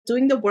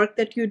doing the work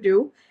that you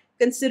do,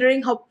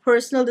 considering how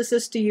personal this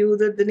is to you,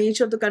 the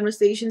nature of the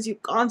conversations you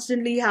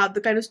constantly have,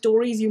 the kind of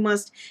stories you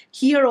must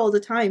hear all the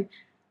time.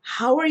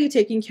 How are you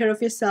taking care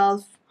of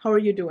yourself? How are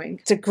you doing?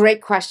 It's a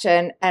great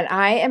question. And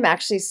I am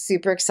actually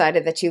super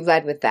excited that you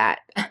led with that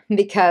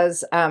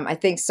because I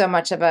think so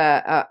much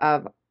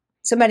of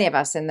so many of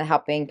us in the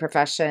helping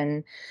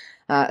profession,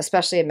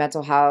 especially in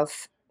mental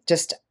health,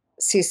 just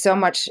see so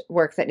much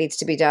work that needs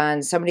to be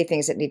done, so many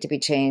things that need to be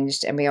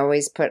changed. And we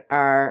always put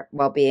our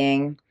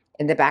well-being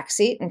in the back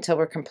seat until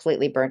we're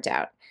completely burnt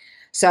out.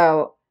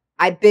 So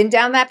I've been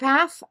down that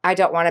path. I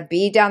don't want to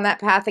be down that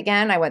path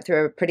again. I went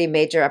through a pretty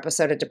major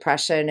episode of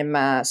depression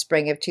in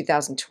spring of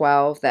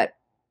 2012 that,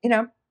 you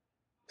know,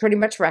 pretty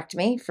much wrecked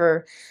me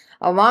for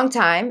a long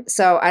time.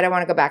 So I don't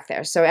want to go back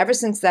there. So ever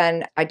since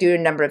then, I do a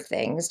number of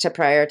things to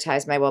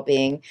prioritize my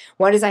well-being.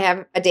 One is I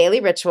have a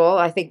daily ritual.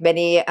 I think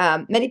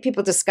many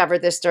people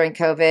discovered this during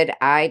COVID.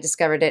 I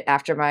discovered it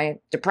after my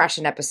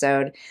depression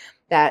episode,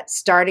 that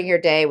starting your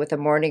day with a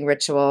morning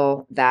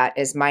ritual that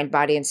is mind,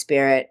 body, and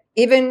spirit,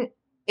 even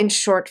in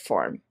short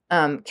form,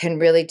 can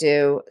really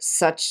do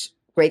such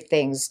great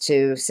things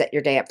to set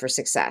your day up for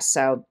success.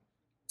 So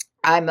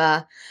I'm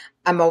a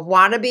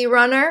wannabe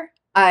runner.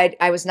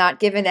 I was not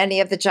given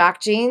any of the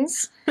jock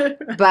genes,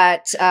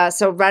 but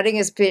so running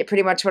is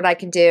pretty much what I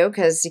can do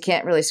because you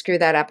can't really screw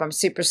that up. I'm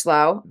super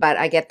slow, but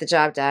I get the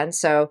job done.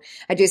 So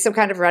I do some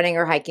kind of running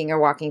or hiking or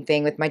walking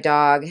thing with my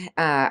dog.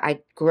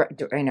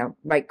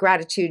 Write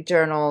gratitude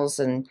journals,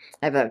 and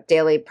I have a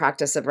daily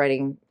practice of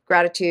writing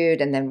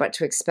gratitude and then what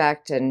to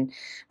expect and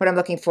what I'm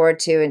looking forward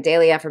to, and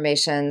daily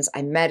affirmations.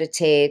 I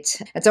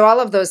meditate. And so all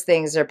of those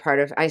things are part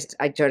of,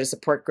 I join a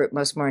support group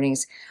most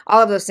mornings.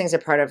 All of those things are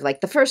part of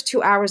like the first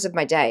 2 hours of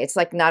my day. It's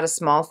like not a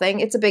small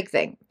thing. It's a big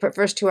thing. For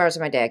first 2 hours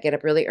of my day, I get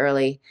up really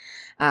early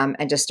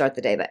and just start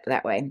the day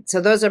that way. So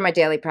those are my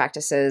daily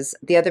practices.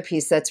 The other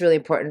piece that's really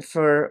important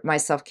for my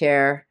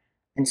self-care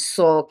and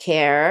soul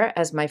care,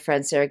 as my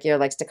friend Sarah Gear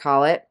likes to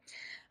call it,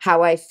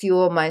 how I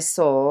fuel my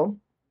soul,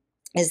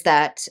 is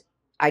that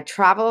I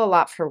travel a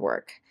lot for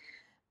work,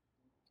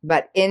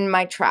 but in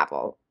my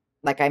travel,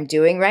 like I'm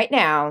doing right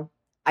now,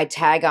 I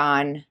tag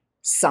on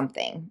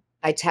something.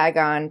 I tag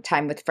on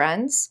time with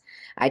friends.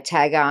 I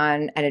tag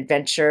on an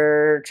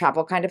adventure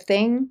travel kind of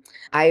thing.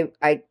 I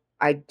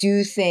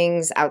do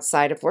things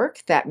outside of work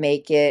that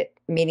make it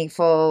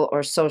meaningful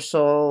or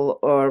social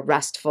or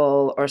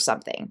restful or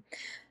something.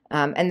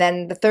 And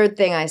then the third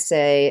thing I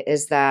say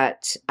is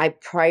that I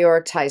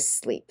prioritize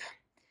sleep.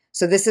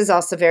 So this is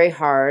also very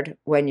hard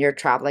when you're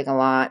traveling a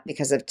lot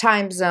because of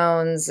time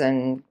zones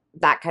and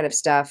that kind of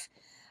stuff.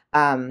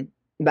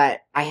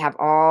 But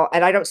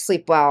and I don't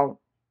sleep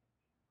well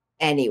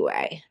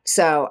anyway.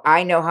 So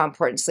I know how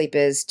important sleep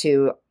is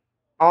to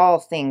all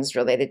things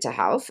related to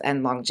health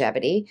and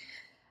longevity.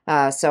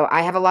 So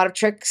I have a lot of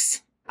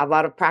tricks, a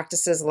lot of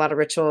practices, a lot of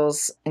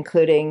rituals,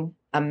 including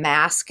a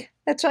mask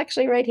that's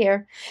actually right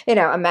here.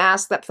 A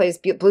mask that plays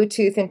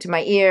Bluetooth into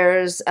my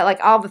ears, like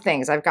all the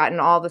things. I've gotten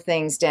all the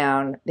things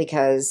down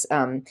because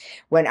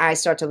when I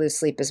start to lose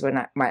sleep is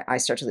when I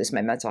start to lose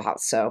my mental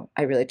health. So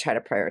I really try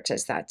to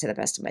prioritize that to the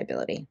best of my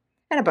ability,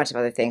 and a bunch of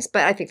other things.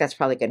 But I think that's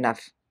probably good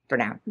enough for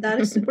now. That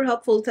is super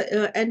helpful.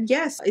 And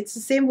yes, it's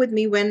the same with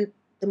me. When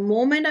the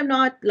moment I'm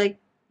not like,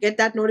 get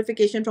that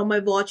notification from my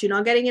watch, you're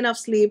not getting enough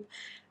sleep.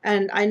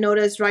 And I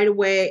noticed right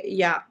away,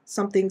 yeah,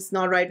 something's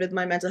not right with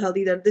my mental health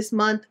either. This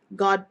month,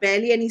 got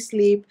barely any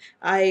sleep.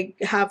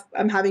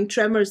 I'm having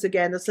tremors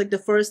again. That's like the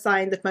first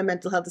sign that my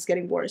mental health is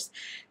getting worse.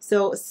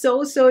 So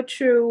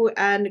true.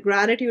 And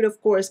gratitude,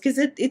 of course, because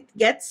it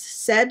gets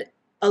said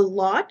a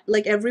lot.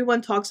 Like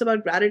everyone talks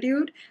about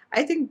gratitude.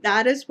 I think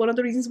that is one of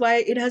the reasons why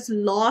it has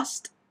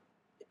lost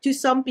to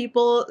some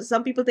people.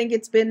 Some people think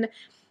it's been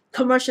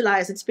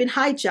commercialized, it's been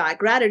hijacked.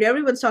 Gratitude,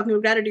 everyone's talking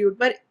about gratitude,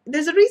 but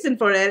there's a reason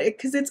for it,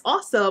 because it's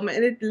awesome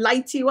and it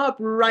lights you up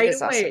It right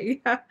is awesome.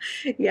 away.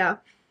 Yeah.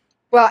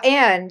 Well,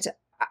 and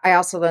I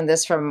also learned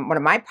this from one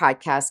of my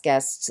podcast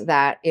guests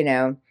that,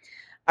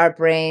 our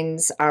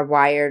brains are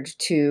wired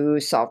to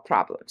solve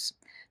problems.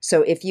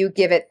 So if you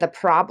give it the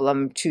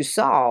problem to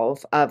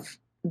solve of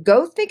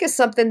go think of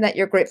something that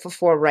you're grateful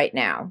for right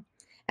now,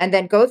 and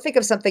then go think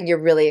of something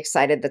you're really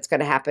excited that's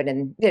going to happen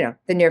in,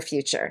 the near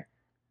future.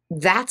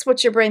 That's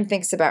what your brain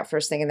thinks about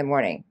first thing in the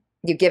morning.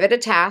 You give it a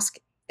task,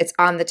 it's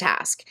on the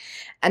task.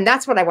 And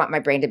that's what I want my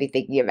brain to be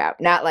thinking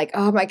about. Not like,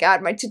 oh my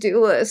God, my to-do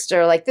list,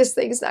 or like this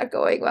thing's not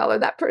going well, or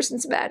that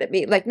person's mad at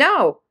me. Like,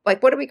 no,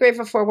 like what are we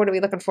grateful for? What are we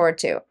looking forward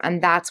to? And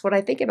that's what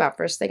I think about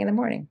first thing in the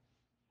morning.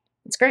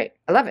 It's great.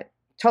 I love it.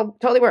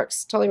 Totally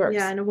works. Totally Yeah, works.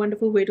 and a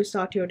wonderful way to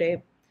start your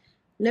day.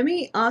 Let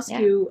me ask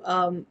Yeah.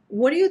 you,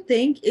 what do you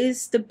think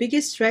is the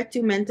biggest threat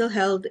to mental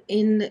health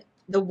in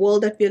the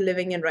world that we're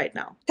living in right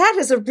now? That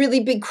is a really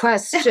big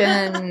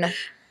question.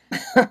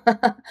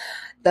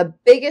 The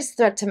biggest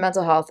threat to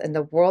mental health in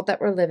the world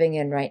that we're living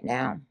in right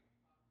now.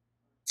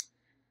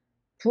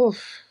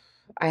 Oof.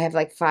 I have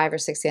like 5 or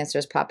 6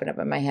 answers popping up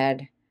in my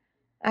head.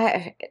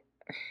 I,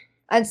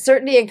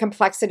 Uncertainty and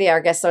complexity,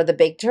 I guess, are the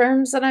big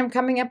terms that I'm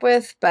coming up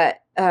with.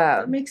 But,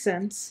 That makes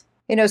sense.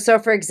 so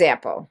for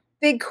example,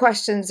 big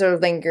questions are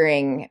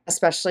lingering,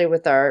 especially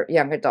with our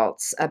young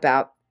adults,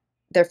 about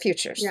their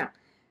futures. Yeah.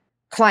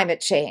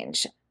 Climate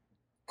change,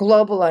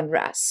 global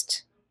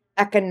unrest,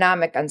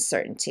 economic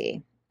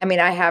uncertainty. I mean,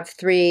 I have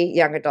 3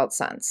 young adult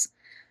sons,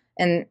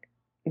 and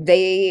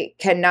they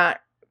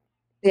cannot,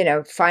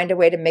 find a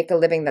way to make a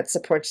living that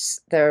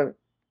supports their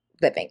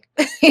living.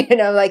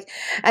 Like,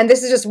 and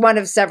this is just one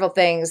of several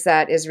things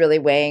that is really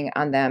weighing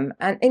on them.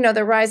 And,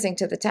 they're rising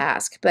to the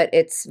task, but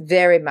it's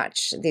very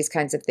much these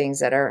kinds of things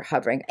that are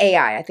hovering.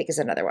 I think, is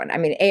another one. I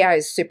mean, AI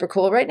is super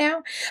cool right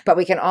now, but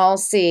we can all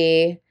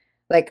see,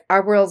 like,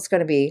 our world's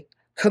going to be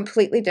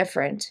completely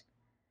different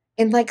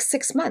in like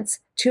 6 months,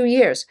 2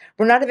 years.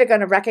 We're not even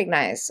going to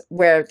recognize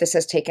where this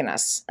has taken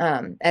us.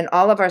 And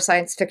all of our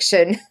science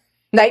fiction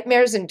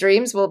nightmares and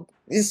dreams will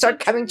start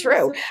coming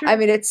true. I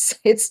mean,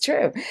 it's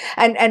true.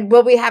 And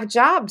will we have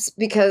jobs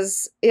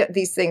because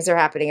these things are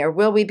happening, or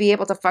will we be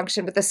able to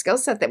function with the skill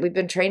set that we've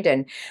been trained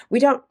in? We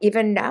don't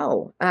even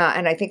know.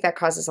 And I think that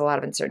causes a lot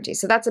of uncertainty.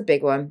 So that's a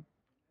big one,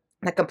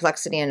 the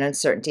complexity and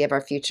uncertainty of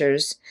our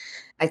futures.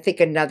 I think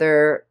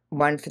another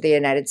one for the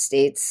United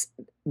States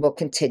will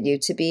continue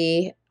to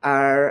be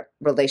our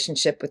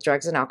relationship with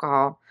drugs and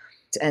alcohol,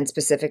 and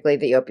specifically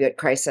the opioid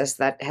crisis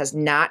that has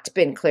not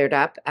been cleared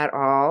up at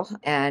all.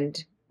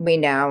 And we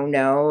now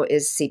know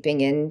is seeping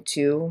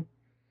into,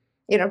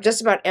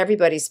 just about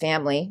everybody's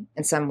family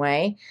in some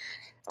way.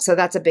 So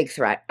that's a big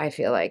threat. I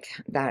feel like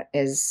that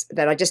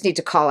I just need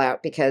to call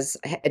out, because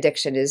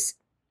addiction is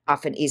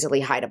often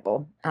easily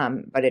hideable,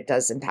 but it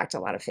does impact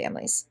a lot of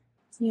families.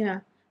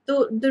 Yeah.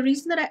 So the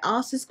reason that I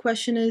asked this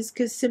question is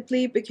because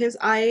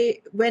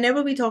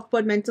whenever we talk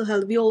about mental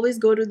health, we always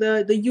go to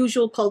the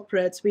usual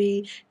culprits.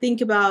 We think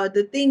about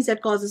the things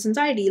that cause us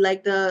anxiety,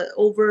 like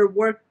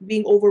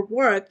being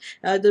overworked,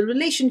 the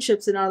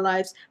relationships in our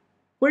lives.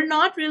 We're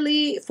not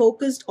really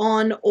focused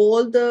on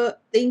all the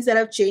things that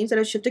have changed, that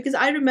have shifted. Because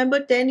I remember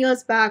 10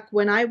 years back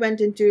when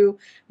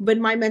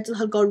my mental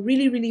health got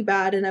really, really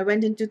bad and I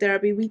went into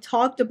therapy, we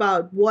talked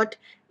about what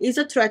is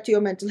a threat to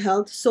your mental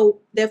health. So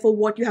therefore,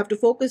 what you have to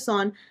focus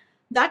on.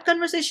 That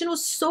conversation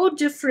was so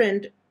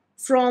different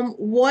from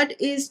what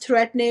is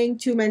threatening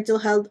to mental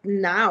health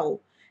now.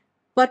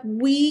 But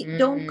we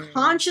don't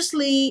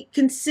consciously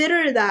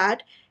consider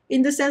that,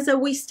 in the sense that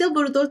we still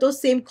go to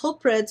those same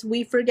culprits.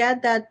 We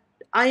forget that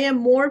I am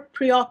more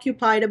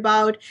preoccupied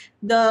about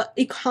the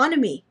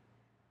economy,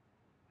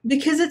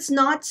 because it's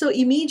not so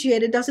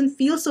immediate. It doesn't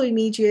feel so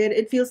immediate.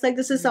 It feels like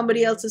this is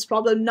somebody else's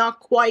problem, not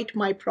quite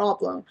my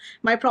problem.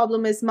 My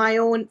problem is my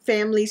own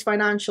family's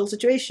financial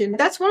situation.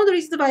 That's one of the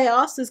reasons why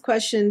I asked this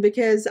question,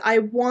 because I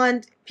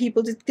want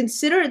people to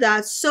consider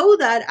that, so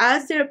that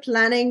as they're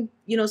planning,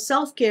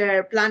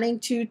 self-care, planning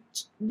to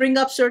bring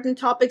up certain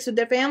topics with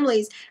their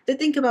families, they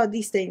think about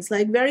these things.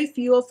 Like, very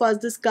few of us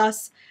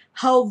discuss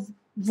how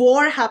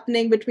war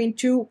happening between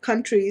two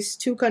countries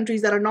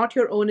that are not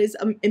your own, is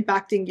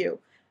impacting you.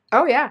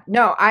 Oh, yeah.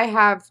 No, I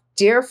have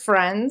dear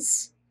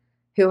friends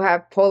who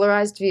have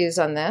polarized views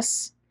on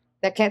this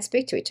that can't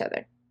speak to each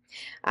other.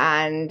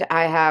 And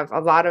I have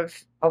a lot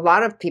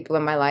of people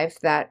in my life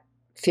that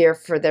fear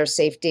for their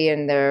safety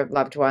and their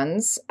loved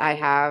ones. I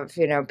have,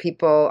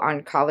 people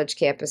on college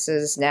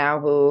campuses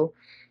now who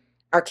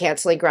are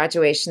canceling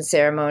graduation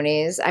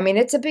ceremonies. I mean,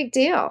 it's a big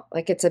deal.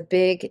 Like, it's a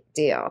big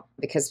deal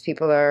because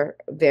people are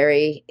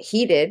very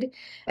heated,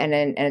 and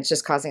it's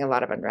just causing a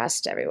lot of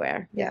unrest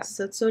everywhere. Yes,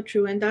 that's so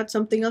true. And that's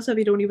something else that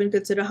we don't even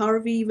consider. How are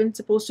we even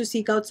supposed to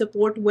seek out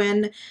support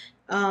when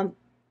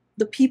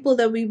the people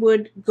that we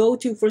would go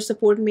to for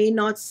support may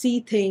not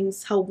see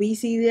things how we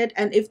see it,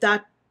 and if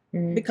that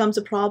becomes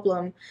a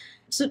problem?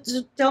 So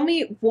tell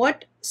me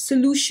what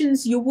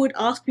solutions you would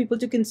ask people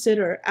to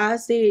consider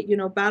as they,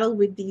 battle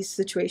with these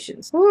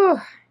situations. Ooh,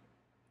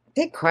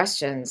 big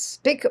questions.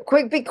 Big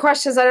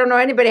questions I don't know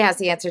anybody has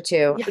the answer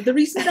to. Yeah, the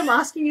reason I'm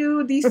asking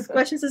you these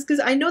questions is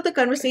because I know the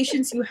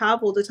conversations you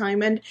have all the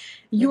time, and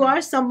you are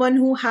someone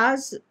who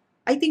has,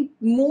 I think,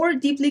 more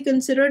deeply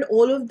considered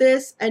all of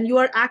this, and you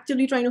are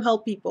actively trying to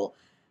help people.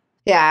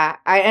 Yeah,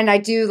 I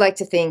do like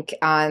to think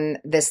on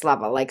this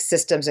level, like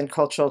systems and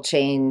cultural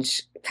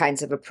change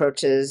kinds of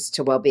approaches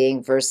to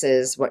well-being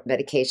versus what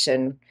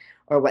medication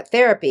or what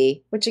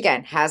therapy, which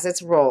again has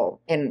its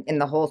role in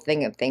the whole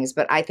thing of things.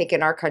 But I think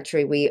in our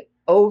country, we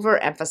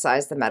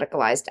overemphasize the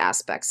medicalized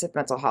aspects of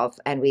mental health,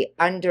 and we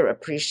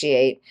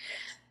underappreciate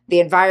the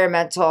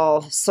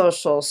environmental,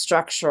 social,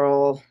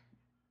 structural,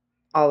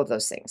 all of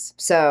those things.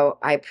 So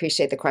I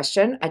appreciate the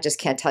question. I just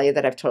can't tell you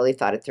that I've totally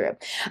thought it through.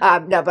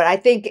 No, but I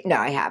think, no,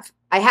 I have.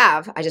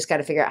 I just got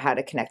to figure out how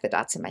to connect the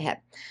dots in my head.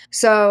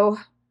 So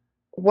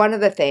one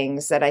of the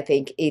things that I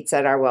think eats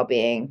at our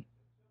well-being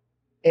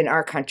in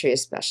our country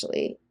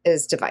especially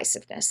is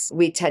divisiveness.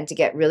 We tend to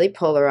get really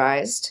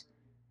polarized,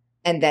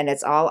 and then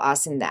it's all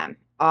us and them.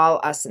 All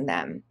us and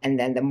them. And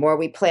then the more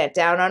we plant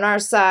down on our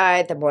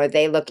side, the more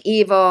they look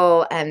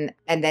evil. And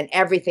then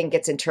everything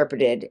gets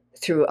interpreted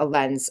through a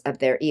lens of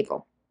their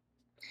evil.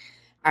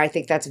 I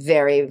think that's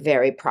very,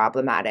 very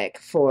problematic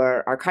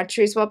for our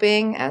country's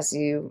well-being. As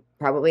you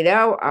probably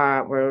know,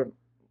 we're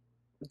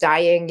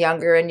dying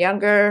younger and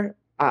younger.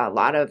 A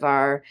lot of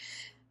our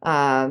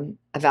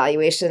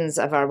evaluations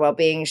of our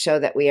well-being show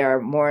that we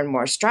are more and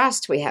more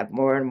stressed. We have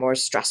more and more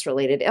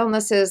stress-related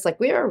illnesses.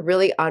 Like, we are a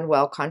really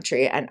unwell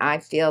country, and I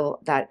feel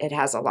that it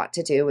has a lot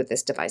to do with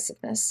this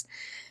divisiveness.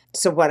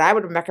 So what I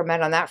would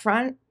recommend on that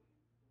front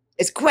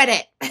is quit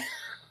it.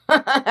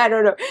 I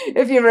don't know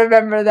if you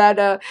remember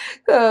that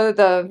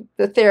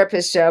the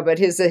therapist show, but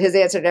his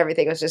answer to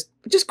everything was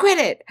just quit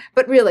it.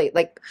 But really,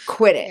 like,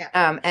 quit it.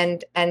 Yeah.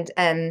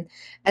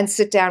 And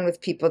sit down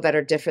with people that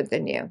are different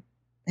than you,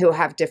 who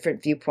have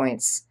different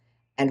viewpoints,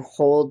 and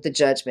hold the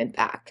judgment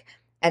back,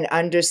 and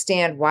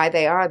understand why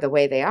they are the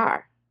way they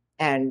are,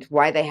 and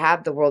why they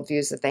have the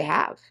worldviews that they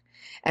have,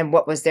 and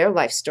what was their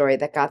life story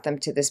that got them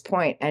to this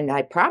point. And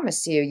I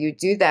promise you, you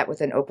do that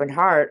with an open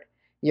heart,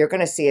 you're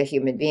going to see a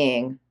human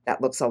being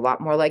that looks a lot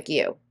more like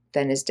you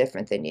than is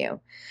different than you.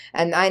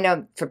 And I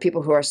know for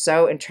people who are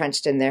so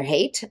entrenched in their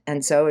hate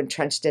and so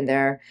entrenched in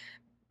their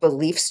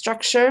belief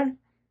structure,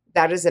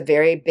 that is a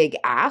very big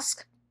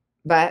ask.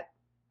 But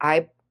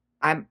I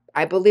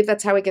believe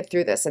that's how we get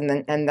through this,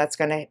 and that's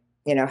going to,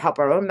 you know, help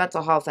our own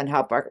mental health and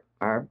help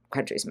our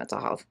country's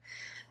mental health.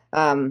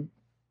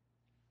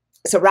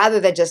 So rather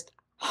than just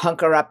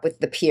hunker up with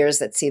the peers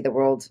that see the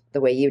world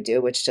the way you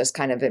do, which just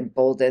kind of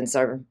emboldens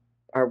our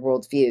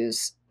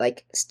worldviews,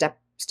 like, step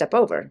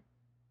over,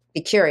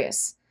 be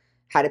curious.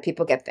 How did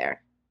people get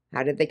there?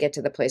 How did they get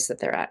to the place that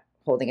they're at,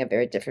 holding a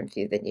very different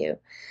view than you?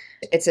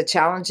 It's a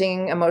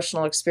challenging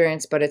emotional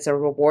experience, but it's a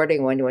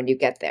rewarding one when you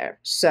get there.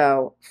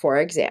 So, for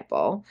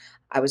example,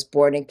 I was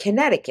born in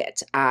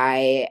Connecticut.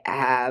 I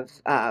have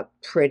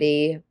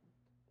pretty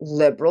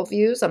liberal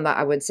views.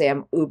 I wouldn't say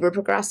I'm uber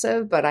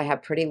progressive, but I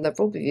have pretty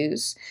liberal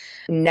views.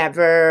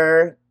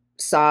 Never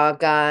saw a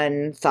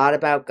gun, thought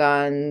about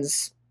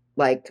guns,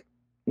 like,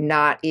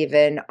 not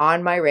even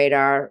on my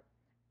radar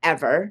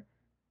ever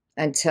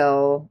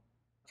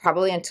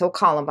probably until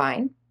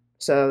Columbine.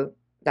 So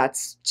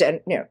that's,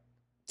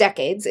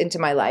 decades into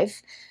my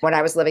life, when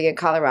I was living in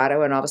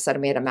Colorado, and all of a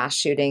sudden we had a mass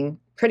shooting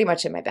pretty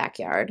much in my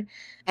backyard.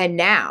 And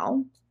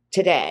now,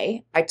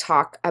 today, I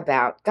talk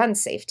about gun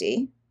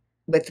safety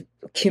with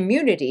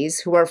communities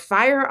who are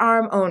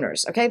firearm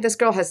owners. Okay, this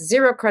girl has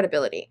zero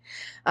credibility,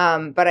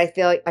 but I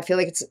feel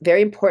like it's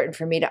very important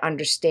for me to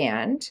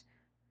understand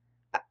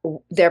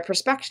their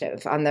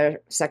perspective on their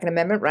Second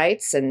Amendment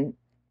rights and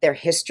their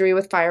history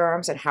with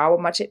firearms and how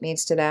much it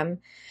means to them,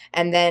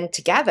 and then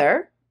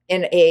together,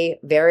 in a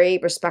very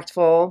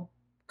respectful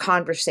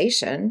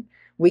conversation,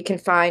 we can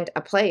find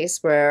a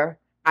place where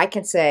I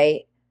can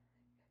say,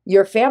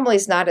 your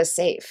family's not as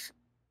safe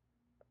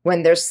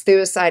when there's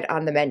suicide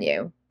on the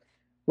menu,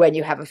 when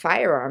you have a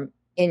firearm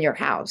in your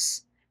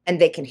house, and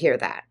they can hear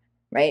that,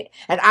 right?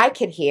 And I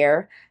can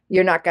hear,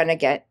 you're not going to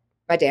get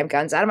my damn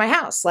guns out of my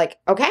house. Like,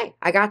 okay,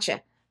 I got you.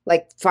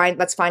 Like,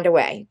 let's find a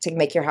way to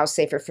make your house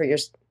safer for your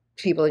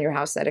people in your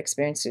house that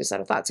experience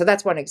suicidal thoughts. So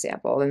that's one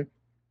example.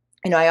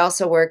 And I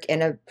also work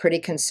in a pretty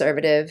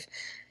conservative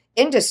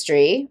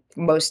industry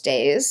most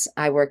days.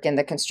 I work in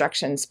the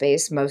construction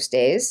space most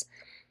days,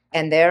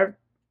 and they're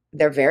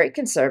very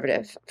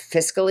conservative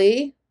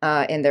fiscally,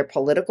 in their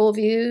political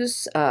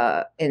views,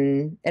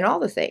 in all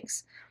the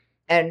things.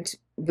 And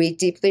we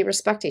deeply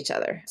respect each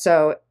other.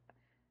 So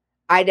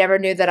I never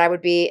knew that I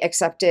would be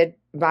accepted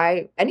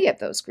by any of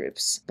those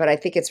groups. But I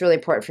think it's really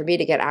important for me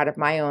to get out of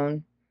my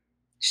own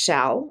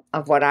shell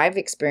of what I've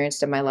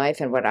experienced in my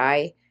life and what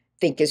I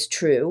think is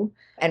true,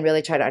 and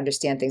really try to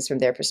understand things from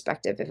their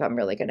perspective if I'm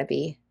really going to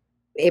be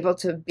able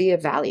to be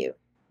of value.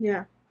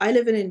 Yeah. I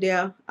live in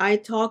India. I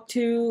talk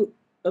to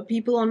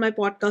people on my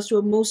podcast who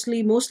are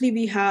mostly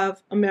we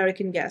have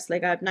American guests.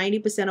 Like, I have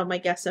 90% of my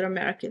guests are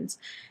Americans.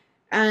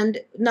 And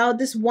now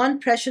this one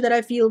pressure that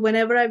I feel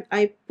whenever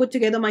I put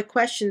together my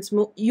questions,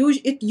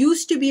 it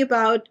used to be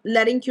about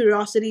letting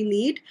curiosity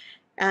lead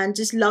and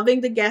just loving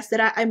the guests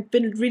that I've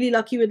been really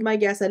lucky with my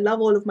guests. I love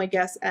all of my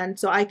guests. And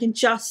so I can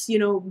just,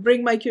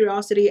 bring my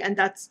curiosity, and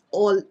that's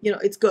all,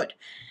 it's good.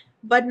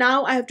 But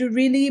now I have to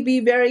really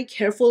be very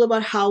careful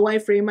about how I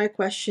frame my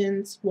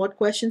questions, what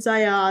questions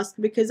I ask,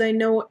 because I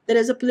know there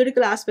is a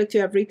political aspect to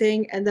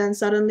everything. And then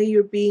suddenly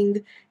you're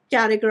being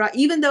categorized.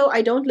 Even though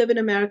I don't live in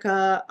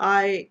America,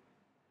 I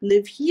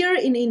live here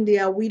in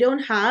India. We're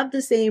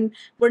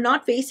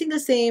not facing the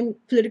same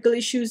political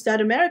issues that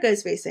America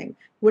is facing.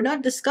 We're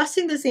not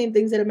discussing the same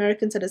things that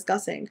Americans are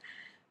discussing.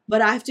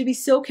 But I have to be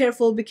so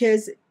careful,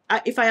 because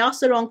if I ask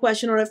the wrong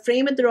question or I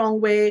frame it the wrong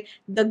way,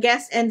 the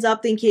guest ends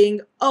up thinking,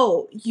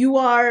 oh,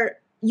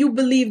 you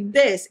believe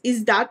this.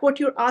 Is that what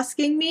you're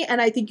asking me? And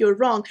I think you're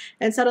wrong.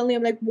 And suddenly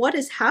I'm like, what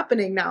is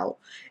happening now?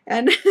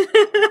 And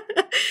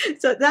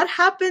so that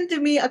happened to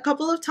me a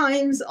couple of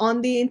times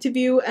on the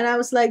interview. And I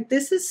was like,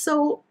 this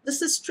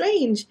is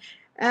strange.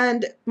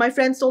 And my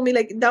friends told me,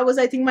 like, that was,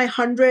 I think, my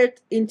 100th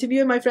interview.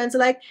 And my friends are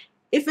like,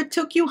 if it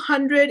took you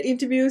 100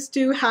 interviews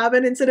to have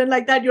an incident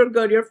like that, you're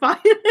good, you're fine.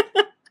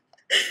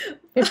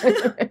 But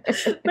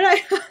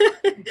I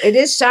It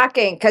is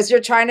shocking because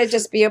you're trying to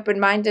just be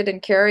open-minded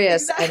and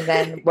curious, and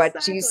then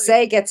what you exactly.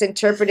 say gets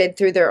interpreted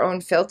through their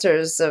own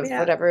filters of Yeah.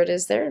 whatever it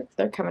is they're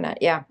coming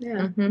at. Yeah.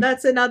 Yeah, Hmm.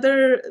 that's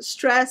another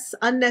stress,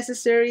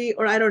 unnecessary,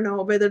 or I don't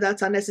know whether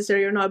that's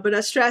unnecessary or not, but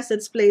a stress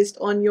that's placed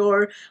on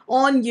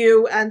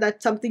you, and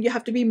that's something you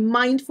have to be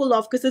mindful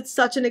of because it's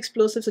such an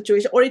explosive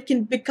situation, or it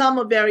can become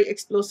a very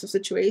explosive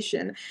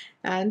situation.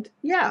 And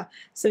yeah,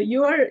 so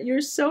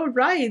you're so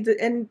right,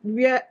 and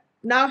we are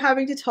now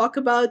having to talk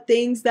about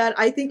things that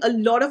I think a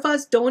lot of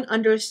us don't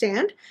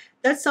understand.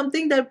 That's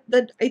something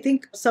that I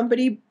think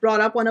somebody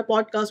brought up on a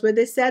podcast where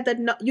they said that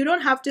no, you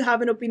don't have to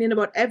have an opinion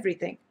about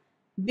everything.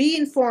 Be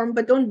informed,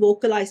 but don't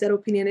vocalize that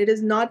opinion. It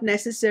is not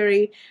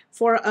necessary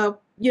for a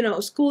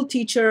school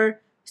teacher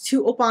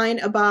to opine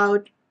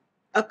about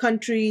a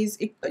country's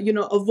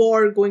a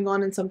war going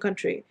on in some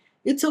country.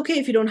 It's okay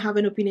if you don't have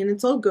an opinion.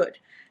 It's all good.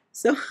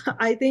 So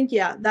I think,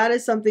 yeah, that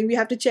is something we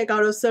have to check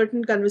out of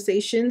certain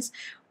conversations.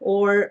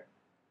 Or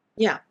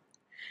yeah,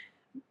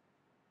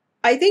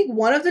 I think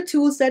one of the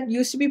tools that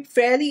used to be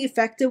fairly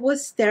effective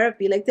was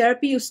therapy. Like,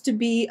 therapy used to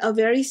be a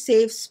very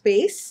safe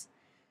space.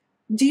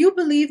 Do you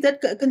believe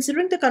that,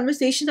 considering the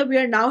conversation that we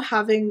are now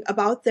having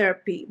about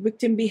therapy,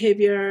 victim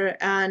behavior,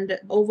 and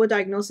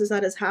overdiagnosis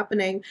that is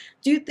happening,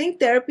 do you think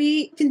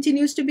therapy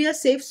continues to be a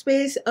safe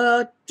space,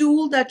 a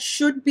tool that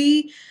should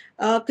be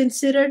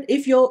considered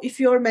if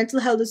your mental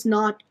health is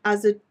not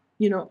as it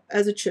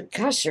should be?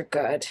 Gosh, you're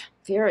good.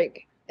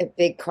 Very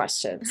big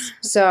questions.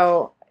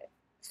 So,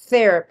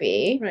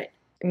 therapy Right.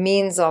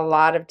 means a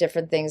lot of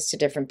different things to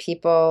different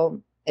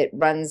people. It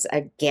runs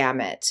a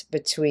gamut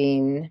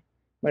between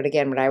what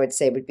I would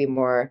say would be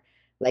more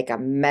like a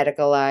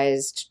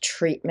medicalized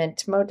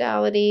treatment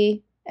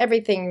modality,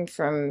 everything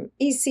from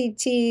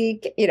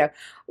ECT,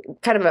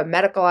 kind of a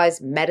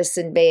medicalized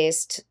medicine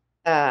based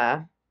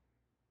uh,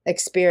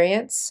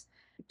 experience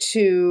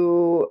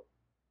to,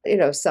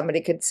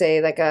 somebody could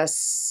say like a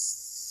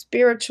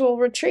spiritual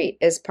retreat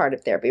is part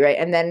of therapy, right?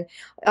 And then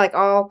like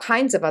all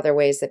kinds of other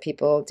ways that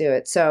people do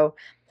it. So,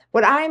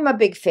 what I'm a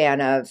big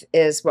fan of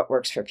is what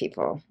works for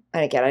people.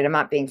 And again, I'm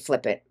not being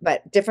flippant,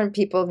 but different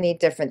people need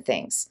different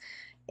things,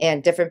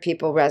 and different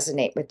people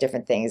resonate with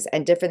different things,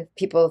 and different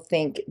people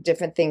think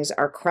different things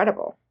are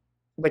credible,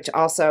 which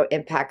also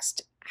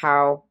impacts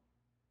how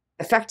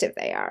effective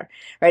they are,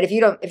 right? If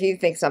you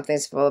think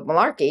something's full of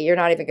malarkey, you're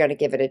not even going to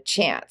give it a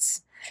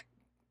chance.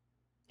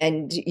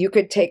 And you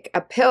could take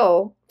a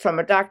pill from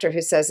a doctor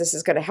who says this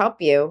is going to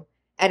help you,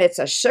 and it's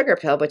a sugar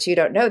pill, but you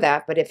don't know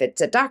that. But if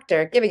it's a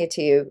doctor giving it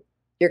to you,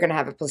 you're going to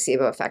have a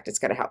placebo effect. It's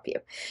going to help you.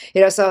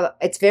 So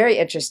it's very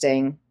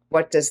interesting.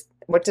 What does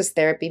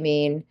therapy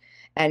mean,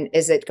 and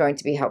is it going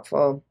to be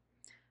helpful?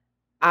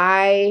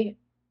 I'm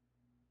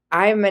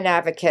an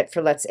advocate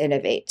for let's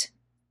innovate,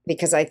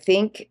 because I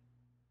think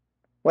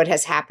what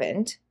has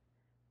happened,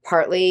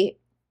 partly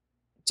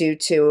due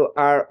to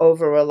our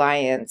over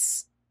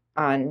reliance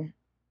on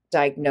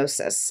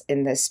diagnosis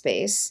in this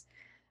space,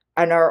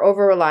 and our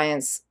over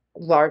reliance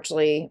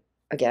largely,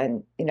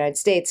 again, United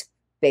States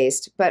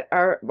based, but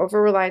our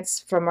over reliance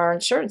from our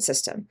insurance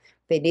system.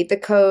 They need the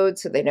code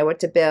so they know what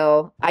to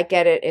bill. I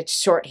get it. It's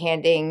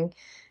shorthanding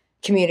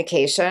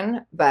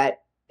communication,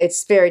 but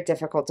it's very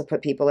difficult to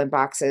put people in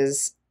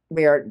boxes.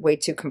 We are way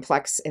too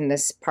complex in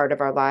this part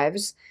of our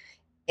lives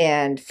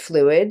and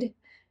fluid.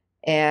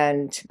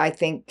 And I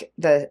think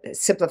the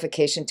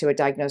simplification to a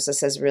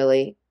diagnosis has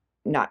really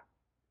not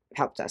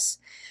helped us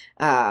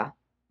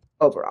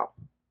overall.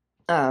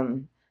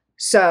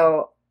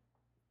 So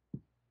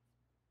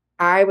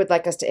I would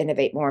like us to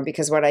innovate more,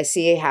 because what I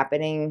see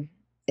happening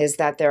is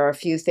that there are a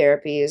few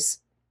therapies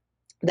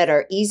that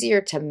are easier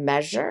to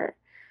measure.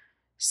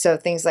 So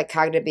things like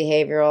cognitive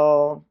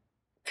behavioral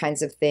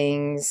kinds of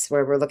things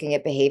where we're looking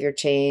at behavior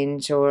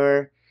change,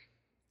 or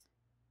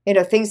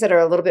things that are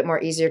a little bit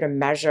more easier to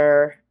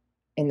measure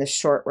in the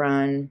short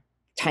run,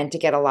 tend to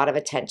get a lot of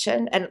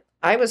attention. And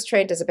I was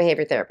trained as a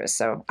behavior therapist,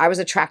 so I was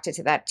attracted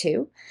to that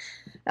too.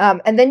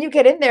 And then you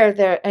get in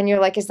there and you're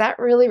like, is that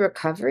really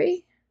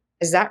recovery?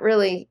 Is that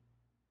really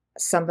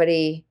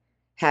somebody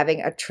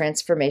having a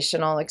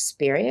transformational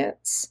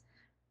experience?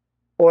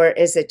 Or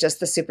is it just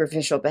the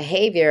superficial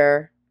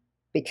behavior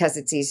because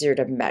it's easier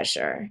to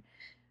measure?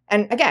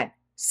 And again,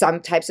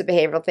 some types of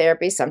behavioral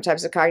therapy, some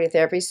types of cognitive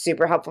therapy,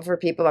 super helpful for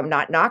people. I'm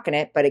not knocking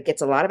it, but it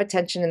gets a lot of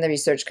attention in the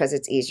research because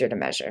it's easier to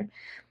measure.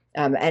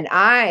 And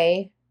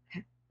I,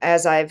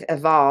 as I've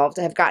evolved,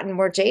 have gotten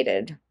more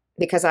jaded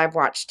because I've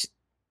watched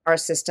our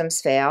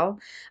systems fail.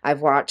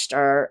 I've watched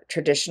our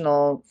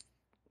traditional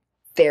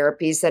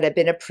therapies that have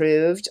been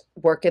approved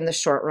work in the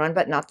short run,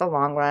 but not the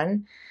long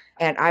run.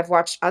 And I've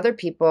watched other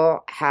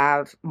people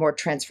have more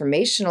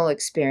transformational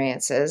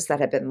experiences that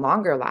have been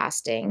longer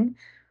lasting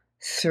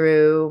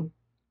through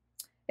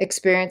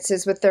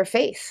experiences with their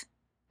faith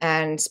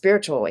and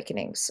spiritual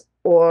awakenings,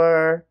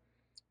 or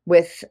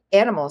with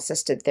animal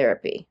assisted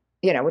therapy,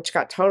 which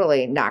got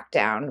totally knocked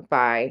down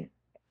by,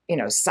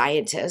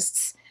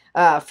 scientists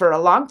for a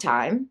long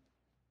time.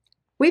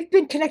 we've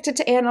been connected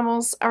to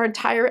animals our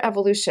entire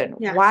evolution.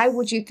 Yes. Why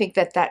would you think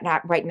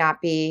that might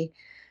not be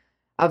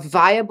a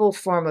viable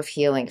form of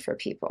healing for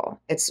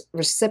people? It's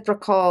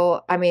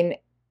reciprocal. I mean,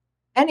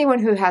 anyone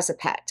who has a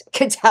pet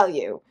can tell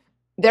you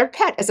their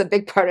pet is a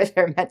big part of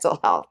their mental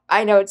health.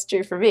 I know it's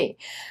true for me.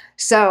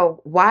 So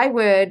why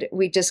would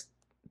we just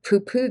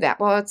poo-poo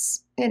that? Well,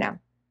 it's,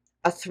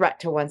 a threat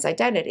to one's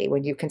identity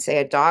when you can say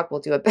a dog will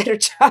do a better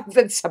job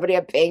than somebody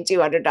I'm paying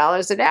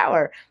 $200 an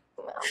hour.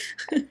 Well,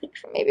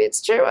 maybe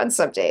it's true on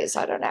some days.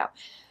 I don't know.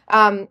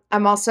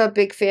 I'm also a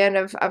big fan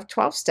of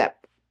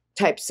 12-step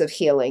types of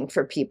healing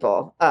for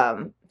people.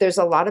 There's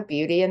a lot of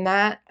beauty in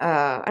that.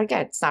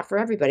 Again, it's not for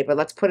everybody, but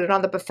let's put it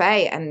on the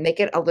buffet and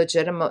make it a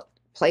legitimate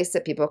place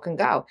that people can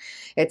go.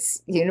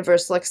 It's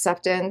universal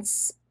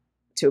acceptance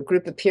to a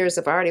group of peers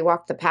that have already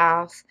walked the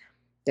path.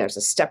 There's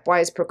a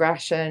stepwise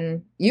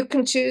progression. You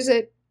can choose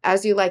it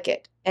as you like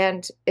it.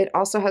 And it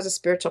also has a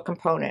spiritual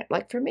component.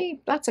 Like for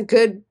me, that's a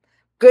good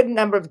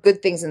number of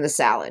good things in the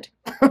salad.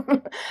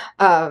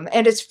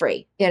 And it's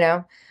free,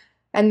 and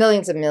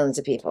millions and millions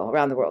of people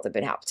around the world have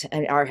been helped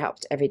and are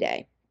helped every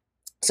day.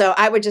 So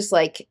I would just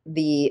like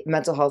the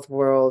mental health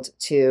world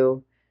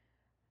to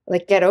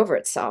get over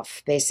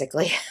itself,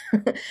 basically.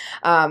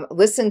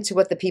 Listen to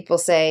what the people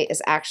say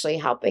is actually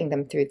helping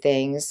them through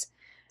things.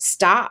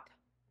 Stop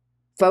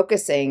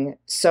focusing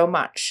so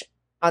much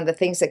on the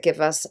things that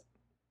give us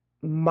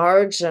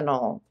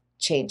marginal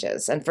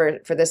changes. And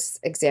for this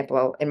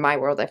example, in my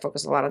world, I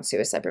focus a lot on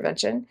suicide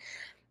prevention.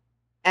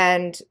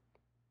 And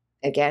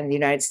again, the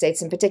United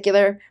States in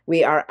particular,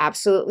 we are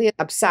absolutely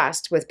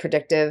obsessed with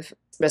predictive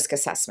risk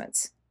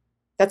assessments.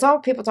 That's all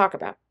people talk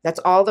about. That's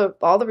all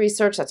the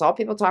research. That's all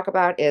people talk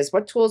about is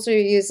what tools are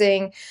you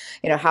using?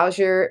 How's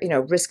your,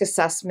 risk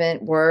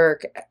assessment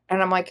work?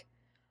 And I'm like,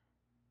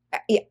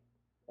 yeah,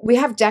 we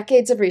have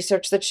decades of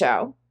research that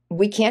show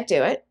we can't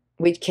do it.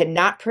 We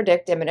cannot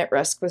predict imminent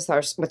risk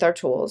with our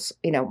tools,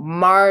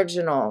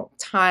 marginal,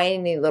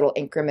 tiny little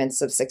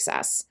increments of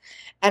success.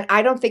 And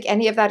I don't think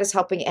any of that is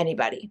helping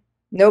anybody.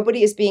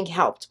 Nobody is being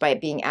helped by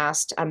being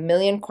asked a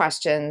million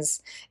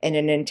questions in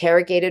an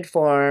interrogated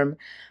form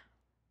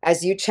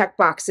as you check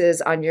boxes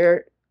on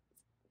your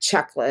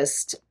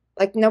checklist.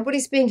 Like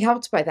nobody's being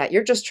helped by that.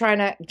 You're just trying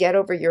to get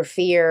over your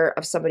fear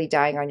of somebody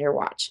dying on your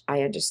watch.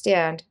 I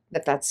understand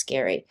that that's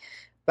scary.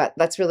 But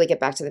let's really get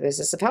back to the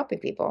business of helping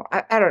people.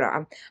 I don't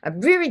know.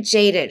 I'm very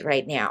jaded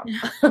right now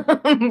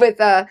with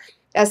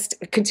us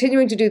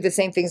continuing to do the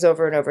same things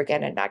over and over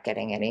again and not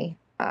getting any.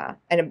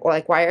 And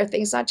why are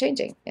things not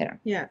changing?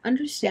 Yeah,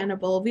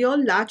 understandable. Yeah. We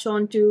all latch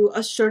on to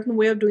a certain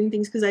way of doing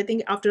things because I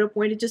think after a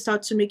point it just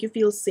starts to make you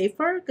feel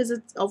safer because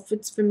it's of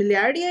its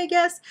familiarity, I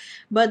guess.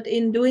 But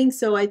in doing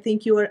so, I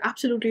think you are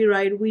absolutely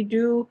right. We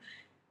do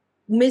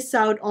miss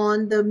out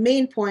on the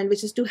main point,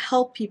 which is to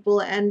help people.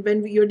 And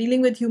when you're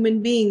dealing with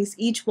human beings,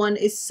 each one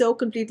is so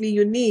completely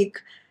unique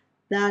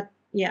that,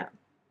 yeah,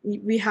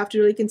 we have to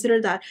really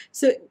consider that.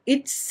 So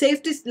it's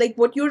safe to, like,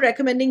 what you're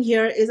recommending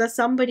here is that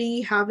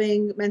somebody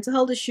having mental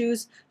health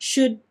issues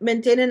should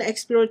maintain an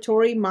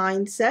exploratory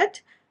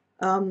mindset.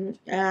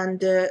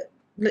 Therapy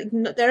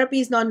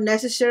is not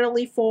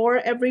necessarily for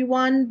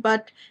everyone,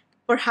 but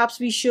perhaps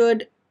we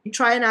should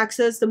try and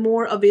access the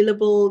more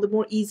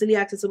easily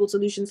accessible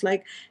solutions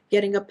like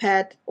getting a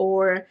pet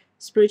or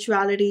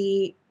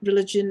spirituality,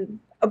 religion.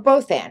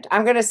 Both and.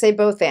 I'm going to say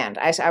both and.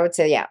 I would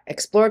say, yeah,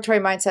 exploratory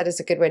mindset is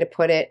a good way to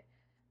put it.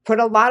 Put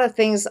a lot of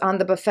things on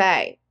the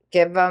buffet.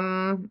 Give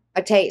them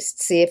a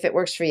taste. See if it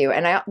works for you.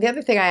 And the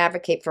other thing I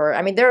advocate for,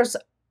 there's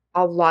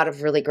a lot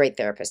of really great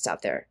therapists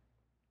out there.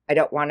 I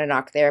don't want to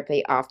knock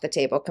therapy off the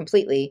table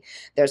completely.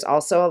 There's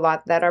also a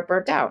lot that are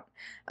burnt out.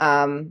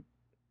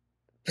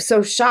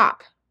 So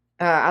shop.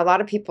 A lot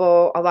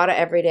of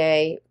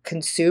everyday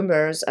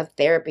consumers of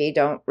therapy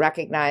don't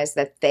recognize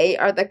that they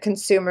are the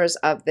consumers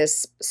of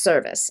this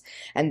service.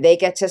 And they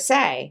get to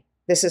say,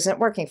 this isn't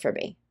working for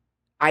me.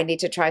 I need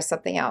to try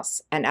something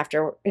else. And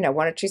after, 1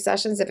 or 2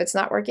 sessions, if it's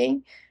not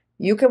working,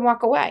 you can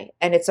walk away.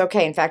 And it's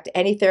okay. In fact,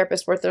 any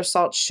therapist worth their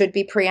salt should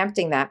be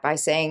preempting that by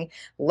saying,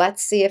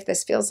 let's see if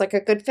this feels like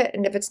a good fit.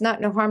 And if it's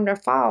not, no harm, no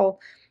foul,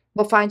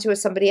 we'll find you with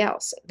somebody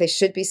else. They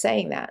should be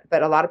saying that.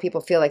 But a lot of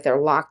people feel like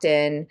they're locked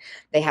in.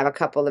 They have a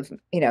couple of,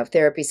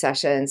 therapy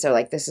sessions. They're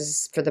like, this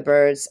is for the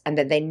birds. And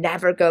then they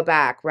never go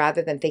back.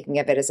 Rather than thinking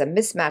of it as a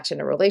mismatch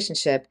in a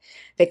relationship,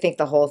 they think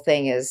the whole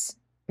thing is,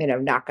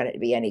 not going to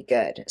be any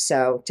good.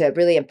 So to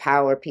really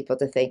empower people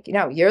to think,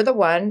 you're the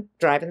one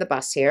driving the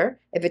bus here.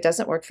 If it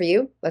doesn't work for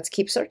you, let's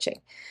keep searching.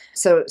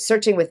 So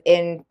searching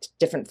within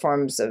different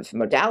forms of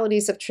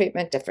modalities of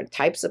treatment, different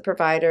types of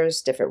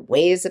providers, different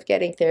ways of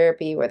getting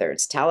therapy, whether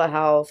it's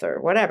telehealth or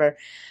whatever,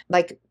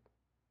 like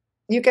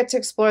you get to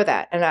explore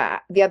that. And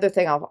the other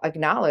thing I'll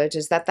acknowledge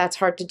is that that's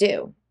hard to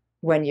do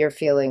when you're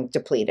feeling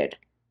depleted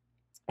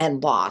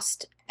and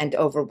lost and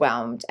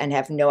overwhelmed and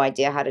have no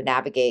idea how to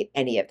navigate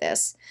any of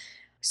this.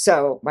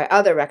 So my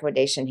other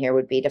recommendation here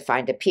would be to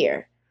find a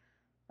peer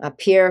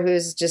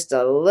who's just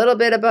a little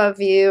bit above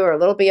you or a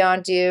little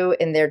beyond you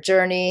in their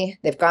journey.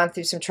 They've gone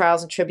through some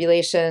trials and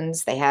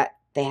tribulations. They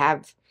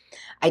have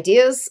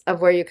ideas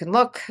of where you can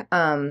look,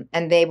 and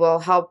they will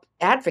help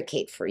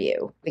advocate for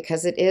you,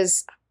 because it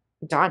is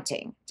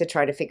daunting to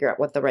try to figure out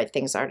what the right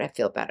things are to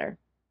feel better.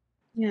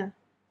 Yeah,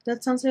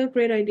 that sounds like a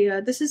great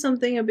idea. This is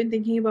something I've been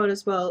thinking about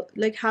as well.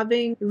 Like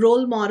having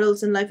role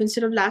models in life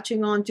instead of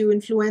latching on to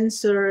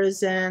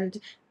influencers and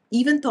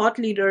even thought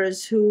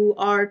leaders who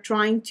are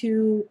trying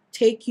to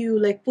take you,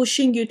 like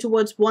pushing you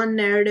towards one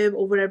narrative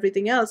over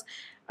everything else.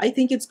 I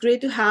think it's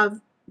great to have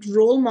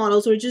role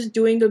models who are just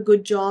doing a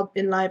good job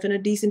in life and are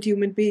decent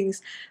human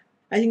beings.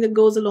 I think that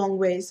goes a long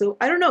way. So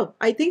I don't know.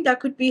 I think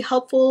that could be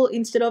helpful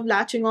instead of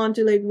latching on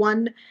to like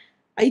one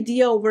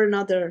idea over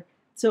another.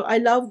 So I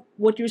love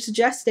what you're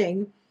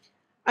suggesting.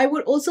 I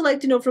would also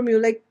like to know from you,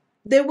 like,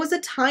 there was a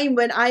time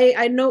when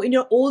I know in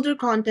your older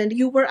content,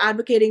 you were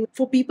advocating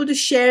for people to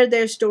share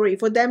their story,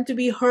 for them to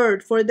be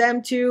heard, for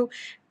them to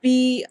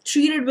be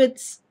treated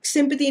with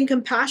sympathy and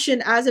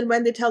compassion as and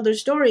when they tell their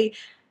story.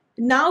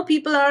 Now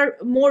people are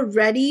more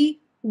ready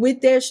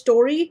with their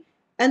story.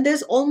 And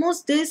there's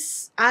almost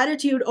this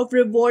attitude of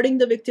rewarding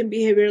the victim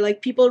behavior.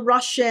 Like people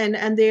rush in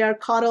and they are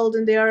coddled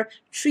and they are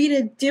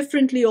treated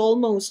differently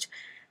almost.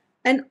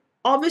 And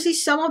obviously,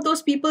 some of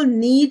those people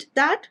need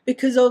that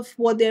because of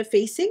what they're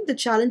facing, the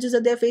challenges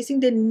that they're facing.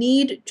 They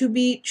need to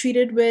be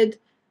treated with,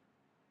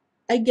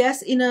 I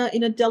guess, in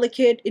a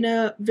delicate, in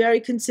a very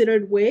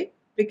considered way,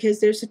 because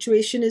their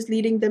situation is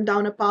leading them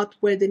down a path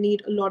where they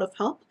need a lot of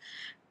help.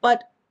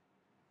 But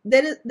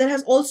there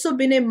has also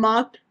been a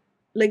marked,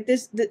 like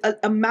this,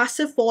 a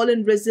massive fall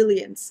in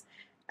resilience,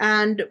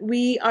 and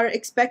we are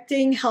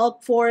expecting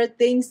help for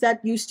things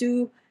that used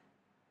to.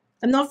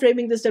 I'm not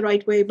framing this the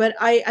right way, but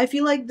I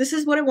feel like this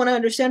is what I want to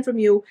understand from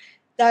you,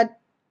 that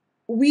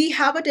we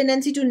have a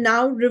tendency to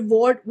now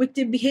reward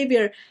victim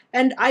behavior.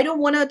 And I don't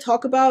want to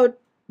talk about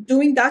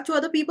doing that to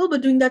other people,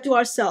 but doing that to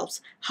ourselves.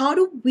 How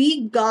do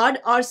we guard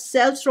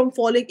ourselves from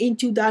falling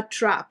into that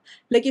trap?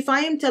 Like if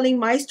I am telling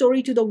my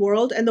story to the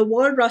world and the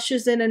world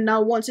rushes in and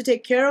now wants to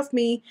take care of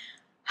me,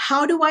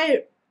 how do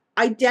I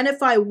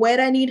identify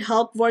where I need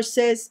help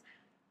versus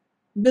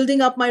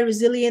building up my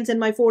resilience and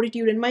my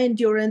fortitude and my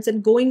endurance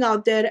and going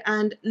out there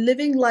and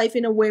living life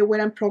in a way where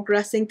I'm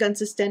progressing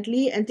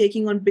consistently and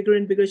taking on bigger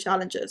and bigger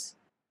challenges?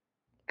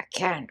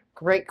 Again,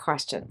 great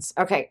questions.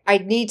 Okay, I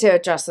need to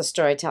address the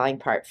storytelling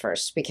part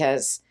first,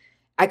 because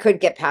I could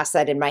get past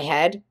that in my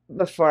head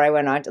before I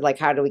went on to like,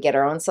 how do we get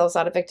our own selves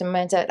out of victim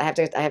mindset? I have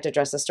to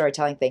address the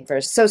storytelling thing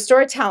first. So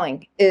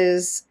storytelling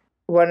is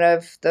one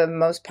of the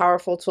most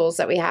powerful tools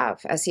that we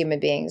have as human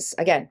beings.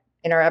 Again,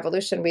 in our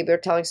evolution, we were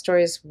telling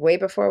stories way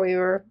before we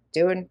were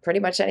doing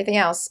pretty much anything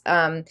else.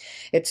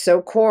 It's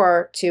so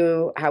core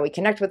to how we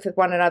connect with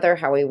one another,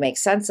 how we make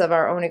sense of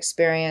our own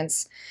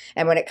experience.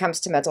 And when it comes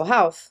to mental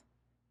health,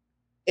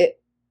 it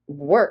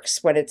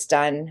works when it's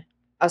done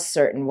a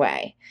certain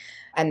way.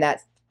 And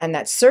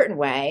that certain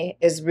way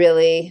is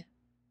really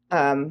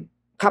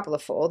couple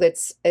of fold.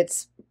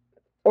 It's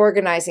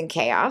organizing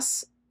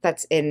chaos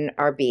that's in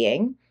our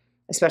being,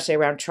 especially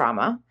around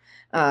trauma,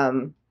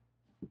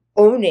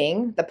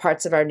 owning the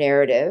parts of our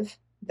narrative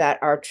that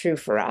are true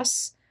for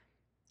us,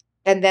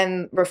 and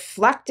then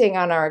reflecting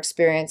on our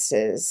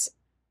experiences,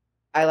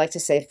 I like to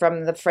say,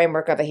 from the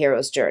framework of a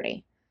hero's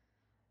journey.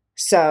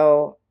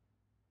 So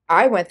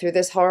I went through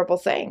this horrible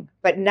thing,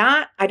 but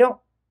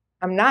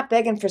I'm not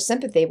begging for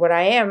sympathy. What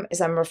I am is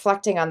I'm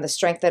reflecting on the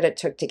strength that it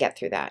took to get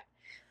through that,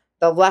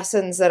 the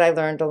lessons that I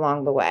learned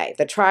along the way,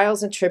 the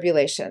trials and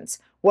tribulations,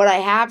 what I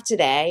have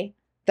today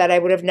that I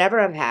would have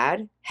never have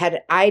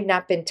had I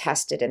not been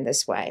tested in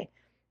this way.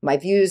 My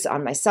views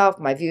on myself,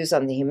 my views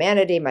on the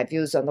humanity, my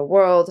views on the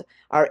world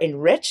are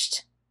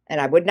enriched. And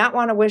I would not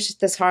want to wish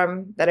this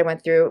harm that I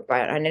went through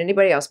on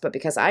anybody else, but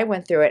because I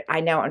went through it, I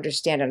now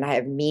understand and I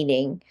have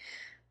meaning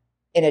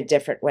in a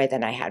different way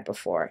than I had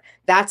before.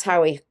 That's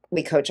how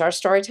we coach our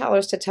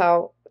storytellers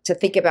to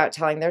think about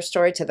telling their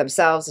story to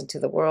themselves and to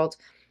the world.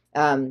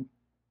 A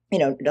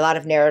lot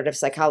of narrative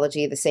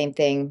psychology, the same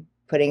thing,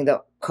 putting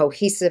the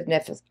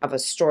cohesiveness of a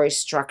story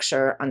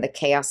structure on the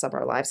chaos of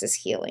our lives is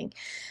healing.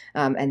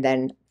 And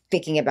then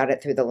thinking about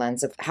it through the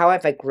lens of how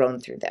have I grown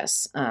through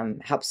this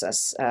helps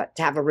us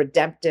to have a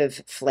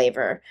redemptive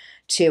flavor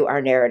to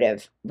our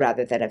narrative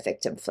rather than a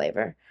victim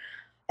flavor.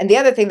 And the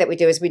other thing that we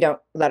do is we don't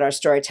let our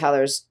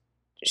storytellers,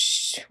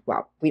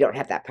 we don't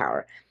have that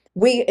power.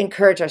 We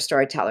encourage our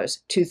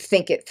storytellers to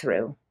think it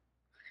through.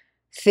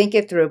 Think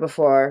it through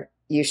before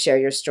you share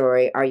your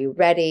story. Are you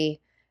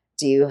ready?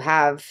 Do you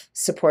have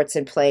supports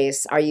in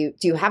place? Do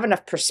you have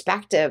enough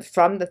perspective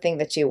from the thing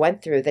that you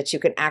went through that you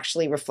can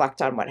actually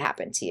reflect on what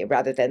happened to you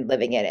rather than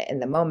living in it in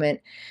the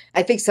moment?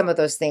 I think some of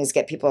those things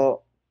get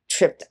people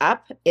tripped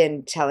up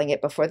in telling it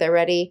before they're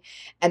ready.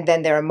 And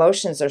then their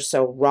emotions are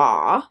so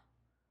raw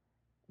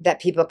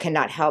that people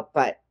cannot help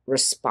but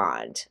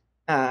respond.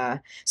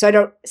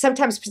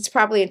 Sometimes it's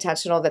probably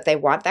intentional that they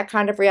want that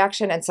kind of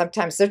reaction, and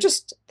sometimes they're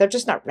just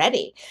not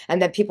ready,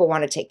 and then people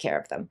want to take care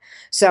of them.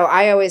 So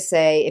I always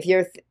say, if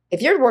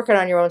you're working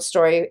on your own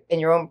story in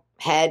your own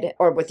head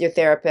or with your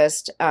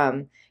therapist,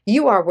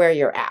 you are where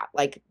you're at.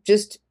 Like,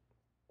 just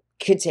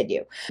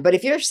continue. But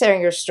if you're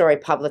sharing your story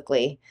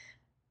publicly,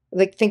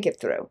 like, think it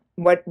through.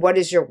 What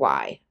is your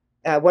why?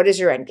 What is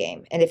your end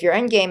game? And if your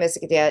end game is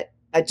to get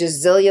a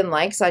gazillion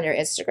likes on your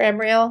Instagram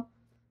reel,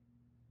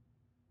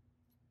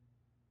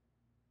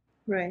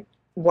 Right.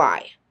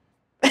 why?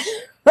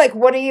 Like,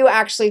 what are you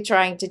actually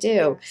trying to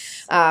do?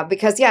 Yes.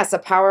 Because yes, a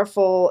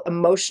powerful,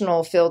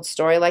 emotional filled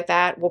story like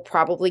that will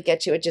probably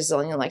get you a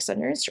gazillion likes on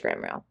your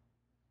Instagram reel.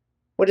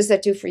 What does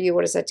that do for you?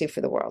 What does that do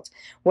for the world?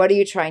 What are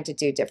you trying to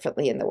do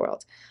differently in the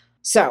world?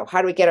 So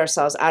how do we get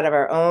ourselves out of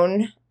our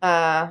own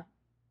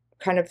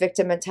kind of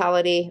victim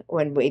mentality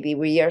when maybe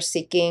we are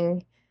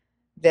seeking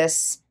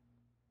this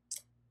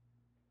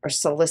or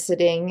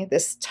soliciting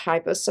this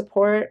type of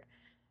support?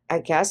 I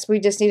guess we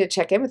just need to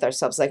check in with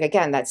ourselves. Like,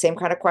 again, that same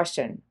kind of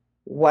question.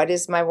 What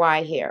is my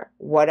why here?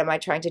 What am I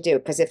trying to do?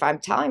 Because if I'm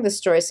telling the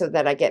story so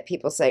that I get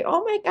people say,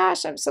 oh my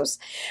gosh, I'm so,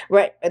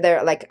 right.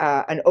 They're like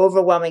an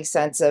overwhelming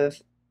sense of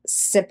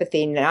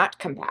sympathy, not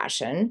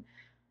compassion.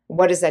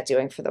 What is that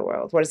doing for the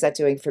world? What is that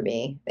doing for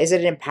me? Is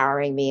it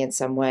empowering me in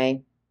some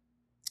way?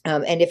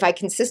 And if I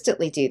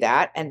consistently do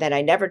that and then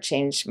I never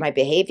change my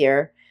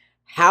behavior,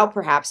 how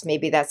perhaps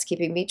maybe that's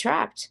keeping me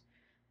trapped?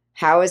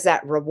 How is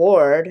that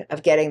reward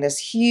of getting this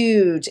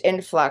huge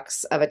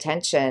influx of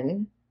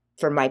attention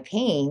for my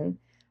pain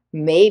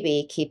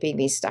maybe keeping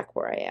me stuck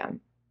where I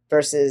am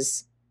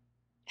versus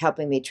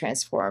helping me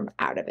transform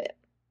out of it?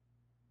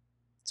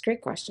 It's a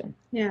great question.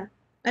 Yeah.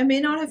 I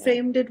may not have Yeah.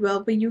 framed it well,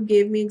 but you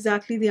gave me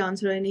exactly the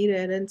answer I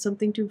needed and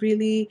something to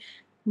really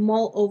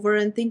mull over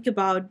and think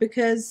about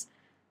because,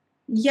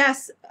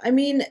 yes, I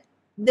mean,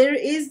 there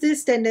is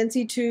this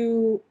tendency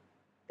to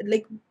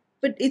like,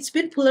 but it's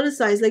been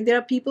politicized. Like, there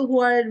are people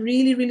who are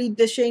really, really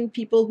dishing,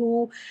 people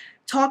who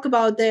talk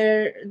about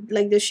their,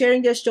 like, they're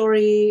sharing their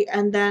story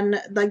and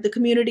then, like, the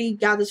community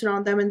gathers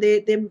around them and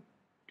they're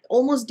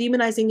almost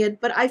demonizing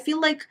it. But I feel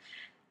like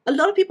a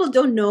lot of people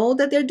don't know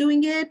that they're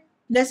doing it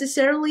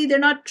necessarily. They're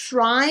not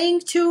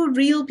trying to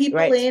reel people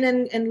Right. in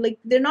and like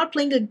they're not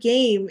playing a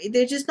game.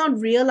 They're just not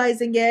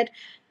realizing it,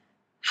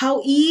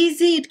 how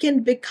easy it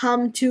can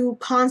become to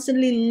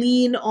constantly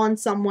lean on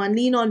someone,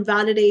 lean on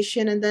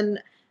validation, and then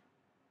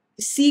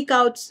seek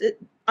out,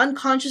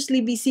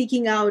 unconsciously be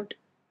seeking out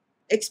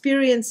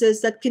experiences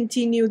that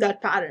continue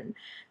that pattern.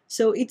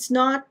 So it's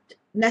not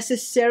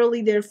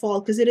necessarily their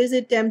fault because it is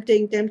a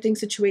tempting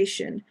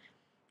situation.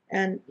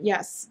 And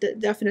yes,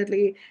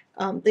 definitely.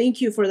 Thank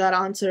you for that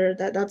answer.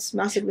 That's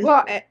massively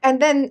Well, helpful. and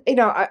then, you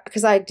know,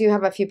 because I do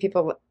have a few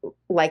people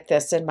like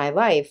this in my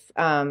life,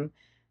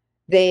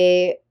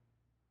 they,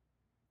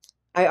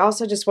 I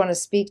also just want to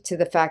speak to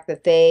the fact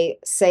that they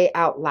say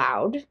out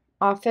loud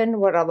often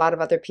what a lot of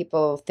other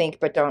people think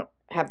but don't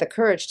have the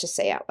courage to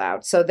say out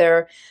loud. So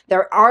there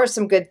are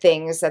some good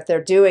things that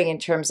they're doing in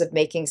terms of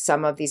making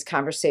some of these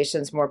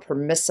conversations more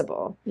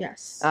permissible.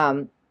 Yes.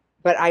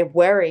 But I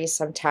worry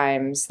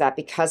sometimes that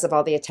because of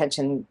all the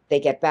attention they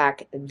get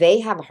back, they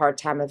have a hard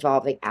time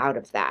evolving out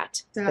of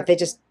that. That they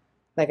just,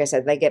 like I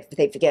said, they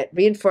get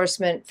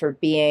reinforcement for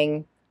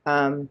being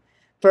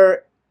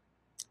for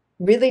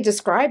really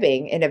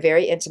describing in a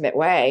very intimate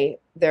way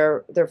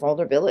their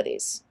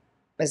vulnerabilities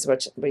is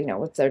what, you know,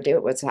 what they're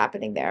doing, what's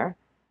happening there.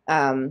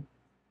 And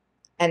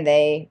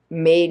they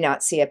may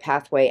not see a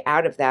pathway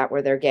out of that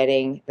where they're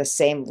getting the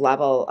same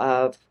level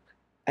of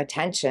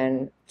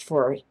attention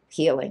for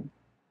healing.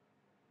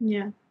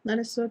 Yeah, that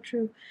is so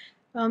true.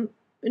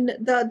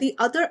 The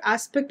other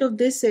aspect of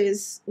this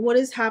is what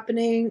is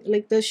happening,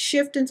 like the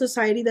shift in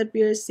society that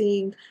we are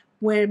seeing,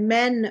 where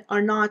men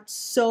are not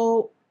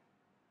so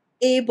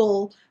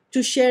able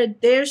to share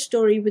their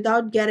story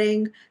without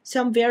getting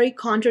some very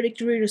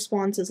contradictory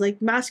responses. Like,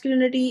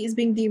 masculinity is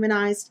being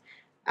demonized.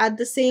 At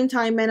the same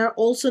time, men are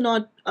also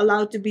not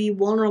allowed to be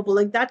vulnerable.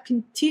 Like, that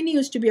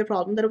continues to be a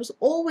problem. That was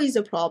always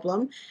a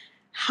problem.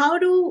 How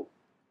do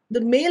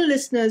the male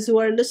listeners who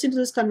are listening to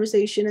this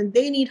conversation and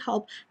they need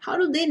help, how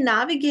do they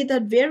navigate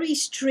that very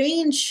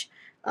strange,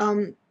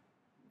 um,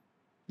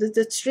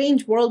 the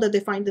strange world that they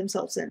find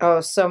themselves in?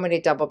 Oh, so many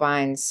double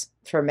binds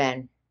for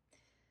men.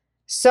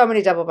 So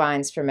many double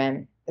binds for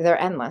men. They're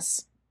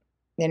endless.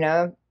 You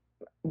know,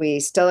 we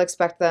still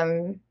expect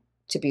them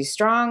to be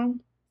strong.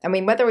 I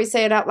mean, whether we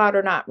say it out loud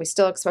or not, we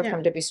still expect Yeah.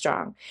 them to be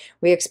strong.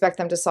 We expect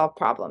them to solve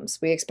problems.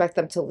 We expect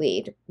them to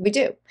lead. We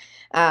do.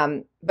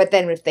 But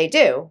then if they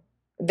do,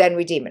 then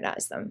we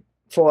demonize them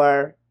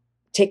for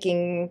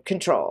taking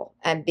control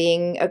and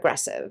being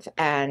aggressive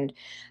and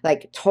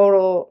like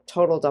total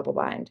double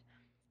bind.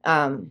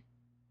 I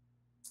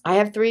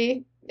have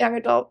 3 young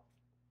adult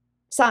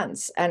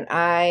sons and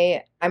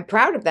I'm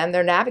proud of them.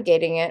 They're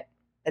navigating it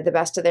at the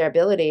best of their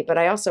ability, but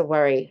I also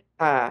worry.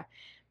 I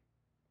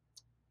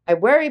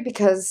worry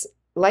because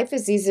life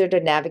is easier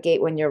to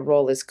navigate when your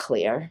role is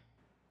clear.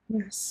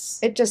 Yes.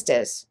 It just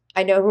is.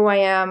 I know who I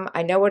am.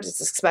 I know what is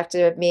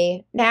expected of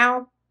me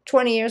now,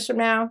 20 years from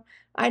now.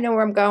 I know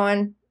where I'm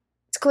going.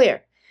 It's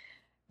clear.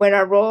 When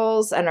our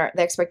roles and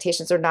the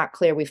expectations are not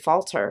clear, we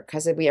falter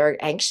because we are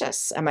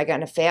anxious. Am I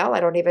going to fail? I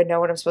don't even know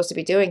what I'm supposed to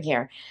be doing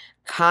here.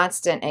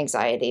 Constant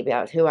anxiety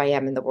about who I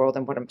am in the world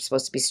and what I'm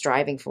supposed to be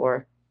striving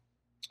for.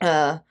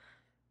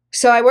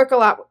 So I work a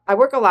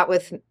lot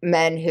with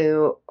men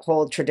who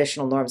hold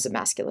traditional norms of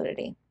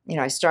masculinity.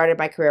 I started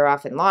my career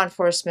off in law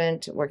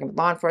enforcement, working with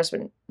law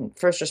enforcement,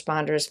 first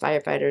responders,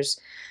 firefighters.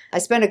 I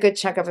spent a good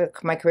chunk of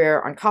my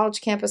career on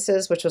college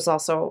campuses, which was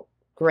also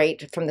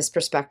great from this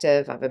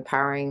perspective of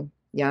empowering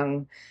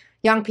young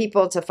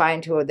people to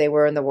find who they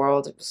were in the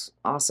world. It was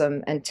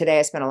awesome. And today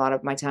I spend a lot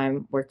of my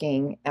time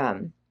working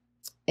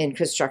in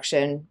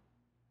construction,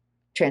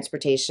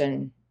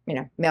 transportation,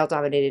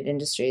 male-dominated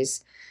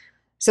industries.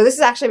 So this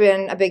has actually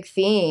been a big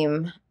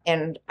theme,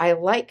 and I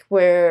like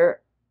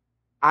where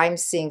I'm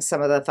seeing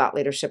some of the thought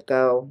leadership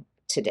go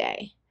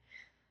today.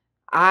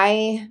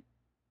 I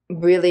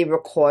really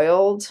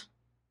recoiled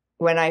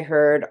when I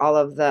heard all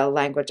of the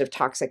language of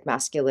toxic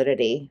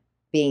masculinity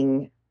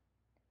being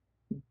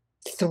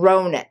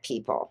thrown at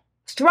people,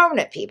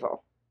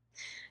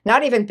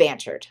 not even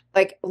bantered,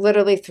 like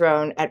literally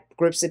thrown at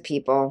groups of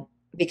people,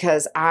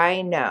 because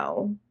I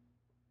know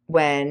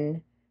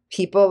when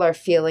people are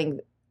feeling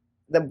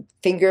the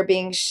finger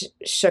being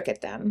shook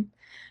at them,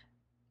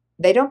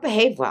 they don't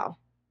behave well.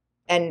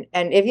 And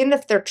even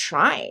if they're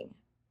trying,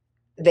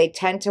 they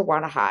tend to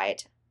want to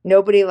hide.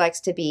 Nobody likes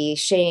to be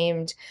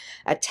shamed,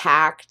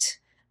 attacked,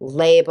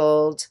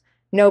 labeled.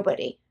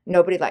 Nobody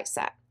likes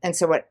that. And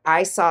so what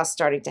I saw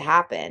starting to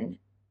happen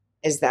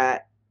is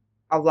that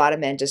a lot of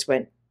men just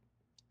went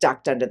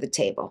ducked under the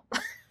table.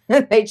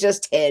 They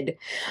just hid.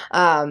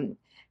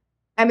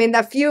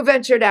 A few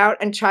ventured out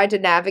and tried to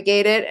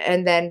navigate it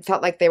and then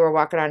felt like they were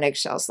walking on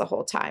eggshells the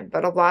whole time.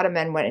 But a lot of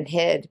men went and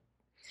hid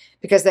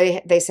because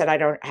they said, I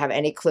don't have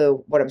any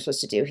clue what I'm supposed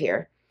to do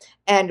here.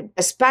 And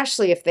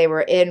especially if they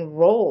were in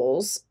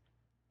roles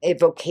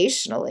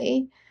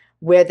vocationally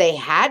where they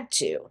had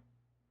to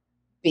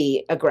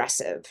be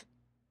aggressive,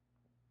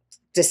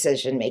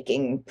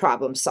 decision-making,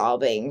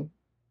 problem-solving,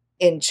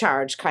 in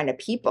charge kind of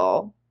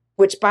people,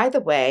 which, by the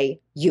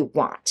way, you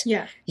want.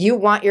 Yeah. You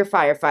want your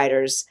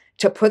firefighters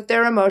to put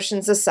their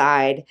emotions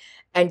aside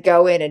and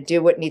go in and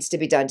do what needs to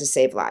be done to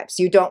save lives.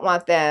 You don't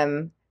want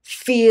them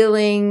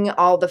feeling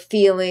all the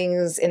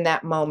feelings in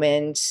that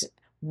moment,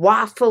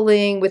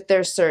 waffling with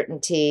their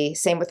certainty.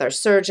 Same with our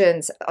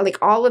surgeons, like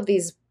all of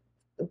these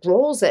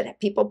roles that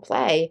people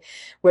play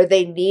where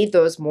they need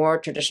those more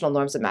traditional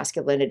norms of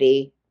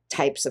masculinity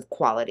types of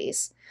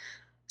qualities.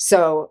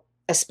 So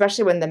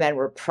especially when the men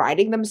were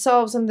priding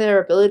themselves on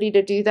their ability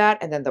to do that,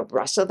 and then the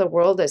rest of the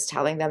world is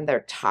telling them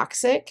they're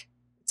toxic,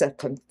 it's a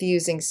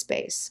confusing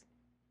space.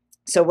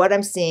 So what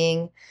I'm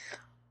seeing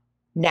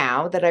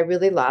now that I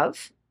really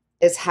love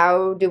is,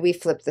 how do we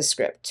flip the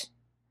script?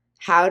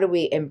 How do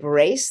we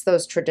embrace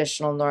those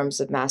traditional norms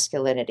of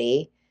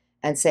masculinity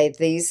and say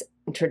these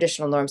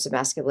traditional norms of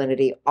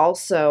masculinity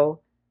also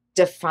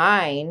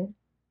define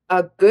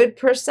a good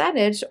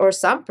percentage or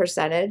some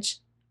percentage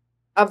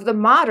of the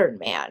modern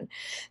man?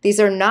 These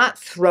are not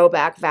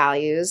throwback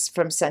values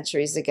from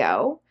centuries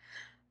ago.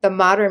 The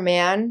modern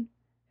man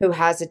who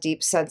has a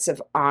deep sense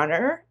of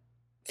honor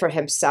for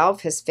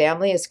himself, his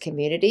family, his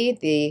community,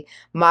 the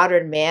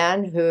modern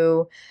man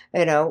who,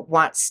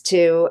 wants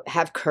to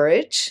have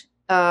courage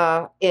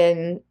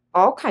in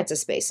all kinds of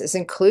spaces,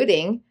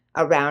 including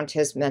around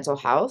his mental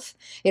health,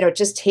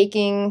 just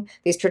taking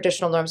these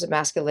traditional norms of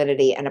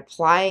masculinity and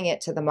applying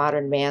it to the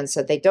modern man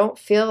so they don't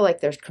feel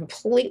like they're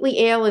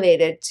completely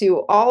alienated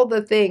to all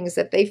the things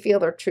that they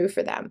feel are true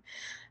for them.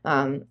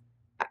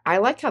 I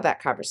like how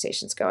that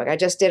conversation's going. I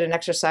just did an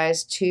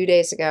exercise 2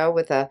 days ago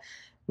with a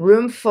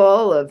room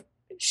full of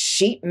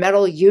sheet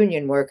metal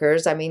union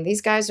workers.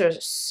 These guys are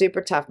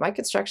super tough. My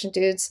construction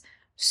dudes,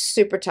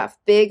 super tough,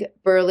 big,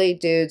 burly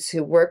dudes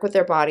who work with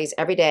their bodies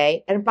every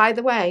day. And by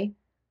the way,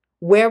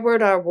 where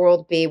would our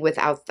world be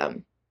without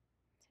them?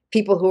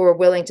 People who are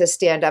willing to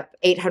stand up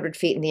 800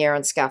 feet in the air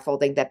on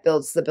scaffolding that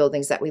builds the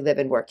buildings that we live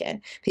and work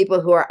in.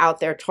 People who are out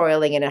there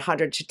toiling in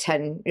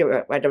 110,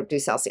 I don't do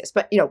Celsius,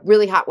 but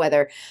really hot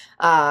weather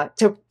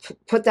to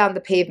put down the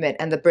pavement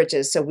and the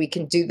bridges so we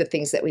can do the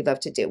things that we love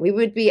to do. We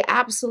would be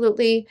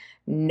absolutely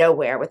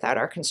nowhere without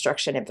our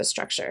construction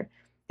infrastructure.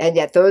 And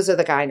yet those are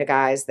the kind of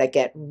guys that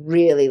get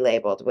really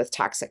labeled with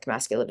toxic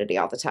masculinity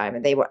all the time.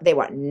 And they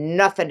want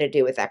nothing to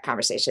do with that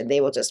conversation. They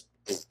will just,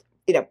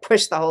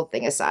 push the whole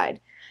thing aside.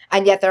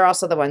 And yet they're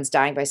also the ones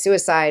dying by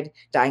suicide,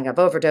 dying of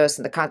overdose,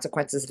 and the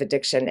consequences of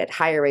addiction at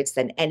higher rates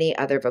than any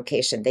other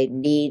vocation. They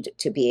need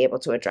to be able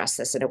to address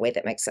this in a way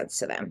that makes sense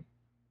to them.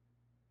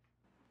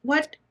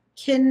 What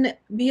can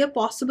be a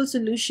possible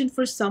solution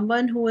for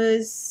someone who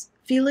is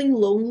feeling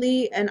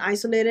lonely and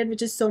isolated,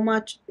 which is so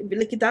much,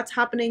 like that's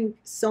happening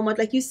so much,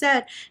 like you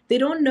said, they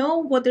don't know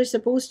what they're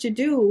supposed to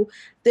do.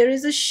 There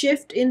is a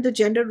shift in the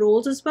gender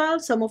roles as well.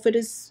 Some of it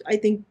is, I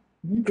think,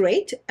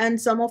 great, and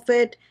some of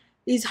it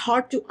is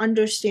hard to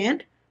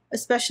understand,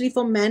 especially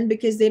for men,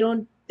 because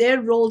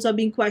their roles are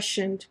being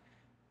questioned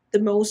the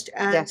most,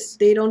 and Yes.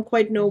 they don't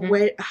quite know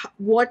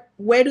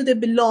where do they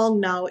belong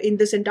now in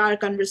this entire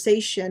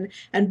conversation,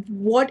 and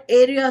what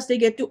areas they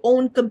get to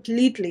own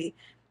completely,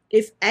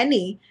 if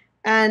any.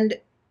 And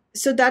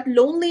So that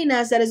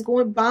loneliness that is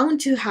going bound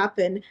to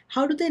happen,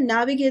 how do they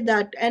navigate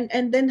that?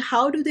 And then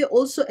how do they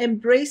also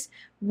embrace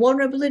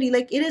vulnerability?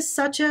 Like, it is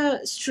such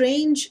a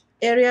strange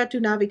area to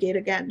navigate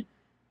again.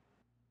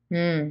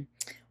 Hmm.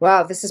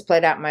 Well, this has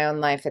played out in my own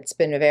life. It's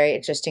been a very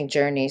interesting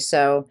journey.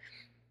 So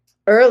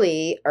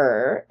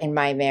earlier in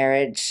my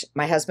marriage,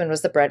 my husband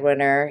was the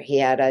breadwinner. He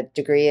had a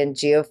degree in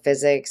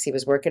geophysics. He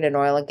was working in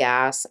oil and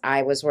gas.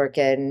 I was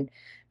working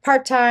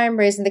part-time,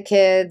 raising the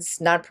kids,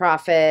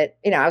 nonprofit.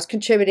 I was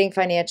contributing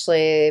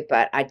financially,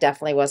 but I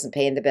definitely wasn't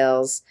paying the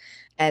bills.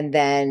 And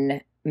then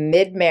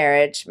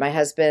mid-marriage, my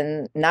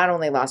husband not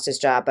only lost his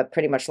job, but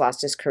pretty much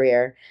lost his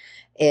career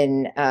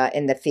in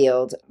the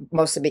field,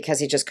 mostly because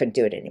he just couldn't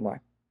do it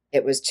anymore.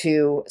 It was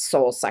too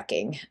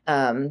soul-sucking.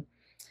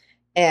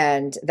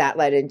 And that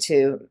led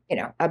into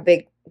a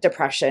big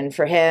depression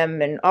for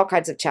him and all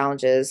kinds of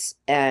challenges,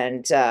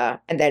 and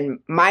then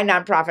my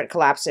nonprofit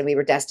collapsed and we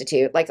were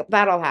destitute. Like,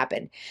 that all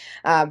happened,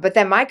 but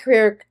then my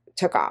career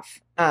took off,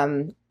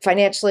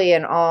 financially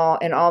and all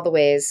in all the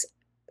ways,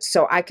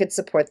 so I could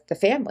support the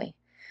family.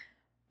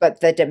 But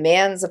the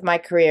demands of my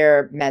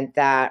career meant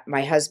that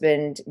my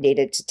husband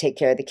needed to take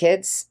care of the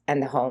kids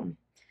and the home,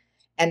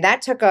 and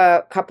that took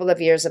a couple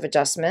of years of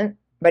adjustment.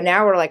 But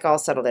now we're like all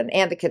settled in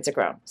and the kids are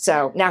grown.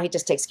 So now he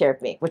just takes care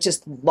of me, which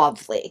is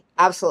lovely.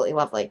 Absolutely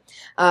lovely.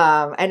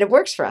 And it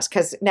works for us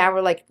because now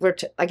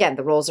again,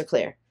 the roles are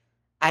clear.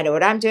 I know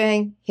what I'm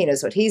doing. He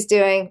knows what he's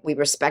doing. We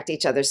respect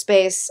each other's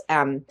space.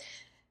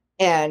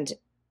 And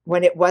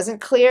when it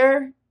wasn't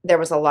clear, there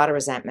was a lot of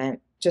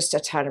resentment, just a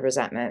ton of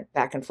resentment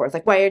back and forth.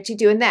 Like, why aren't you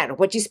doing that?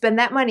 What'd you spend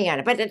that money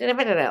on?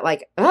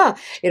 Like,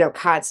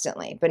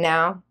 constantly. But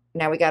now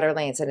we got our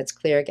lanes and it's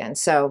clear again.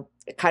 So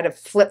it kind of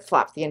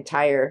flip-flopped the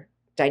entire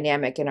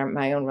dynamic in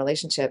my own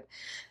relationship.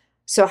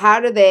 So how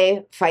do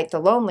they fight the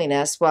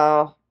loneliness?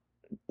 Well,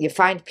 you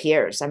find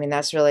peers. I mean,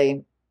 that's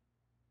really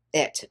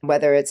it,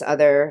 whether it's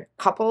other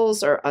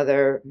couples or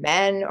other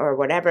men or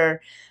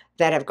whatever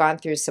that have gone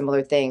through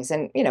similar things.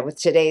 And, with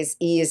today's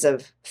ease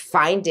of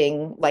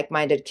finding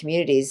like-minded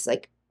communities,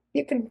 like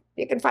you can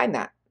find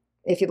that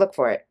if you look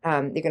for it.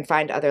 You can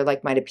find other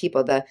like-minded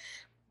people. The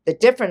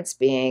difference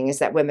being is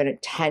that women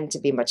tend to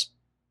be much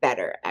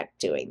better at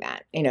doing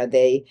that.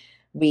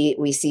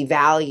 We see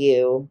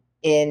value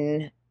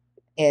in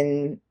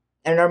and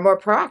are more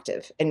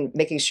proactive in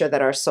making sure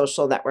that our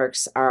social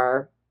networks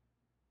are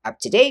up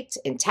to date,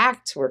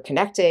 intact. We're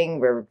connecting.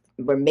 We're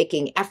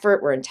making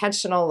effort. We're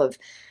intentional of,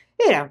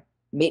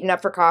 meeting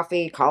up for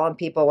coffee, calling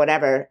people,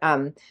 whatever.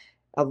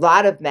 A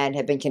lot of men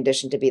have been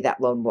conditioned to be that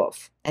lone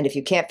wolf, and if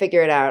you can't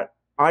figure it out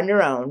on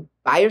your own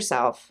by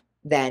yourself,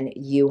 then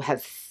you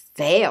have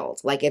failed.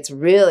 Like, it's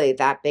really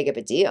that big of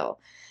a deal,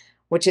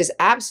 which is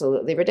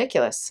absolutely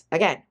ridiculous.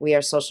 Again, we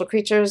are social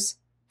creatures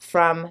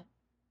from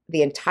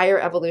the entire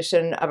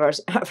evolution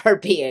of our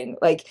being.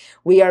 Like,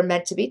 we are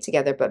meant to be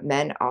together, but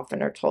men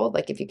often are told,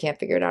 like, if you can't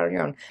figure it out on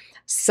your own.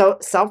 So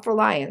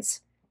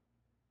self-reliance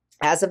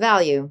as a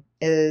value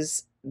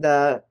is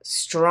the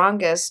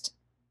strongest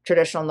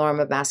traditional norm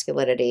of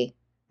masculinity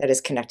that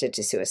is connected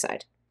to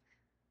suicide.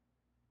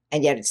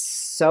 And yet it's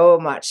so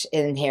much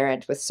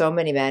inherent with so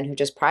many men who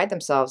just pride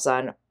themselves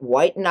on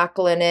white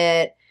knuckling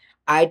it.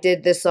 I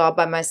did this all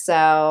by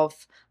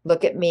myself.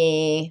 Look at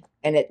me.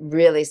 And it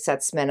really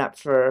sets men up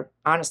for,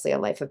 honestly, a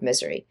life of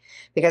misery.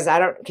 Because I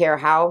don't care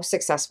how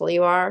successful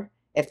you are,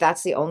 if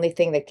that's the only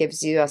thing that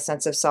gives you a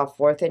sense of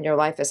self-worth in your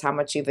life is how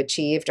much you've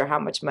achieved or how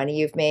much money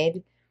you've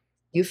made,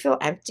 you feel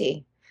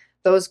empty.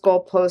 Those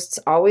goalposts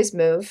always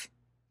move.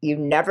 You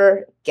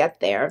never get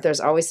there. There's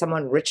always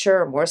someone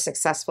richer or more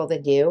successful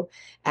than you.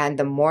 And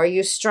the more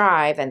you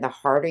strive and the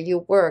harder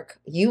you work,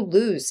 you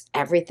lose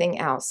everything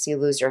else. You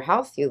lose your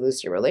health, you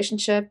lose your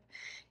relationship,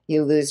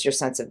 you lose your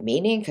sense of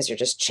meaning because you're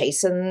just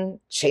chasing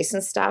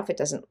stuff. It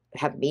doesn't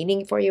have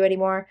meaning for you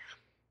anymore.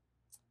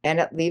 And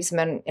it leaves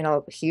men in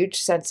a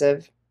huge sense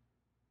of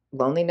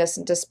loneliness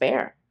and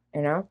despair.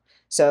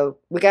 So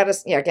we got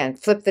to, again,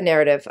 flip the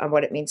narrative on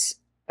what it means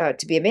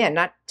to be a man,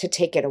 not to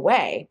take it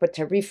away, but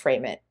to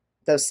reframe it,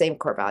 those same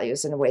core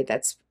values, in a way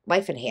that's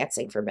life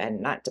enhancing for men,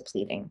 not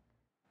depleting.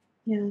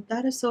 Yeah,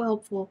 that is so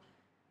helpful.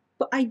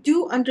 But I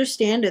do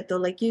understand it though.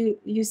 Like,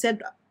 you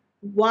said,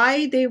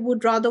 why they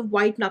would rather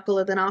white knuckle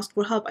it than ask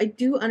for help. I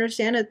do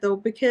understand it though,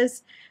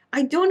 because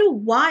I don't know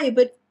why,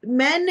 but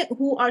men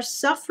who are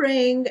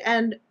suffering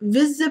and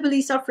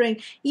visibly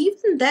suffering,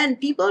 even then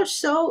people are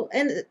so,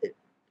 and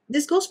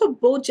this goes for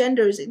both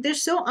genders, they're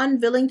so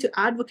unwilling to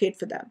advocate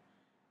for them.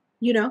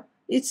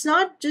 It's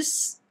not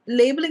just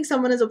labeling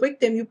someone as a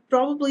victim. You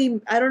probably,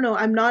 I don't know,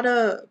 I'm not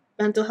a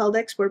mental health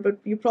expert, but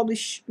you probably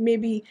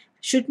maybe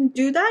shouldn't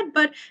do that.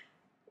 But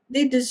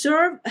they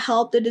deserve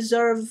help, they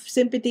deserve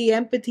sympathy,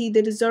 empathy,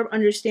 they deserve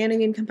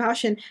understanding and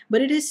compassion.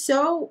 But it is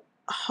so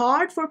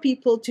hard for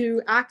people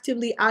to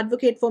actively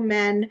advocate for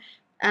men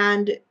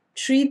and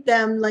treat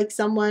them like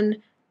someone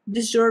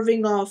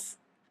deserving of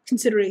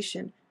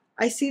consideration.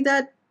 I see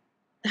that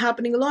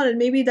happening a lot, and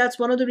maybe that's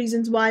one of the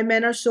reasons why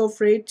men are so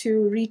afraid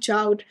to reach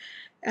out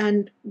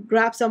and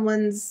grab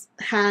someone's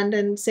hand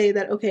and say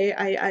that, okay,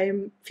 I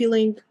am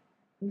feeling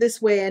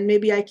this way, and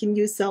maybe I can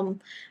use some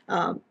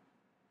a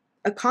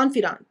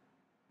confidant,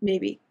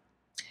 maybe.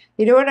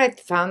 You know what I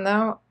found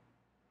though?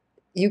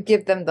 You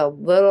give them the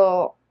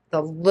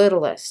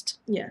littlest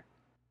Yeah.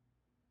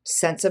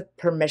 sense of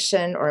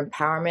permission or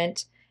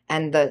empowerment,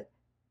 and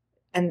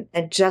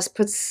just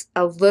puts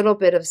a little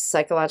bit of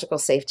psychological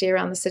safety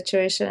around the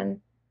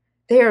situation.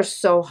 They are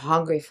so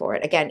hungry for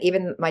it. Again,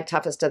 even my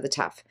toughest of the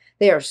tough,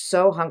 they are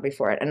so hungry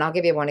for it. And I'll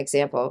give you one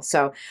example.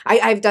 So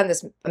I've done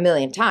this a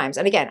million times.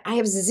 And again, I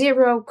have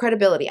zero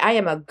credibility. I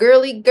am a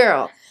girly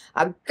girl,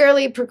 a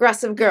girly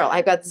progressive girl.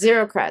 I've got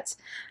zero creds.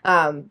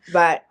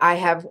 But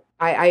I've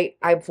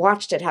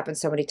watched it happen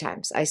so many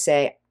times. I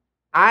say,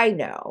 I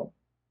know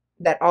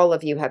that all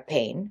of you have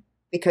pain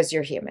because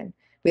you're human.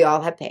 We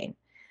all have pain.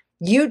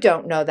 You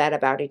don't know that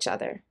about each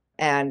other.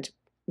 And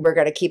we're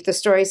going to keep the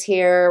stories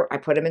here. I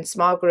put them in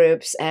small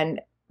groups,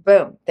 and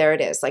boom, there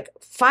it is. Like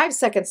 5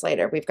 seconds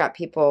later, we've got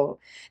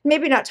people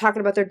maybe not talking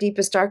about their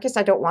deepest, darkest.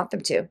 I don't want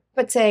them to,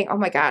 but saying, oh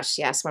my gosh,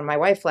 yes, when my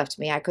wife left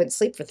me, I couldn't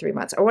sleep for 3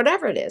 months or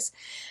whatever it is.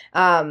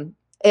 And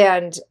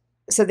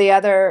so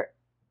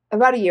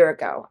about a year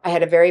ago, I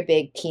had a very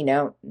big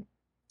keynote,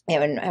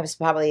 and I was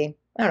probably,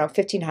 I don't know,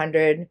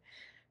 1,500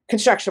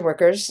 construction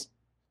workers,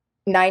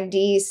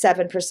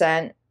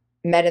 97%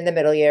 men in the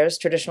middle years,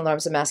 traditional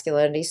norms of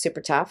masculinity,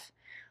 super tough.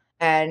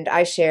 And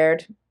I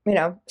shared,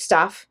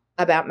 stuff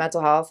about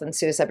mental health and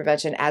suicide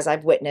prevention as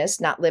I've witnessed,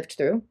 not lived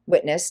through,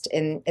 witnessed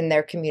in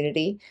their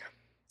community.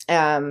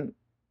 And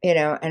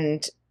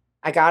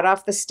I got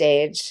off the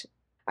stage.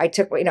 I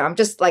took, I'm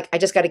just like, I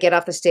just got to get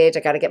off the stage. I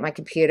got to get my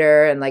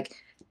computer and like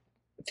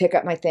pick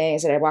up my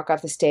things, and I walk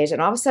off the stage, and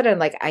all of a sudden,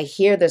 like, I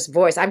hear this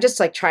voice. I'm just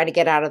like trying to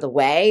get out of the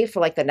way for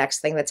like the next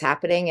thing that's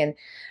happening. And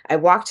I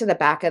walk to the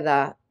back of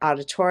the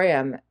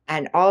auditorium,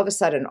 and all of a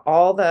sudden,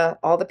 all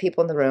the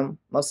people in the room,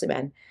 mostly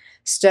men,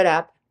 stood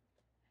up,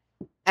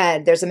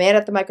 and there's a man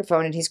at the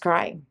microphone, and he's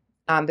crying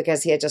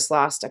because he had just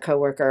lost a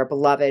coworker, a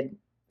beloved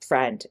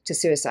friend, to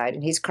suicide,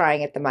 and he's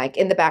crying at the mic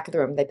in the back of the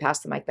room. They pass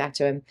the mic back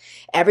to him.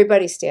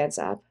 Everybody stands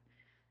up.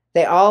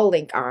 They all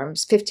link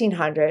arms,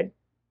 1,500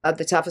 of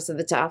the toughest of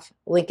the tough,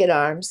 link in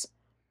arms.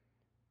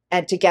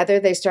 And together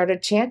they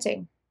started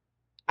chanting,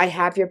 I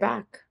have your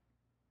back.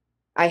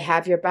 I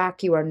have your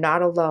back. You are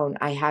not alone.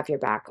 I have your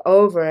back,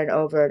 over and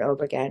over and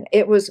over again.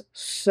 It was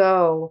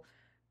so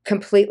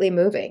completely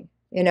moving,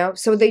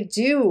 So they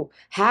do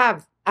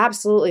have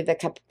absolutely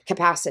the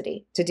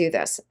capacity to do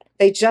this.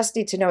 They just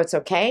need to know it's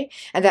okay,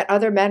 and that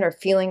other men are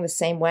feeling the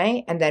same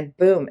way. And then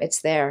boom, it's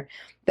there.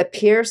 The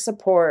peer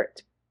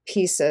support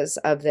pieces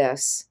of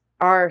this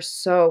are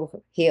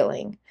so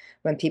healing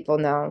when people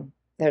know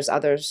there's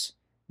others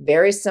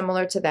very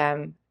similar to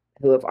them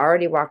who have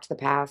already walked the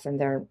path, and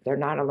they're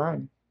not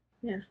alone.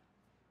 Yeah,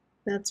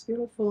 that's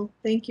beautiful.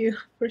 Thank you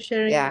for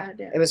sharing that.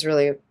 Yeah, it was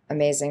really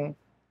amazing.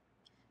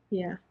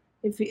 Yeah,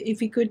 if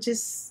we could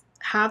just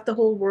have the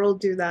whole world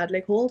do that,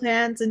 like hold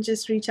hands and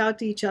just reach out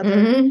to each other.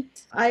 Mm-hmm.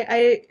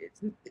 I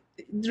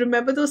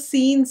remember those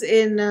scenes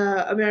in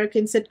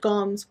American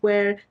sitcoms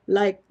where,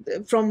 like,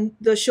 from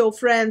the show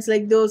Friends,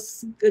 like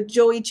those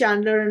Joey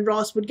Chandler and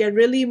Ross would get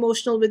really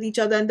emotional with each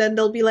other, and then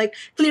they'll be like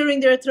clearing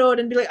their throat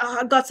and be like, oh,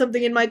 I've got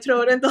something in my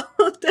throat, and they'll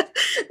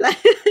like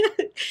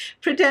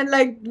pretend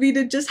like we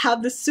did just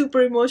have this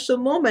super emotional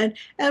moment.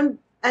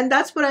 And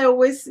that's what I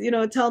always,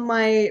 tell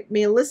my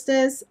male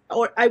listeners,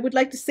 or I would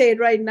like to say it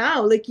right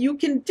now. Like, you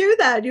can do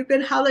that. You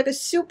can have like a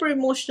super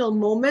emotional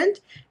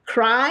moment,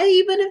 cry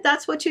even if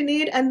that's what you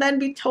need, and then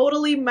be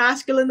totally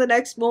masculine the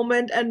next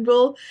moment, and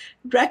we'll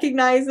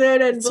recognize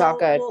it, and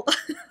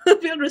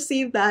we'll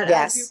receive that.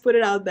 Yes. As you put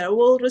it out there.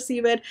 We'll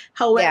receive it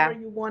however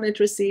you want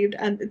it received,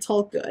 and it's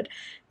all good.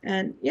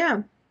 And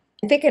yeah.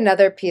 I think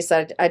another piece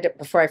that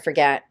before I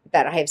forget,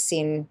 that I have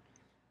seen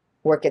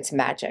work its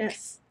magic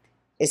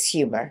is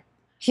humor.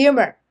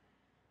 Humor.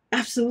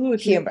 Absolutely.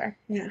 Humor.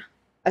 Yeah.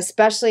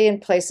 Especially in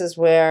places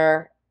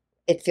where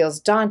it feels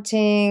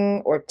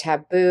daunting or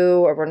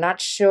taboo, or we're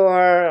not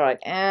sure, like,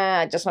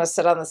 I just want to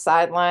sit on the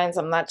sidelines.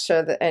 I'm not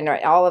sure that,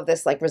 all of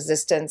this like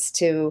resistance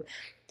to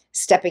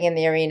stepping in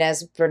the arena,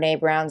 as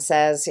Brene Brown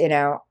says,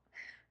 a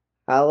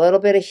little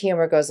bit of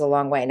humor goes a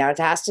long way. Now, it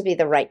has to be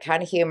the right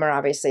kind of humor.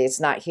 Obviously,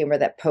 it's not humor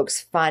that pokes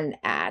fun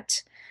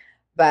at,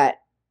 but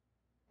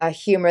a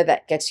humor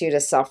that gets you to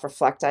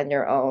self-reflect on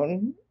your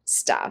own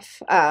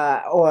stuff.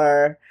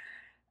 Or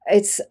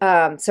it's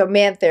so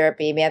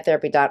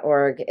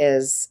mantherapy.org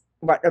is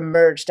what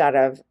emerged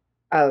out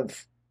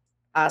of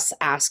us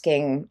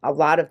asking a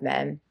lot of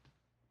men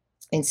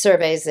in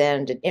surveys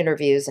and in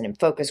interviews and in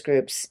focus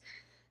groups,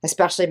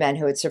 especially men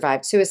who had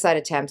survived suicide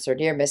attempts or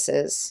near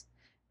misses.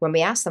 When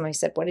we asked them, we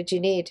said, what did you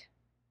need?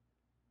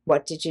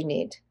 What did you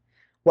need?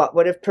 What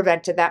would have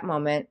prevented that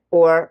moment?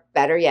 Or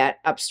better yet,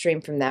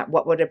 upstream from that,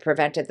 what would have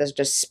prevented the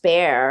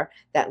despair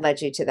that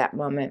led you to that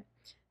moment?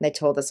 And they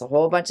told us a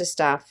whole bunch of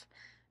stuff.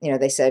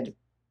 They said,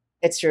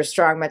 it's your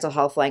strong mental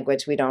health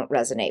language. We don't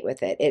resonate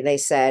with it. They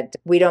said,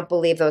 we don't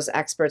believe those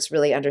experts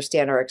really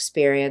understand our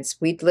experience.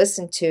 We'd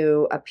listened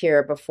to a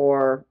peer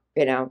before,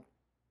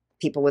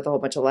 people with a whole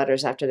bunch of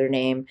letters after their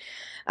name.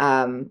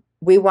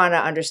 we want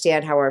to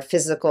understand how our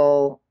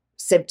physical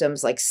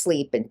symptoms like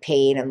sleep and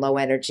pain and low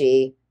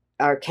energy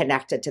are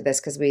connected to this,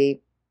 because we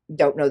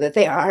don't know that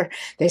they are,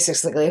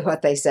 basically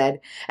what they said.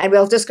 And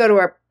we'll just go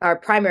to our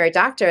primary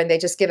doctor and they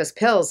just give us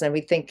pills and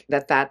we think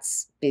that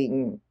that's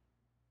being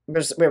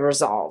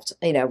resolved,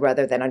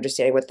 rather than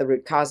understanding what the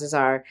root causes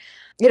are.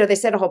 They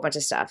said a whole bunch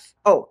of stuff.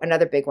 Oh,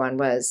 another big one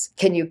was,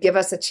 can you give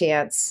us a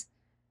chance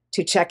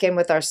to check in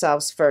with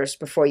ourselves first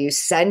before you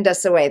send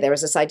us away? There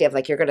was this idea of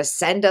like, you're going to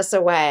send us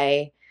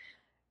away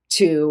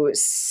to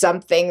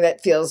something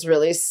that feels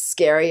really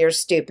scary or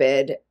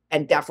stupid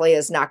and definitely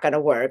is not going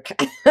to work.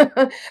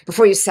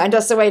 Before you send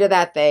us away to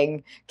that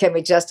thing, can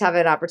we just have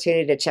an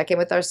opportunity to check in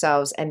with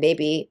ourselves and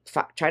maybe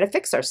try to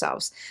fix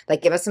ourselves?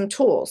 Like, give us some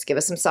tools, give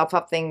us some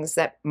self-help things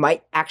that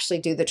might actually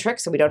do the trick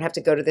so we don't have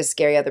to go to this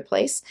scary other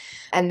place.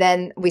 And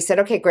then we said,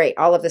 okay, great.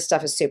 All of this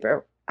stuff is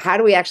super. How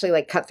do we actually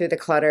like cut through the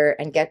clutter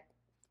and get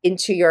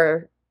into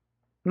your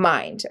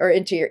mind or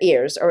into your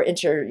ears or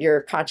into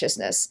your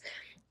consciousness?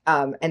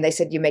 And they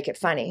said, you make it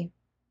funny.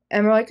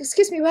 And we're like,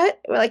 excuse me,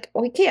 what? We're like,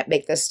 we can't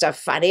make this stuff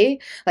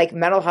funny. Like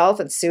mental health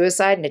and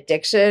suicide and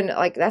addiction,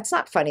 like that's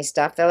not funny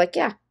stuff. They're like,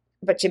 yeah,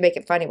 but you make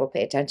it funny, we'll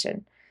pay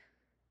attention.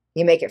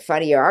 You make it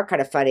funny, you are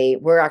kind of funny,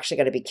 we're actually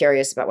going to be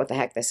curious about what the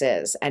heck this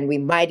is. And we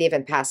might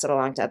even pass it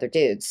along to other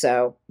dudes.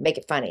 So make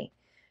it funny.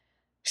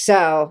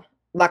 So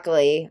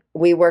luckily,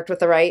 we worked with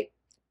the right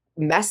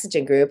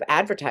messaging group,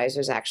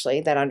 advertisers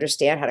actually, that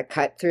understand how to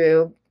cut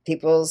through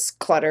people's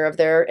clutter of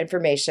their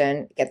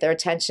information, get their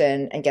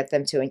attention, and get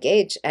them to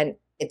engage. And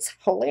it's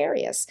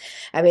hilarious.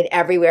 I mean,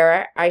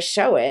 everywhere I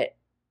show it,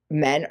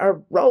 men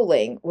are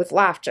rolling with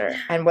laughter.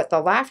 And what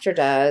the laughter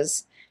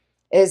does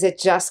is it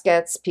just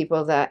gets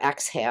people to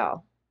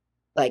exhale.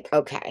 Like,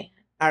 okay,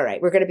 all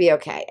right, we're going to be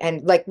okay.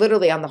 And like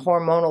literally on the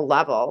hormonal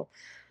level,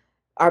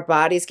 our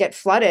bodies get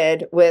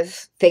flooded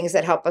with things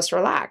that help us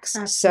relax.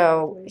 Absolutely.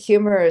 So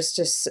humor is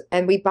just,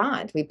 and we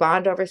bond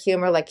over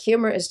humor. Like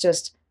humor is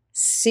just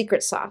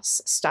secret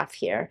sauce stuff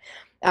here.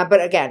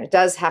 But again, it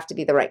does have to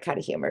be the right kind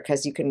of humor,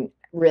 because you can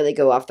really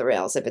go off the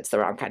rails if it's the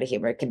wrong kind of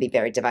humor. It can be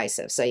very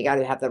divisive. So you got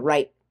to have the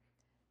right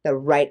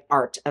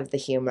art of the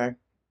humor.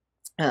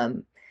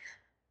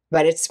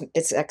 But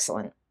it's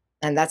excellent.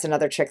 And that's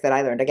another trick that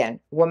I learned.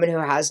 Again, woman who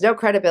has no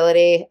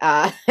credibility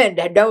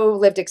and no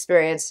lived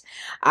experience.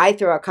 I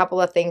throw a couple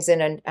of things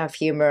in of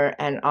humor,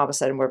 and all of a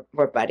sudden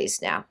we're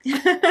buddies now.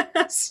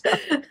 So.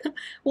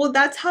 Well,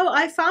 that's how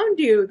I found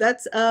you.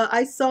 That's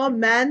I saw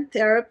Man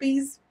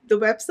Therapies, the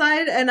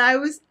website, and I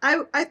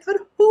thought,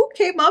 who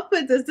came up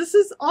with this? This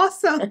is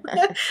awesome.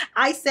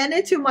 I sent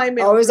it to my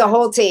Oh, it was a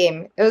whole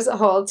team. It was a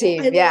whole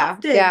team.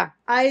 Loved it. Yeah.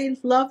 I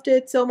loved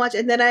it so much.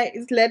 And then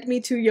it led me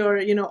to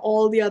your,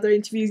 all the other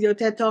interviews, your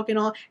TED Talk and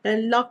all. And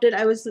I loved it.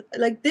 I was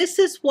like, this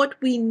is what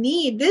we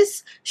need.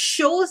 This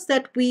shows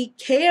that we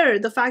care.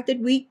 The fact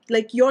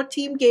that your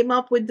team came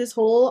up with this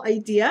whole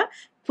idea,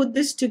 put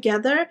this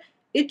together.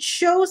 It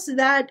shows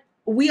that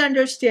we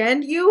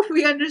understand you.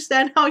 We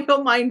understand how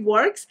your mind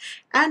works.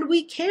 And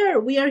we care.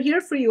 We are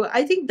here for you.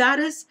 I think that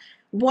is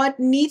what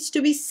needs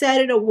to be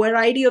said in a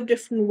variety of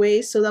different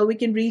ways so that we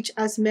can reach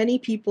as many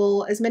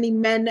people, as many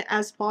men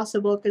as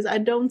possible, because I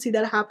don't see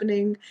that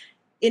happening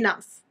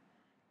enough.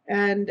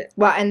 And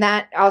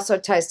that also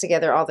ties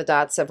together all the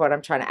dots of what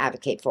I'm trying to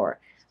advocate for.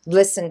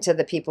 Listen to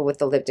the people with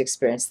the lived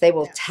experience. They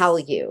will tell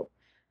you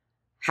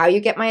how you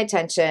get my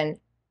attention,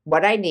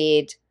 what I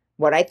need,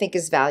 what I think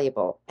is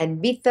valuable,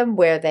 and meet them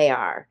where they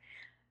are.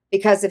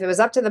 Because if it was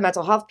up to the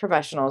mental health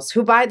professionals,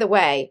 who, by the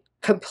way,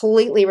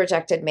 completely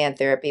rejected man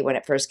therapy when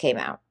it first came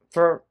out,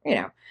 for,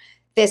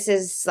 this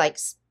is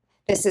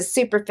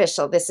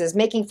superficial. This is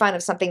making fun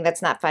of something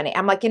that's not funny.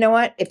 I'm like, you know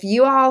what? If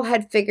you all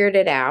had figured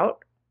it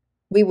out,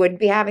 we wouldn't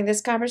be having this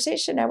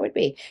conversation. Now would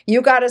be.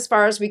 You got as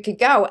far as we could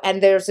go.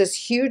 And there's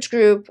this huge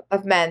group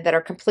of men that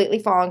are completely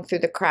falling through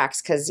the cracks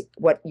because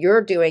what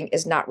you're doing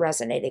is not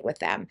resonating with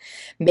them.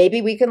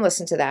 Maybe we can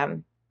listen to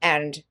them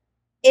and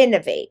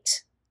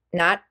innovate,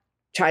 not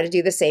try to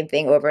do the same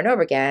thing over and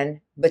over again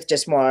with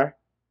just more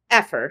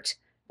effort,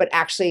 but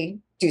actually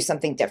do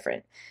something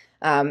different.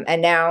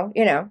 And now,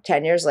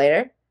 10 years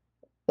later,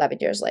 11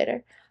 years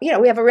later, we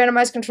have a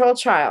randomized controlled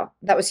trial.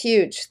 That was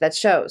huge. That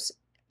shows,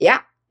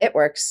 yeah, it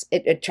works.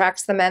 It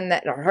attracts the men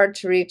that are hard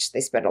to reach.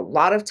 They spend a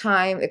lot of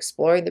time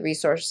exploring the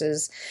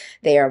resources.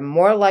 They are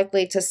more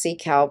likely to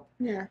seek help.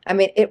 Yeah. I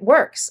mean, it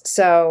works.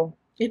 So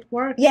it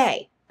works.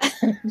 Yay.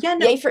 Yeah,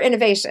 no, yay for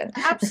innovation.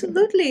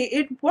 Absolutely,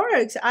 it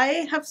works.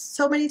 I have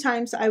so many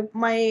times a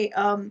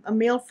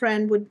male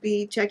friend would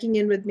be checking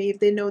in with me if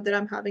they know that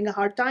I'm having a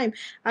hard time.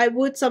 I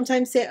would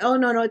sometimes say, oh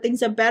no,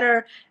 things are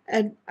better,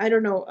 and I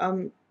don't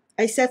know,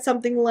 I said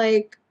something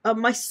like,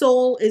 my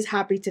soul is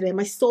happy today,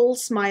 my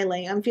soul's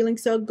smiling, I'm feeling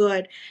so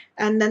good.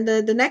 And then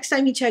the next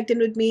time he checked in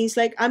with me, he's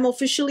like, I'm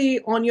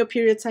officially on your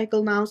period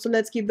cycle now, so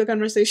let's keep the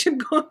conversation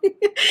going.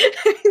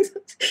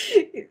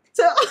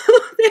 So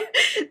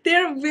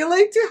they're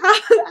willing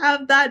to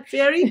have that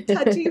very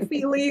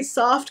touchy-feely,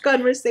 soft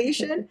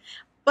conversation,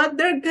 but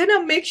they're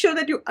gonna make sure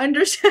that you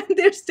understand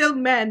they're still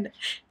men,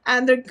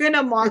 and they're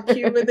gonna mock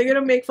you and they're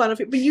gonna make fun of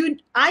you.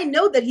 But I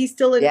know that he's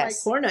still in my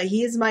Yes. corner.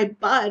 He is my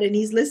bud and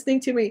he's listening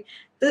to me.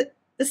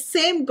 The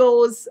same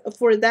goes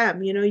for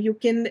them. You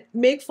can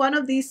make fun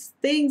of these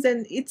things,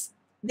 and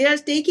they're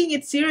taking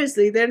it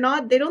seriously. They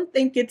don't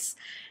think it's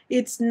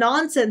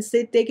nonsense.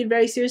 They take it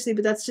very seriously,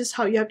 but that's just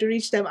how you have to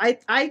reach them.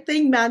 I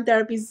think man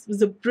therapy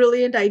was a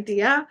brilliant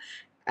idea,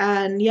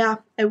 and yeah,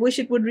 I wish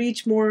it would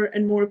reach more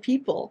and more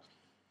people.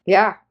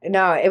 Yeah,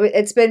 no,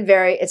 it's been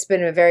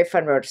a very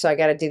fun road. So I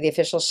got to do the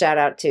official shout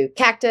out to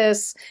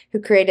Cactus, who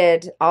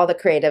created all the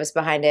creatives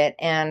behind it,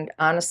 and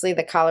honestly,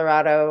 the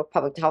Colorado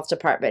Public Health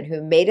Department,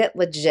 who made it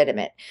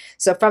legitimate.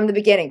 So from the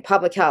beginning,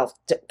 public health,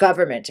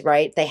 government,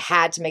 right? They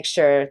had to make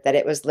sure that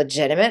it was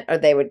legitimate, or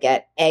they would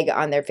get egg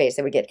on their face.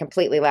 They would get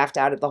completely laughed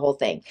out of the whole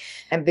thing.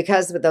 And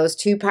because of those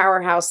two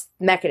powerhouse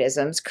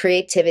mechanisms,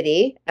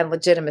 creativity and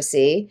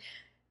legitimacy,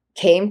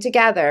 came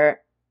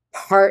together,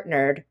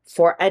 partnered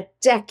for a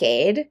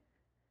decade.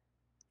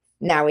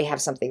 Now we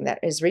have something that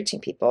is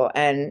reaching people,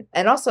 and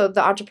also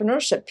the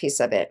entrepreneurship piece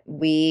of it.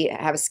 We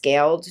have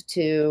scaled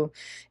to,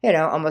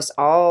 almost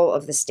all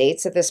of the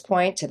states at this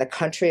point, to the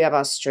country of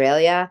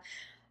Australia.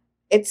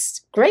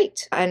 It's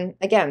great. And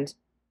again,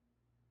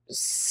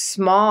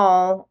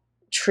 small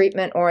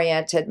treatment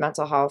oriented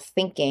mental health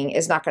thinking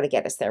is not going to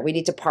get us there. We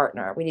need to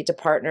partner. We need to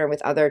partner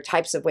with other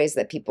types of ways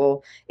that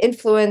people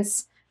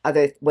influence,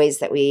 other ways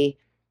that we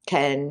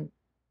can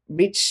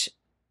reach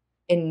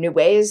in new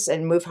ways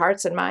and move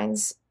hearts and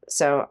minds.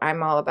 So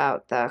I'm all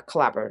about the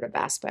collaborative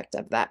aspect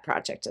of that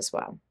project as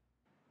well.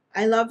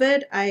 I love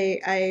it.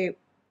 I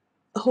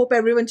hope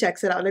everyone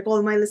checks it out. Like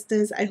all my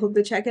listeners, I hope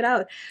they check it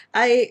out.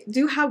 I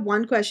do have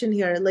one question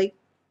here. Like,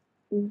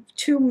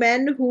 to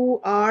men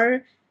who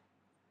are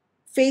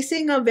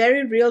facing a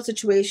very real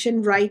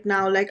situation right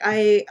now. Like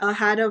I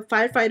had a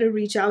firefighter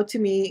reach out to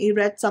me. He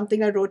read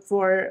something I wrote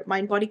for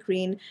Mind Body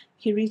Green.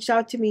 He reached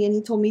out to me and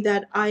he told me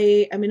that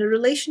I am in a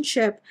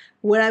relationship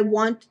where I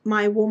want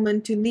my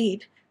woman to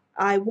lead.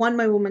 I want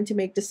my woman to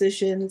make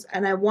decisions,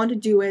 and I want to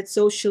do it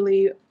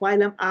socially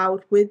while I'm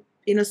out with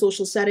in a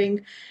social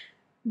setting.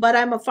 But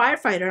I'm a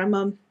firefighter. I'm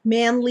a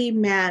manly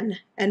man,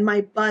 and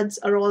my buds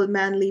are all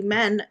manly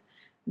men.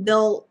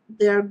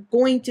 They're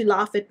going to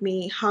laugh at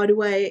me. How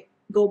do I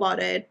go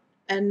about it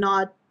and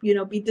not,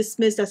 be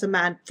dismissed as a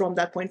man from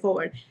that point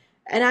forward?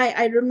 And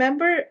I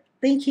remember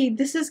thinking,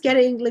 this is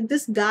getting like,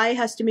 this guy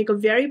has to make a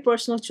very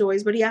personal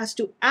choice, but he has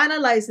to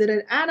analyze it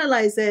and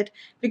analyze it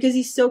because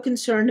he's so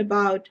concerned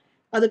about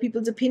other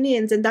people's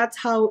opinions. And that's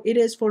how it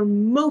is for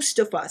most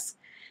of us.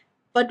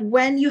 But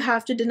when you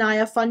have to deny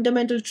a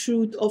fundamental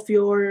truth of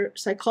your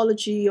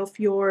psychology, of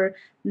your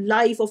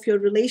life, of your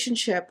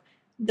relationship,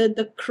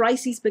 the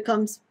crisis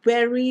becomes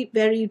very,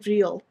 very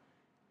real.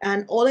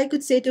 And all I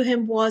could say to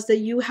him was that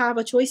you have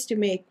a choice to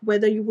make,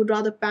 whether you would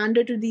rather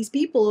pander to these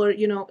people or,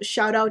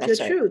 shout out your That's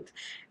right. truth.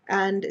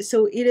 And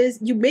so it is,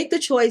 you make the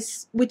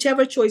choice,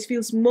 whichever choice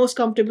feels most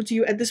comfortable to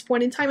you at this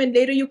point in time. And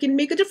later you can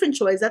make a different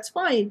choice. That's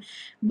fine.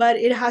 But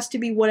it has to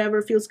be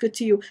whatever feels good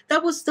to you.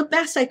 That was the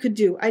best I could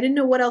do. I didn't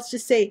know what else to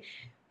say.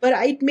 But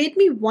it made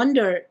me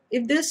wonder,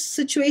 if this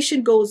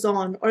situation goes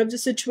on, or if the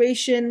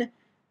situation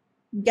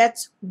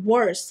gets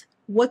worse,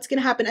 what's going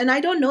to happen? And I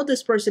don't know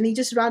this person. He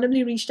just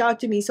randomly reached out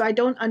to me. So I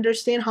don't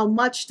understand how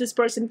much this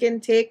person can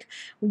take,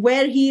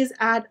 where he is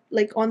at,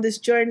 like on this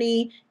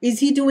journey. Is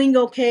he doing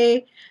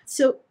okay?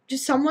 So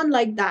just someone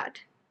like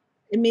that,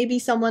 and maybe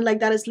someone like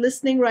that is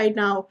listening right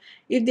now.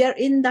 If they're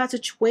in that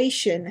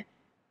situation,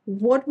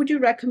 what would you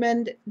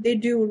recommend they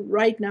do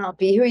right now?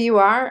 Be who you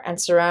are and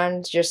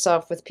surround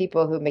yourself with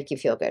people who make you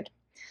feel good.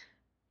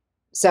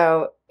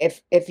 So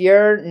if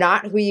you're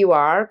not who you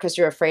are because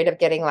you're afraid of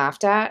getting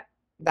laughed at,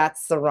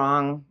 that's the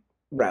wrong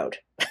road.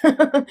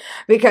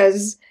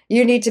 Because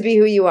you need to be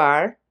who you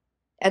are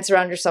and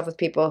surround yourself with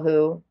people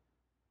who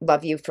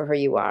love you for who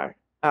you are.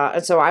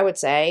 And so I would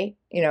say,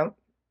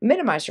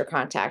 minimize your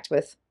contact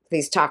with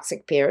these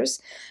toxic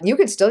peers. You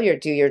can still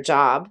do your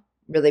job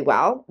really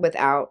well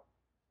without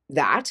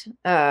that,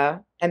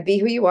 and be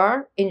who you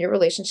are in your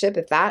relationship.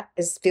 If that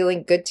is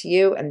feeling good to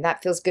you and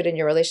that feels good in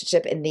your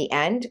relationship, in the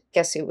end,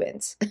 guess who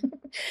wins?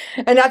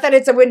 And not that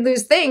it's a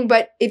win-lose thing,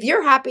 but if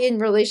you're happy in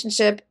your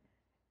relationship,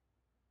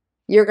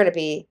 you're going to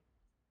be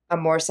a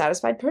more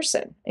satisfied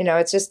person.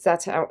 It's just,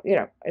 that's how,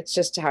 it's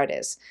just how it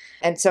is.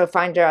 And so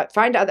find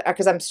other,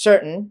 because I'm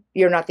certain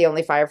you're not the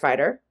only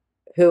firefighter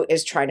who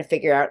is trying to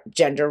figure out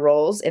gender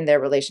roles in their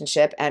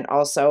relationship and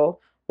also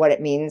what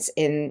it means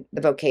in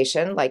the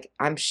vocation. Like,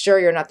 I'm sure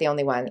you're not the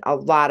only one. A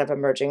lot of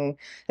emerging,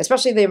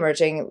 especially the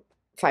emerging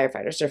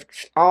firefighters, are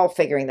all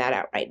figuring that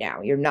out right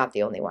now. You're not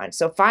the only one.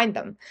 So find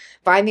them.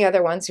 Find the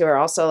other ones who are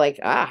also like,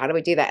 how do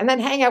we do that? And then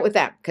hang out with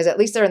them, because at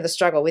least they're in the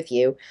struggle with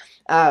you.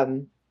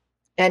 And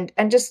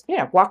just,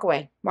 walk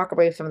away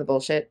from the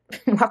bullshit,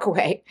 walk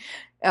away,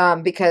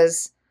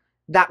 because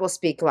that will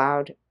speak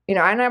loud.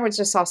 And I would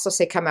just also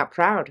say, come out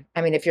proud.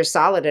 I mean, if you're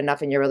solid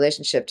enough in your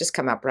relationship, just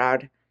come out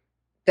proud.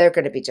 they're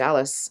going to be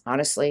jealous,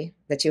 honestly,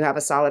 that you have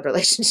a solid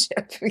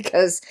relationship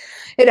because,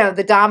 you know,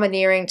 the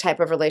domineering type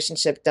of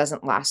relationship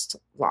doesn't last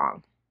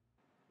long.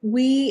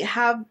 We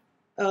have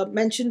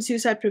mentioned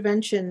suicide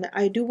prevention.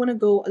 I do want to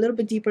go a little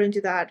bit deeper into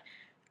that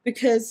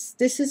because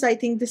I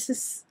think this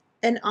is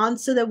an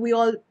answer that we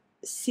all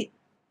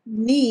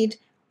need.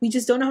 We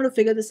just don't know how to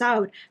figure this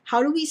out.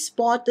 How do we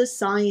spot the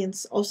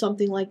signs of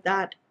something like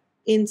that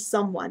in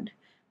someone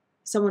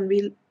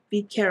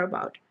we care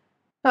about?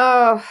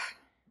 Oh,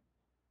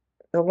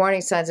 the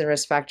warning signs and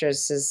risk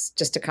factors is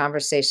just a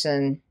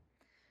conversation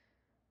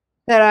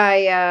that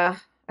I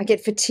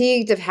get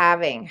fatigued of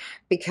having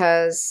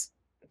because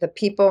the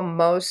people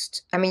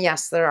most, I mean,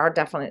 yes, there are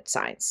definite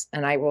signs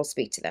and I will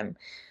speak to them,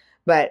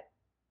 but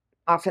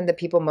often the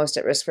people most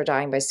at risk for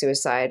dying by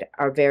suicide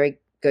are very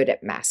good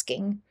at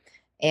masking,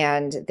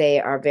 and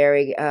they are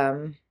very uh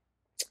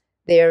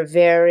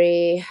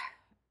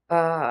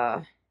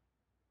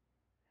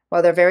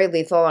well, they're very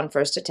lethal on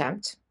first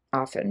attempt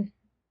often.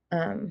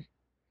 Um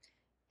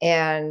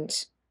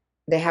and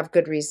they have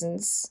good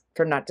reasons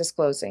for not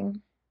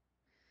disclosing.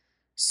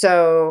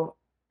 So,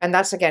 and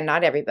that's again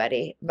not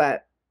everybody,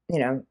 but you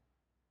know,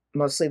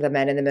 mostly the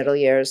men in the middle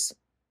years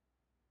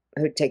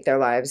who take their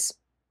lives.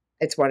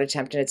 It's one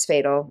attempt and it's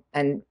fatal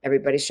and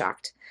everybody's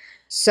shocked.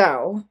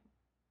 So,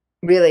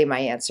 really my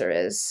answer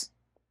is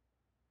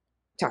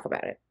talk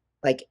about it.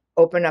 Like,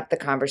 open up the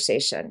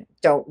conversation.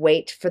 Don't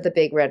wait for the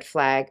big red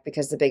flag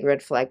because the big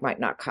red flag might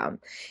not come.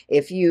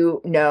 If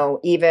you know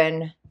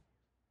even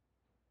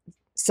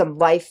some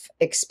life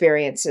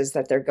experiences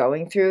that they're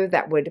going through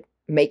that would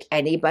make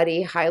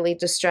anybody highly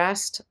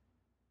distressed,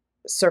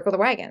 circle the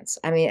wagons.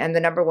 I mean, and the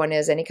number one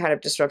is any kind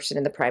of disruption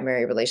in the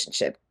primary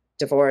relationship,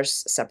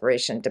 divorce,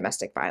 separation,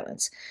 domestic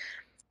violence.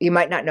 You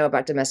might not know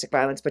about domestic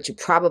violence, but you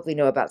probably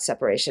know about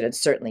separation, and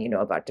certainly you know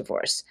about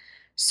divorce.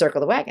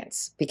 Circle the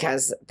wagons,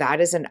 because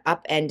that is an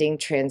upending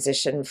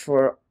transition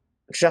for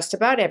just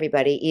about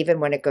everybody, even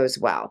when it goes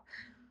well.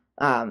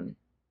 Um,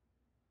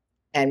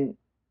 and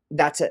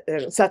that's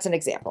an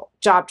example.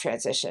 Job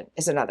transition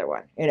is another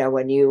one. You know,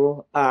 when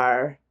you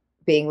are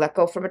being let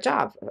go from a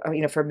job,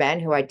 you know, for men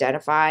who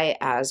identify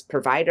as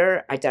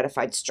provider,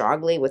 identified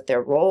strongly with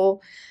their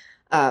role,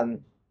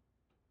 um,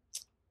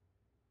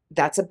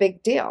 that's a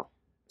big deal.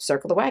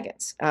 Circle the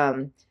wagons.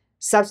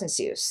 Substance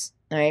use,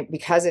 right?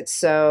 Because it's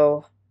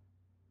so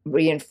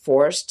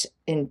reinforced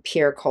in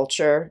peer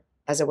culture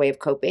as a way of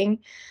coping.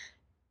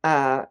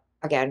 Uh,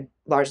 Again,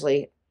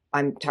 largely,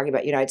 I'm talking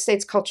about United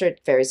States culture.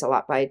 It varies a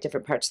lot by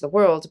different parts of the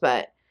world,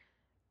 but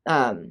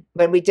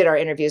when we did our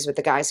interviews with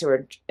the guys who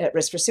were at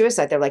risk for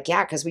suicide, they're like,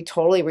 yeah, because we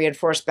totally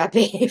reinforce bad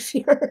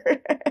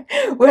behavior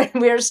when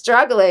we're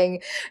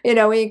struggling. You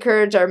know, we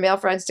encourage our male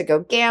friends to go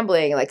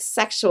gambling, like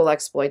sexual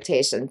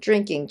exploitation,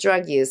 drinking,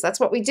 drug use. That's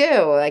what we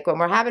do, like when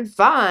we're having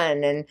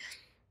fun. And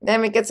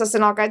then it gets us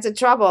in all kinds of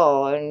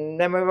trouble. And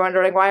then we're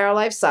wondering why our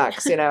life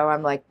sucks. You know,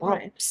 I'm like, well,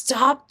 Right.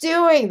 stop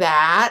doing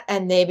that.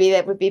 And maybe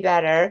that would be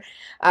better.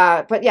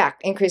 But yeah,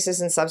 increases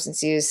in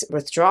substance use,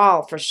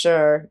 withdrawal for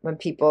sure, when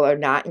people are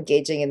not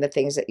engaging in the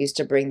things that used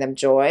to bring them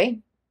joy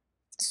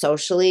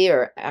socially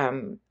or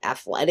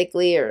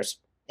athletically or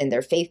in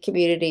their faith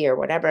community or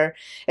whatever.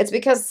 It's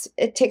because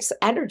it takes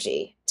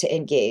energy to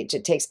engage.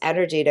 It takes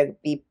energy to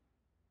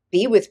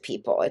be with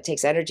people. It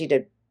takes energy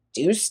to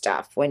do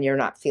stuff when you're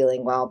not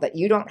feeling well that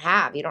you don't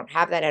have. You don't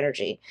have that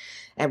energy.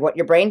 And what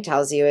your brain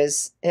tells you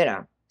is, you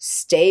know,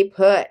 stay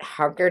put,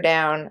 hunker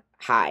down,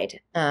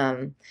 hide.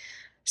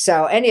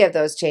 So any of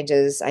those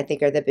changes I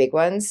think are the big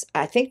ones.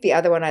 I think the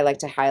other one I like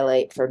to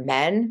highlight for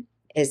men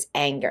is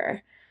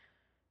anger.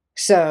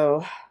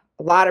 So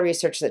a lot of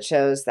research that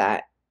shows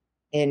that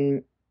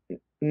in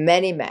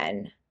many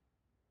men,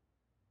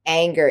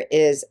 anger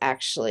is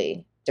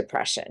actually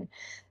depression.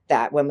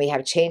 That when we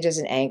have changes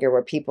in anger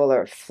where people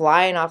are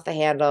flying off the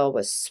handle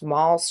with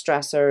small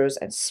stressors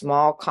and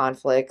small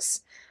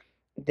conflicts,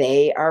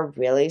 they are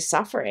really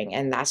suffering.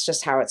 And that's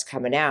just how it's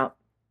coming out.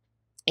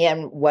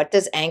 And what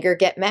does anger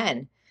get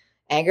men?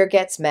 Anger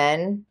gets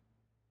men,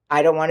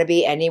 I don't want to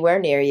be anywhere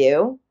near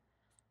you.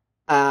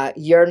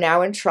 You're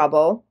now in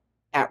trouble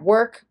at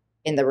work,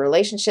 in the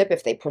relationship.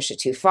 If they push it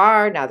too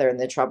far, now they're in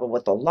the trouble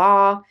with the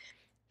law.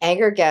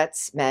 Anger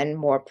gets men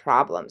more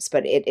problems,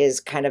 but it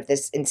is kind of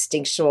this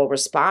instinctual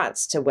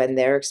response to when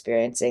they're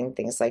experiencing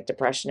things like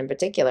depression in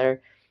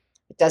particular.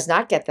 It does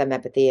not get them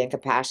empathy and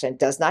compassion,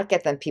 does not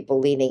get them people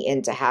leaning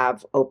in to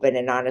have open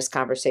and honest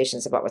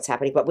conversations about what's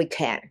happening, but we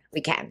can.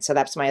 We can. So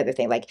that's my other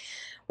thing. Like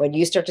when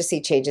you start to see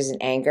changes in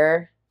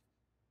anger,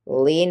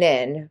 lean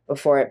in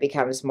before it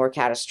becomes more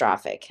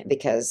catastrophic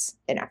because,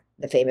 you know,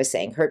 the famous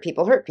saying, hurt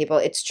people hurt people.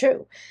 It's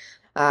true.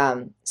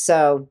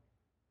 So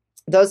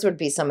those would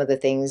be some of the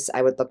things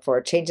I would look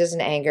for: changes in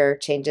anger,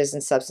 changes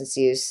in substance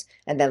use,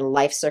 and then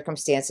life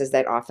circumstances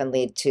that often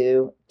lead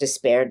to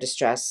despair,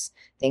 distress,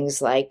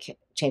 things like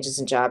changes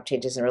in job,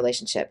 changes in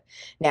relationship.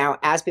 Now,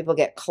 as people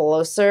get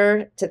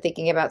closer to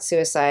thinking about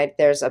suicide,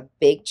 there's a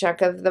big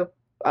chunk of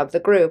the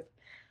group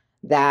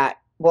that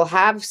will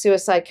have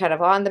suicide kind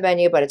of on the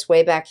menu, but it's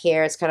way back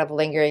here. It's kind of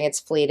lingering, it's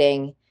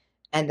fleeting.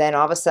 And then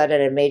all of a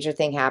sudden a major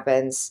thing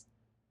happens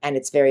and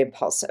it's very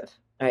impulsive.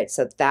 All right.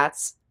 So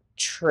that's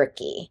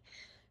tricky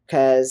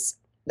because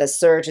the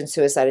surge in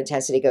suicide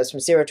intensity goes from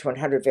 0 to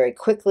 100 very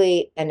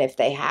quickly. And if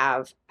they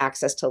have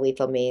access to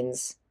lethal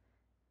means,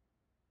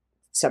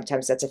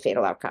 sometimes that's a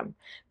fatal outcome.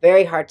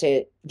 Very hard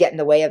to get in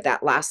the way of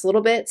that last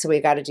little bit. So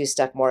we've got to do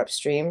stuff more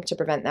upstream to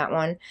prevent that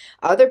one.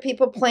 Other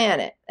people plan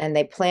it and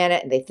they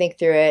think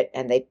through it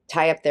and they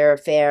tie up their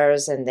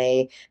affairs and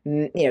they,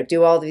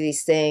 do all of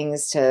these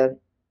things to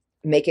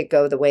make it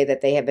go the way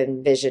that they have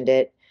envisioned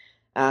it.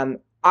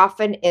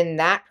 Often in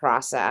that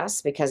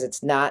process, because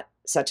it's not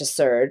such a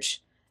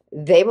surge,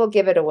 they will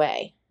give it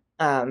away.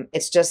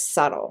 It's just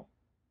subtle,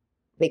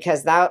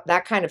 because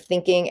that kind of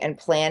thinking and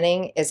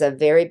planning is a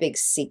very big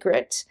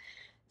secret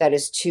that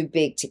is too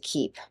big to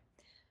keep.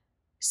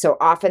 So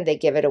often they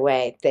give it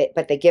away,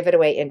 but they give it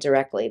away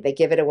indirectly. They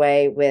give it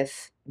away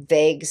with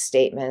vague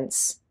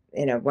statements.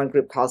 One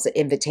group calls it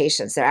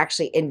invitations. They're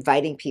actually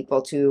inviting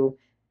people to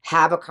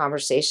have a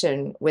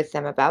conversation with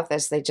them about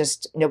this.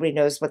 Nobody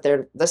knows what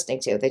they're listening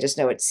to. They just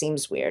know it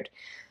seems weird.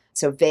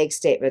 So vague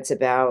statements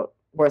about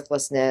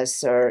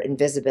worthlessness or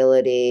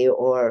invisibility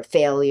or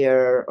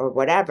failure or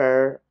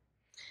whatever.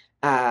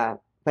 But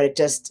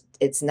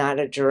it's not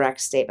a direct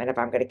statement of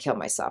I'm going to kill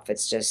myself.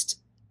 It's just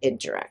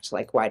indirect.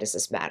 Like, why does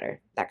this matter?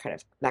 That kind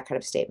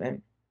of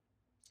statement.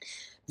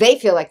 They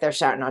feel like they're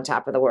shouting on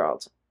top of the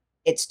world.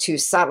 It's too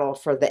subtle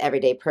for the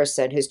everyday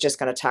person who's just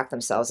going to talk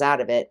themselves out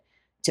of it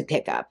to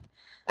pick up.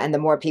 And the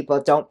more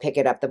people don't pick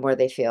it up, the more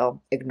they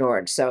feel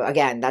ignored. So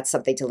again, that's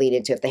something to lead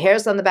into. If the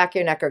hairs on the back of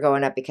your neck are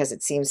going up because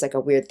it seems like a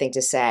weird thing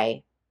to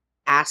say,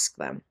 ask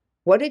them,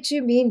 what did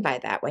you mean by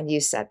that when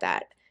you said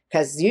that?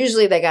 Because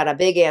usually they got a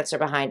big answer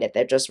behind it.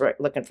 They're just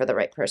looking for the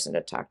right person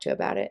to talk to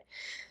about it.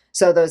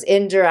 So those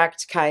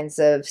indirect kinds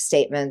of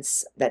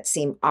statements that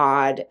seem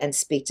odd and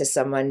speak to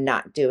someone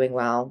not doing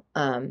well,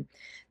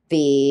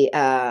 the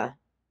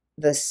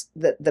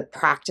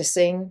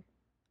practicing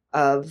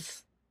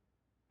of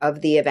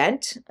the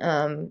event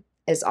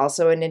is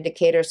also an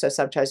indicator. So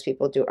sometimes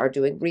people are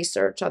doing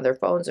research on their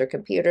phones or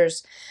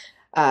computers.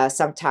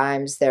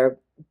 Sometimes they're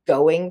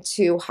going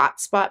to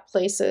hotspot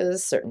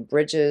places, certain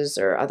bridges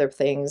or other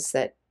things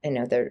that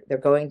they're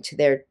going to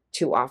there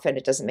too often.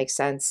 It doesn't make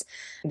sense.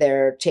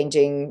 They're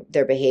changing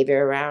their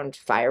behavior around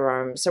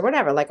firearms or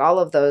whatever, like all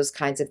of those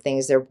kinds of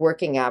things. They're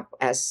working up,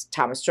 as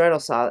Thomas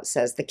Joidle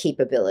says, the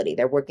capability.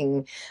 They're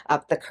working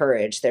up the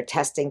courage. They're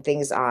testing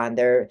things on.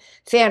 They're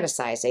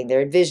fantasizing.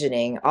 They're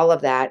envisioning. All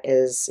of that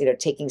is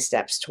taking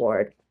steps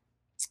toward.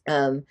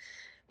 But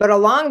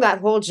along that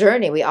whole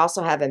journey, we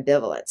also have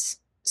ambivalence.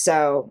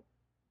 So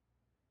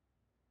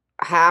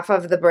half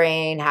of the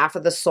brain, half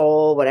of the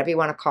soul, whatever you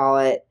want to call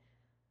it,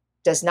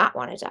 does not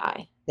want to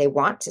die. They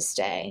want to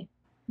stay.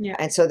 Yeah.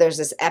 And so there's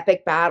this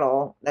epic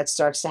battle that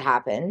starts to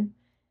happen.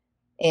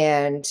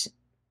 And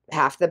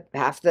half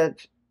the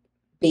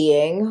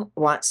being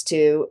wants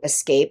to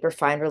escape or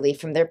find relief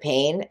from their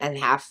pain, and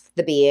half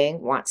the being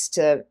wants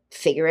to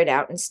figure it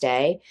out and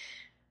stay.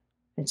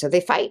 And so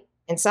they fight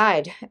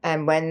inside.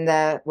 And when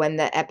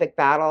the epic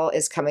battle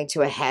is coming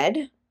to a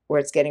head, where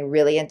it's getting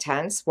really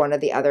intense, one of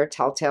the other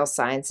telltale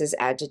signs is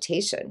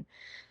agitation.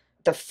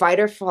 The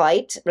fight or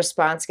flight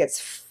response gets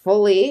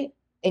fully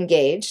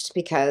engaged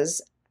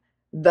because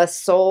the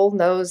soul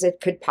knows it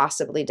could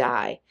possibly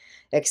die,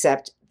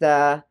 except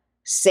the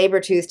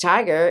saber-toothed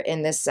tiger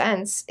in this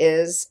sense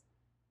is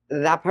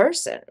the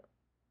person,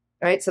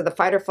 right? So the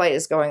fight or flight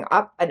is going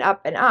up and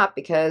up and up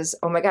because,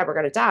 oh my God, we're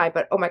going to die.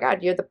 But oh my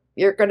God,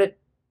 you're going to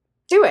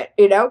do it,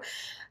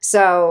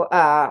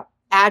 So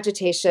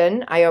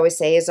agitation, I always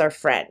say, is our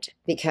friend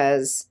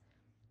because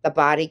the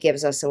body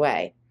gives us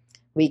away.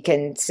 We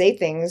can say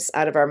things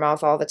out of our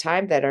mouth all the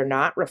time that are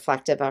not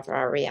reflective of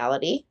our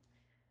reality,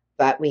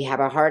 but we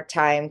have a hard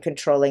time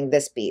controlling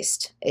this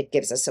beast. It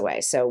gives us away.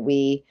 So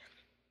we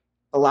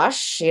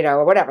blush,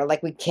 or whatever.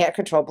 Like, we can't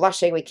control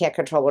blushing. We can't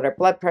control what our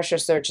blood pressure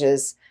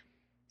surges.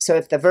 So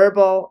if the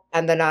verbal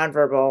and the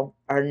nonverbal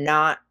are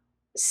not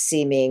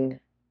seeming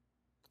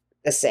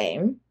the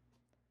same,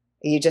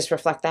 you just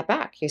reflect that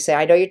back. You say,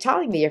 I know you're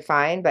telling me you're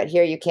fine, but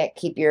here you can't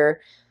keep your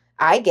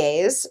eye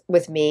gaze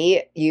with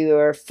me.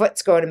 Your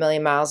foot's going a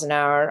million miles an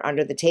hour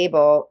under the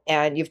table,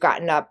 and you've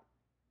gotten up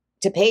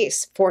to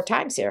pace 4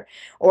 times here.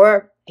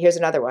 Or here's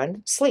another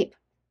one, sleep.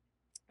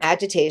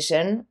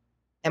 Agitation,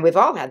 and we've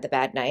all had the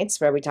bad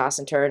nights where we toss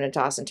and turn and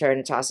toss and turn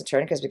and toss and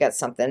turn because we got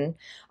something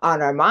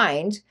on our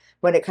mind.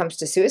 When it comes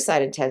to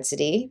suicide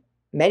intensity,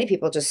 many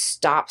people just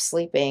stop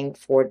sleeping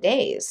for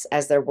days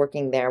as they're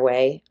working their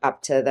way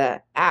up to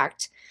the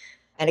act.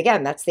 And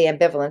again, that's the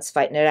ambivalence,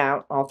 fighting it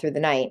out all through the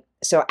night.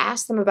 So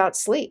ask them about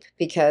sleep,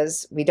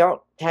 because we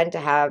don't tend to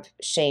have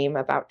shame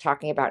about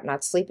talking about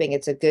not sleeping.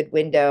 It's a good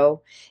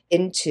window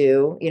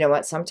into,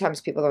 what, sometimes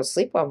people don't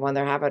sleep well when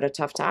they're having a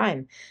tough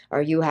time.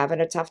 Are you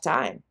having a tough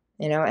time?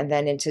 And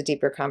then into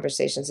deeper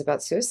conversations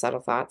about suicidal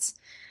thoughts.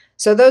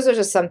 So those are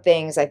just some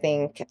things I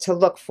think to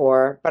look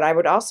for. But I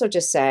would also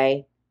just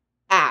say,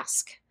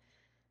 ask.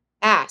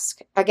 Ask.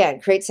 Again,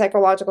 create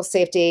psychological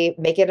safety,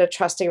 make it a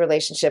trusting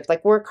relationship.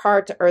 Like, work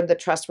hard to earn the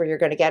trust where you're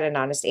going to get an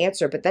honest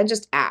answer, but then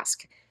just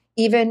ask,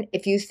 even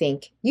if you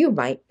think you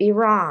might be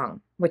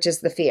wrong, which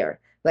is the fear.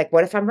 Like,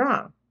 what if I'm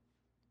wrong?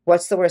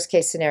 What's the worst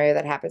case scenario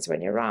that happens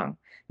when you're wrong?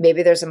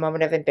 Maybe there's a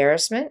moment of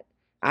embarrassment.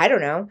 I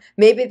don't know.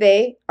 Maybe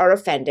they are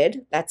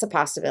offended. That's a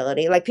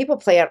possibility. Like, people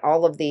play out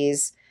all of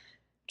these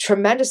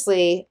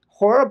tremendously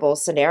horrible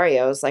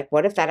scenarios. Like,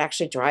 what if that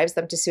actually drives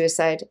them to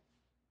suicide?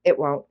 It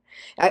won't.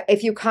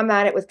 If you come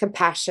at it with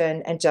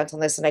compassion and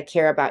gentleness, and I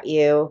care about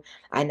you,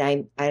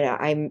 and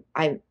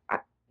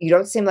you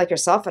don't seem like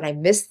yourself, and I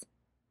miss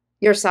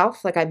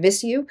yourself, like I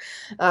miss you.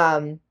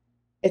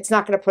 It's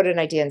not going to put an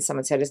idea in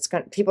someone's head. It's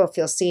going people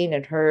feel seen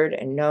and heard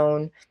and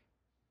known,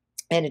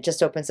 and it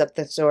just opens up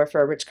the door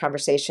for a rich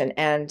conversation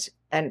and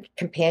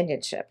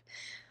companionship.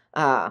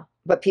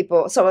 But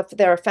people, so if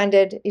they're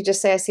offended, you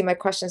just say, "I see my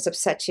questions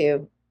upset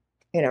you.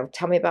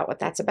 Tell me about what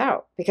that's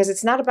about," because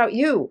it's not about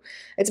you.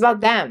 It's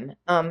about them.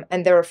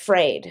 And they're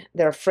afraid.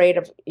 They're afraid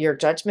of your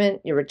judgment,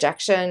 your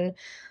rejection.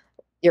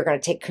 You're going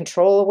to take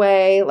control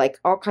away, like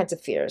all kinds of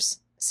fears.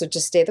 So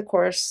just stay the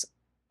course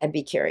and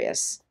be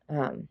curious,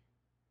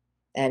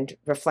 and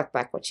reflect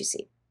back what you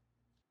see.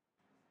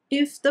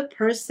 If the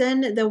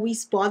person that we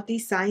spot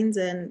these signs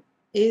in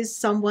is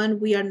someone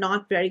we are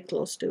not very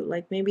close to,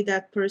 like maybe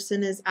that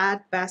person is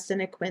at best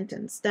an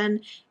acquaintance, then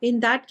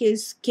in that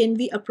case, can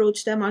we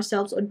approach them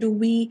ourselves, or do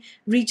we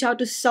reach out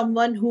to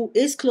someone who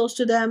is close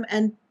to them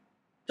and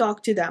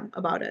talk to them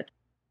about it?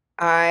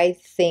 I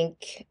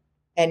think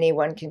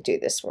anyone can do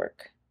this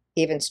work,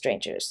 even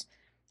strangers.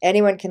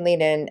 Anyone can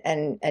lean in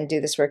and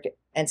do this work.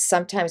 And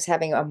sometimes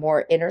having a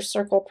more inner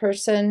circle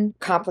person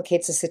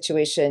complicates the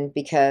situation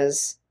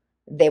because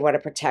they want to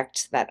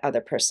protect that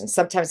other person.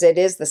 Sometimes it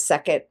is the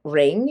second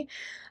ring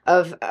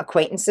of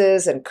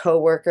acquaintances and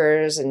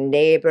coworkers and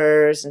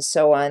neighbors and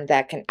so on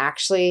that can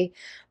actually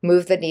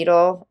move the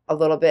needle a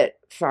little bit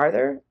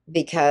farther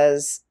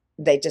because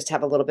they just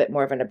have a little bit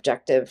more of an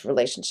objective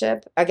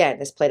relationship. Again,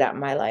 this played out in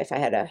my life. I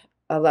had a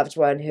loved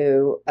one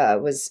who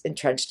was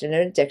entrenched in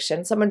an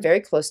addiction, someone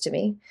very close to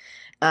me,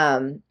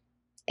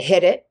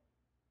 hid it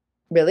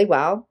really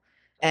well.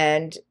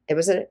 And it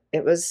was a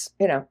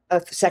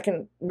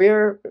second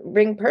rear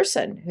ring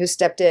person who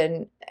stepped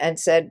in and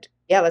said,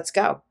 "Yeah, let's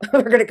go.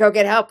 We're going to go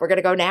get help. We're going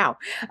to go now."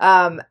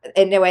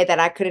 In a way that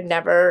I could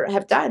never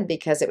have done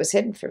because it was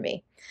hidden from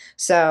me.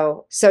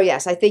 So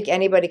yes, I think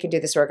anybody can do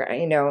this work.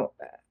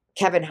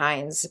 Kevin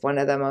Hines, one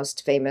of the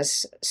most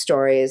famous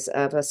stories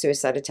of a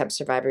suicide attempt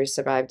survivor who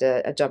survived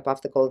a jump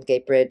off the Golden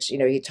Gate Bridge.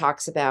 He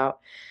talks about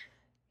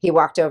he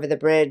walked over the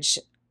bridge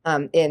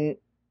in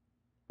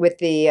with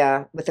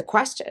the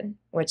question,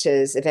 which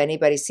is, if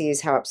anybody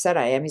sees how upset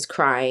I am, he's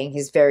crying,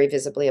 he's very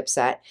visibly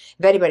upset.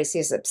 If anybody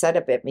sees upset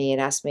at me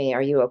and asks me,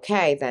 "Are you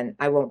okay?" then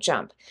I won't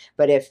jump.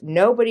 But if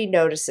nobody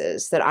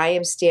notices that I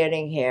am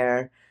standing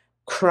here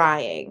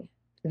crying,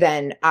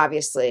 then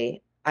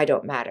obviously I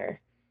don't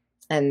matter.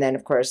 And then,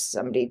 of course,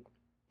 somebody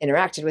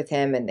interacted with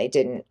him and they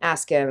didn't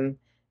ask him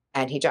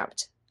and he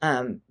jumped.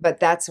 But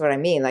that's what I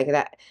mean. Like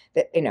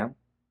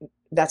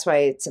that's why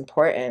it's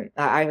important.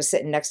 I was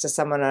sitting next to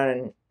someone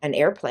on an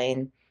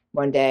airplane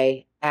one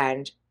day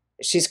and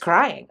she's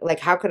crying. Like,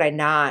 how could I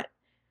not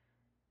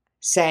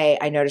say,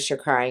 "I noticed you're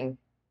crying.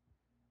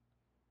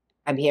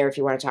 I'm here if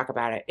you want to talk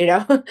about it,"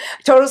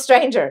 total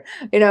stranger,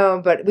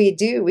 but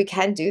we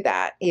can do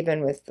that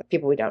even with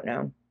people we don't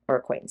know or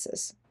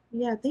acquaintances.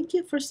 Yeah, thank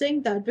you for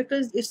saying that,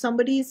 because if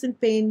somebody is in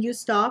pain, you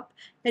stop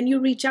and you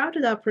reach out to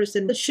that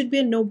person. It should be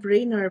a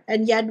no-brainer.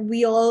 And yet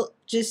we all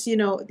just,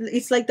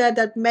 it's like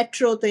that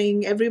metro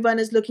thing. Everyone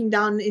is looking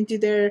down into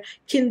their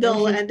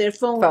Kindle and their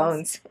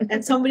phones.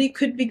 And somebody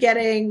could be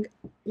getting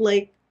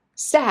like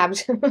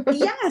stabbed.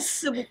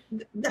 Yes.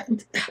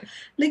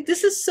 Like,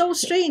 this is so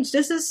strange.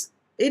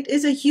 It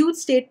is a huge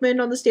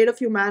statement on the state of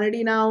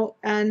humanity now,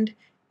 and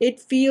it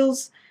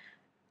feels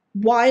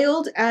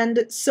wild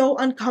and so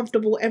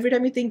uncomfortable every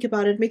time you think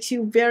about it. It makes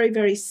you very,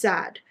 very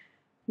sad.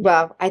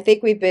 Well, I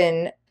think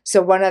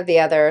so one of the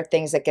other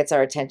things that gets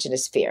our attention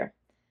is fear.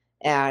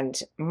 And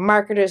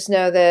marketers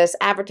know this,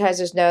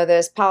 advertisers know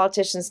this,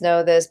 politicians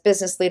know this,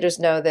 business leaders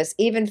know this,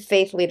 even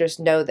faith leaders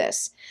know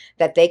this,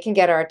 that they can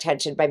get our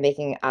attention by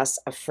making us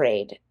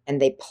afraid. And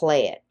they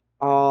play it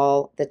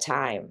all the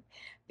time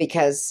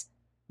because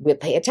we'll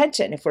pay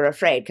attention if we're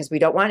afraid because we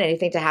don't want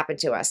anything to happen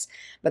to us.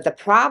 But the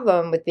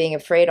problem with being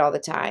afraid all the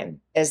time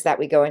is that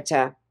we go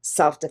into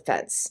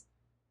self-defense.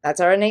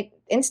 That's our innate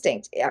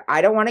instinct.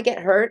 I don't want to get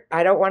hurt.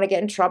 I don't want to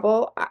get in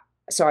trouble.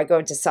 So I go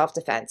into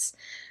self-defense.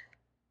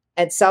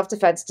 And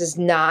self-defense does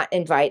not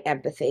invite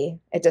empathy.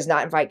 It does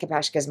not invite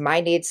compassion because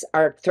my needs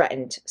are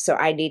threatened. So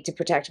I need to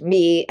protect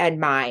me and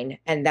mine,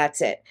 and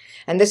that's it.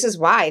 And this is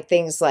why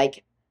things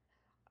like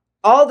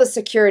all the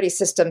security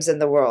systems in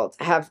the world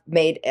have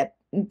made a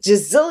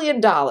gazillion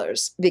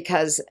dollars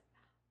because,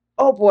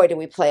 oh boy, do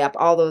we play up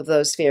all of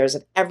those fears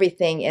of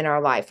everything in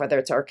our life, whether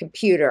it's our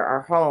computer,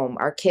 our home,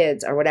 our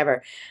kids, or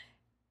whatever.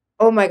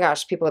 Oh my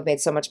gosh, people have made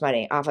so much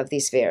money off of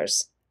these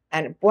fears.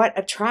 And what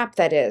a trap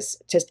that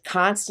is, to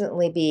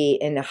constantly be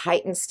in a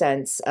heightened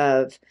sense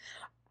of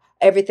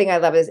everything I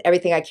love is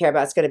everything I care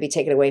about is going to be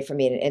taken away from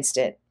me in an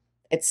instant.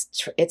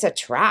 It's a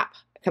trap,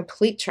 a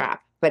complete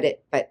trap. But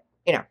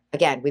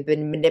again, we've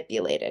been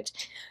manipulated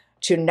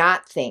to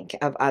not think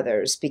of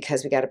others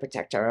because we got to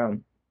protect our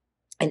own.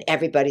 And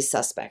everybody's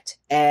suspect.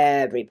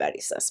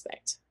 Everybody's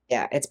suspect.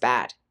 Yeah, it's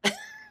bad.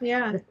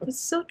 Yeah, it's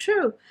so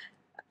true.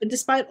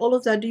 Despite all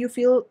of that, do you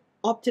feel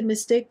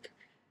optimistic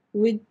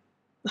with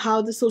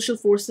how the social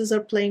forces are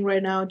playing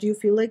right now? Do you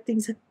feel like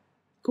things are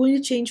going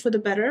to change for the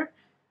better?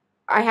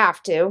 I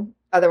have to.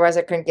 Otherwise,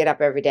 I couldn't get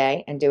up every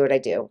day and do what I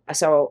do.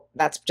 So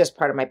that's just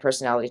part of my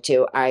personality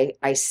too.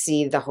 I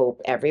see the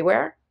hope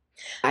everywhere.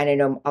 And I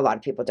know a lot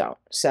of people don't.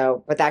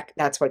 So, but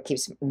that's what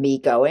keeps me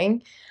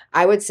going.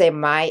 I would say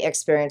my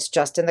experience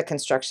just in the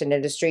construction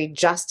industry,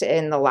 just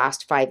in the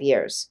last 5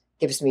 years,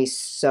 gives me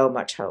so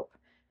much hope.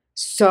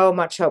 So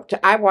much hope.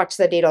 I watch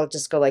the needle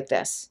just go like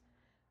this,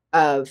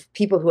 of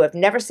people who have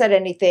never said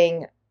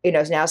anything,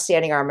 now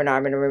standing arm in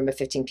arm in a room of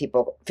 15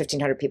 people,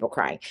 1,500 people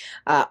crying.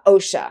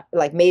 OSHA,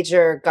 like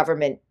major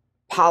government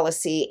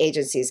policy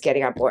agencies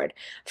getting on board.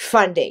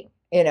 Funding,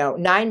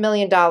 $9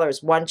 million,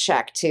 one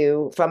check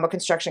from a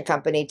construction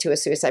company to a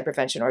suicide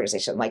prevention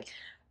organization. Like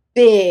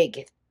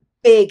big,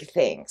 big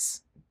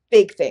things,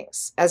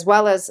 as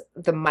well as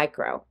the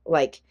micro,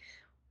 like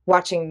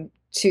watching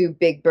two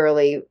big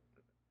burly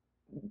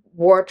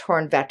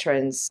war-torn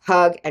veterans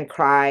hug and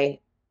cry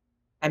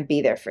and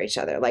be there for each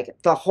other. Like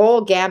the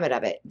whole gamut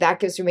of it. That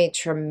gives me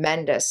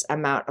tremendous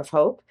amount of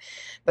hope.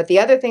 But the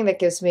other thing that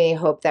gives me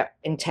hope that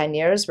in 10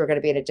 years we're going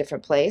to be in a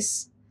different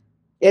place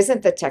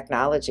isn't the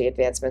technology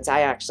advancements.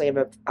 I actually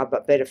am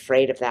a bit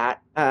afraid of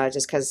that,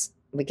 just because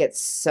we get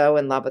so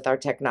in love with our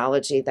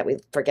technology that we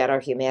forget our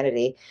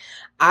humanity.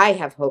 I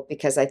have hope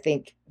because I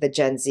think the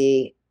Gen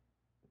Z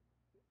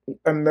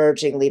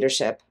emerging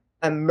leadership,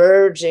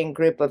 emerging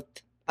group of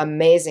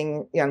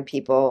amazing young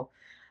people,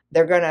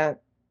 they're gonna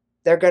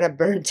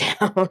burn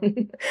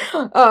down.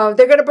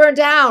 They're gonna burn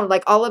down,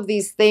 like all of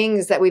these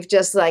things that we've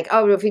just like,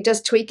 oh, if we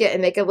just tweak it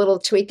and make a little,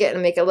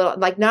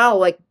 like, no,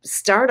 like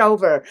start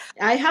over.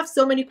 I have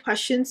so many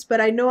questions,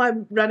 but I know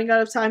I'm running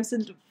out of time. So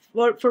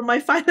for my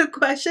final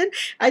question,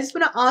 I just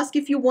want to ask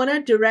if you want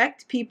to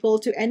direct people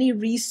to any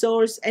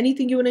resource,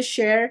 anything you want to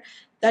share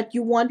that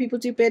you want people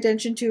to pay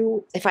attention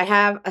to. If I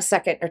have a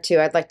second or two,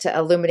 I'd like to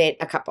illuminate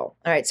a couple.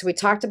 All right, so we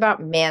talked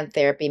about man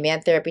therapy,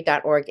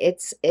 mantherapy.org.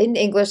 It's in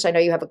English. I know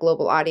you have a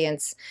global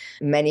audience,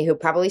 many who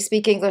probably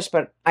speak English,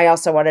 but I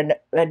also want to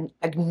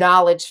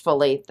acknowledge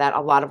fully that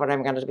a lot of what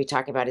I'm going to be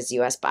talking about is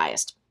US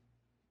biased,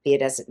 be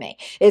it as it may.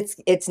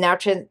 It's now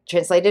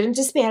translated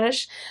into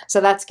Spanish, so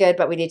that's good,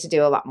 but we need to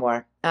do a lot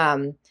more.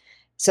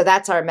 So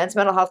that's our men's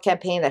mental health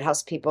campaign that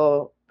helps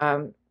people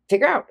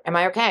figure out, am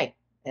I okay?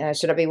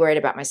 Should I be worried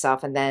about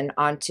myself? And then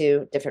on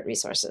to different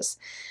resources.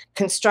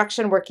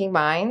 Construction Working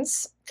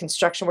Minds,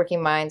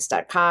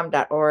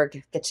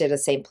 constructionworkingminds.com.org, get you to the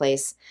same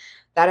place.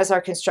 That is our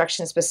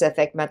construction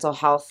specific mental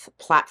health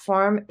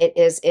platform. It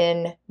is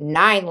in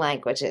 9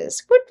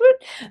 languages. Woot,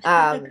 woot.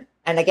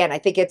 And again, I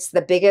think it's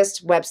the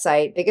biggest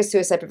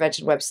suicide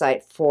prevention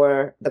website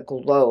for the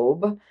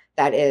globe.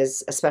 That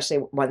is especially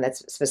one that's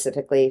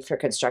specifically for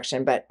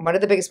construction, but one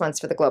of the biggest ones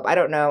for the globe. I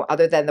don't know,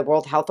 other than the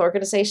World Health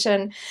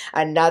Organization,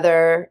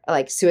 another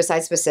like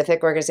suicide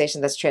specific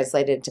organization that's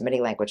translated into many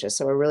languages.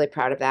 So we're really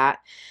proud of that.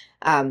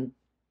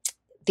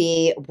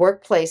 The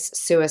workplace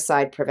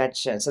suicide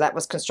prevention. So that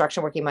was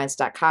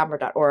constructionworkingminds.com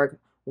or .org.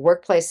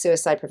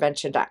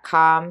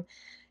 Workplacesuicideprevention.com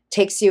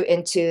takes you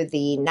into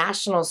the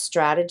national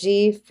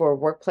strategy for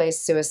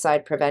workplace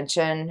suicide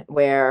prevention,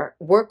 where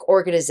work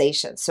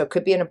organizations, so it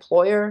could be an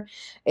employer,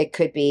 it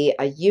could be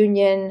a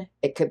union,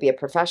 it could be a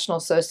professional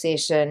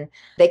association,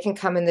 they can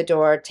come in the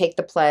door, take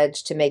the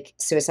pledge to make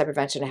suicide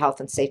prevention a health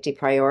and safety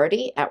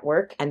priority at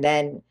work, and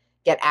then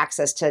get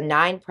access to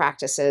 9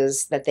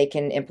 practices that they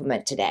can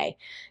implement today.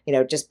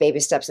 Just baby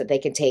steps that they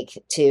can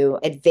take to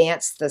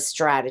advance the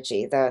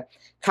strategy, the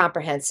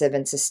comprehensive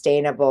and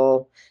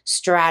sustainable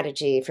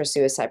strategy for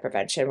suicide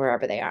prevention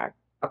wherever they are,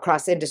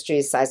 across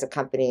industries, size of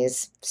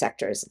companies,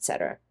 sectors,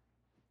 etc.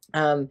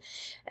 And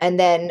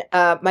then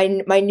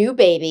my new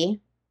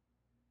baby,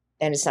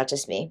 and it's not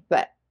just me,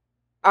 but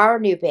our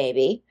new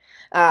baby,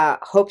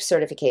 Hope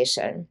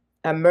Certification,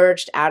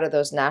 emerged out of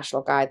those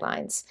national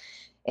guidelines.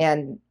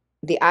 And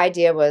the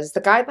idea was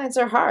the guidelines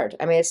are hard.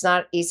 I mean, it's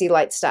not easy,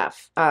 light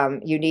stuff.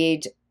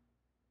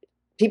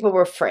 People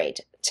were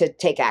afraid to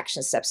take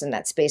action steps in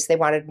that space. They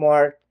wanted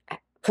more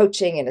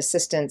coaching and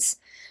assistance.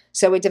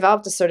 So we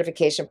developed a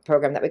certification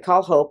program that we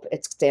call HOPE.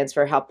 It stands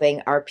for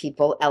Helping Our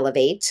People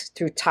Elevate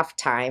Through Tough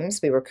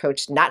Times. We were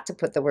coached not to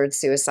put the word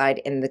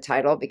suicide in the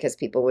title because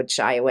people would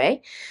shy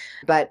away,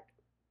 but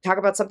talk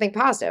about something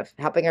positive,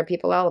 helping our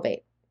people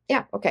elevate.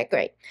 Yeah, okay,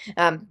 great.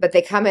 But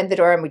they come in the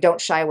door and we don't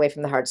shy away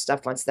from the hard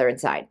stuff once they're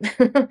inside.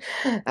 I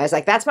was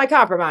like, that's my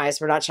compromise.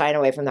 We're not shying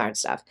away from the hard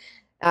stuff.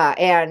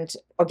 And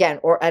again,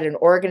 or at an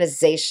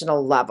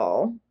organizational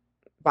level,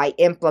 by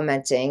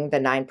implementing the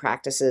 9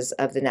 practices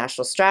of the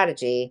national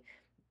strategy,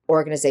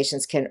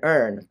 organizations can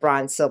earn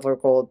bronze, silver,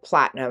 gold,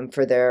 platinum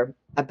for their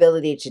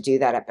ability to do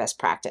that at best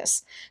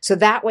practice. So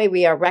that way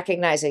we are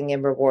recognizing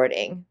and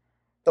rewarding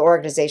the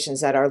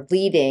organizations that are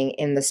leading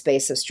in the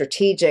space of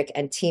strategic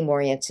and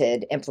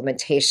team-oriented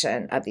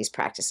implementation of these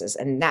practices.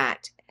 And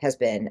that has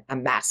been a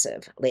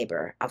massive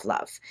labor of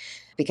love,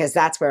 because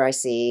that's where I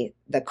see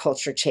the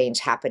culture change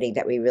happening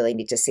that we really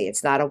need to see.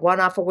 It's not a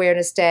one-off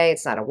awareness day.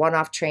 It's not a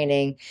one-off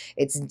training.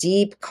 It's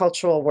deep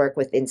cultural work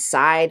with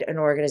inside an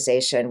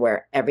organization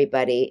where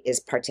everybody is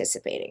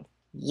participating.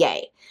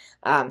 Yay.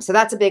 So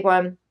that's a big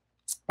one.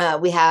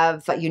 We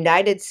have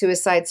United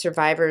Suicide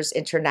Survivors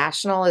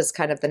International is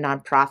kind of the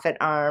nonprofit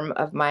arm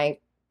of my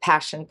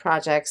passion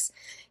projects.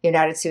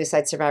 United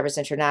Suicide Survivors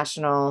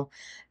International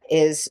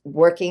is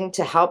working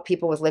to help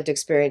people with lived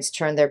experience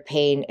turn their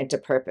pain into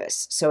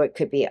purpose. So it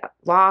could be a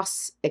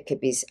loss, it could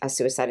be a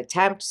suicide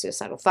attempt,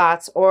 suicidal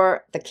thoughts,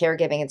 or the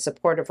caregiving and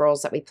supportive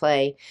roles that we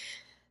play.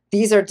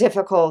 These are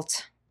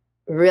difficult,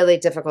 really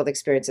difficult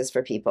experiences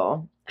for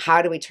people.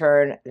 How do we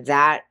turn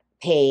that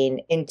pain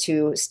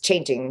into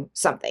changing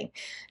something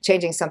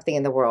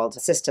in the world,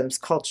 systems,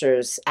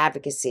 cultures,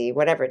 advocacy,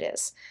 whatever it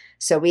is?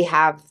 So we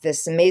have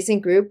this amazing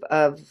group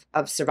of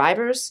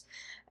survivors,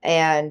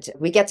 and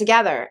we get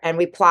together and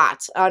we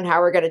plot on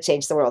how we're going to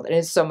change the world. And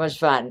it's so much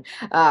fun.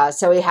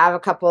 So we have a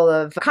couple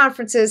of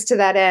conferences to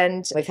that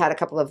end. We've had a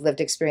couple of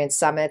lived experience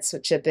summits,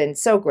 which have been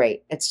so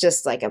great. It's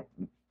just like a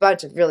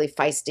bunch of really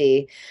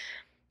feisty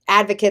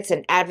advocates,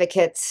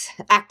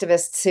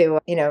 activists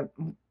who,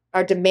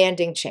 are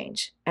demanding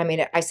change. I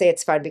mean, I say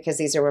it's fun because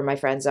these are where my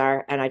friends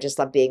are and I just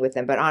love being with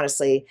them. But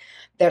honestly,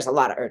 there's a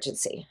lot of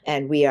urgency,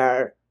 and we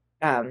are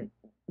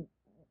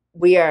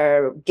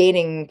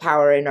gaining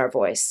power in our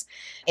voice.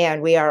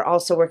 And we are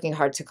also working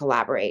hard to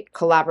collaborate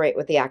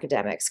with the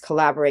academics,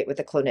 collaborate with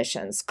the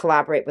clinicians,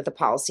 collaborate with the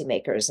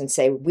policymakers, and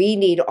say, we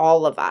need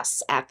all of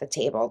us at the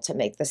table to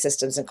make the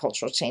systems and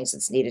cultural change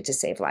that's needed to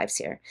save lives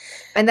here.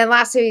 And then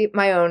lastly,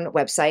 my own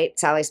website,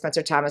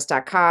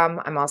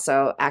 sallyspencerthomas.com. I'm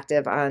also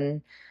active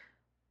on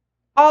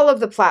all of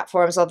the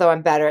platforms, although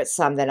I'm better at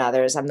some than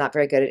others. I'm not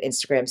very good at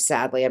Instagram,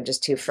 sadly. I'm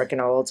just too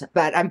freaking old.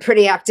 But I'm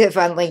pretty active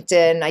on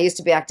LinkedIn. I used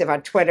to be active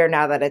on Twitter.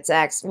 Now that it's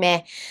X,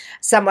 meh.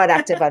 Somewhat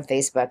active on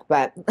Facebook.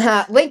 But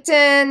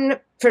LinkedIn,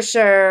 for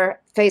sure.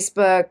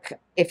 Facebook,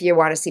 if you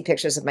want to see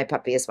pictures of my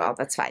puppy as well,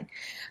 that's fine.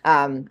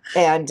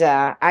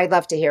 I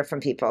love to hear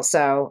from people.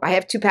 So I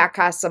have 2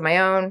 podcasts on my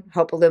own.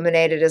 Hope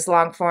Illuminated is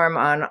long form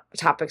on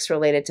topics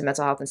related to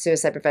mental health and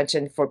suicide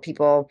prevention for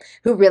people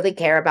who really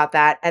care about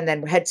that. And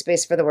then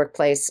Headspace for the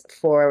workplace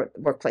for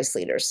workplace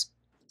leaders.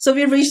 So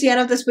we've reached the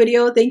end of this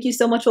video. Thank you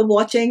so much for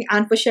watching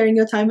and for sharing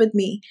your time with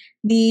me.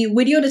 The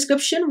video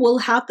description will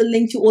have the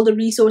link to all the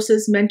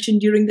resources mentioned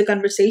during the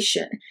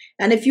conversation.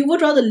 And if you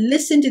would rather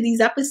listen to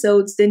these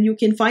episodes, then you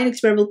can find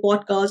Experimental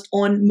Podcast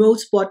on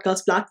most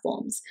podcast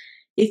platforms.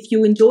 If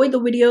you enjoyed the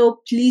video,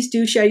 please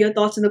do share your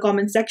thoughts in the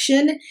comment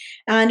section.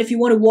 And if you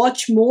want to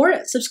watch more,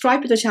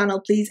 subscribe to the channel,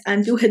 please,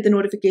 and do hit the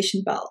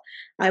notification bell.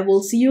 I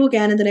will see you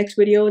again in the next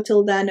video.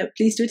 Till then,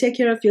 please do take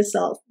care of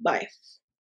yourself. Bye.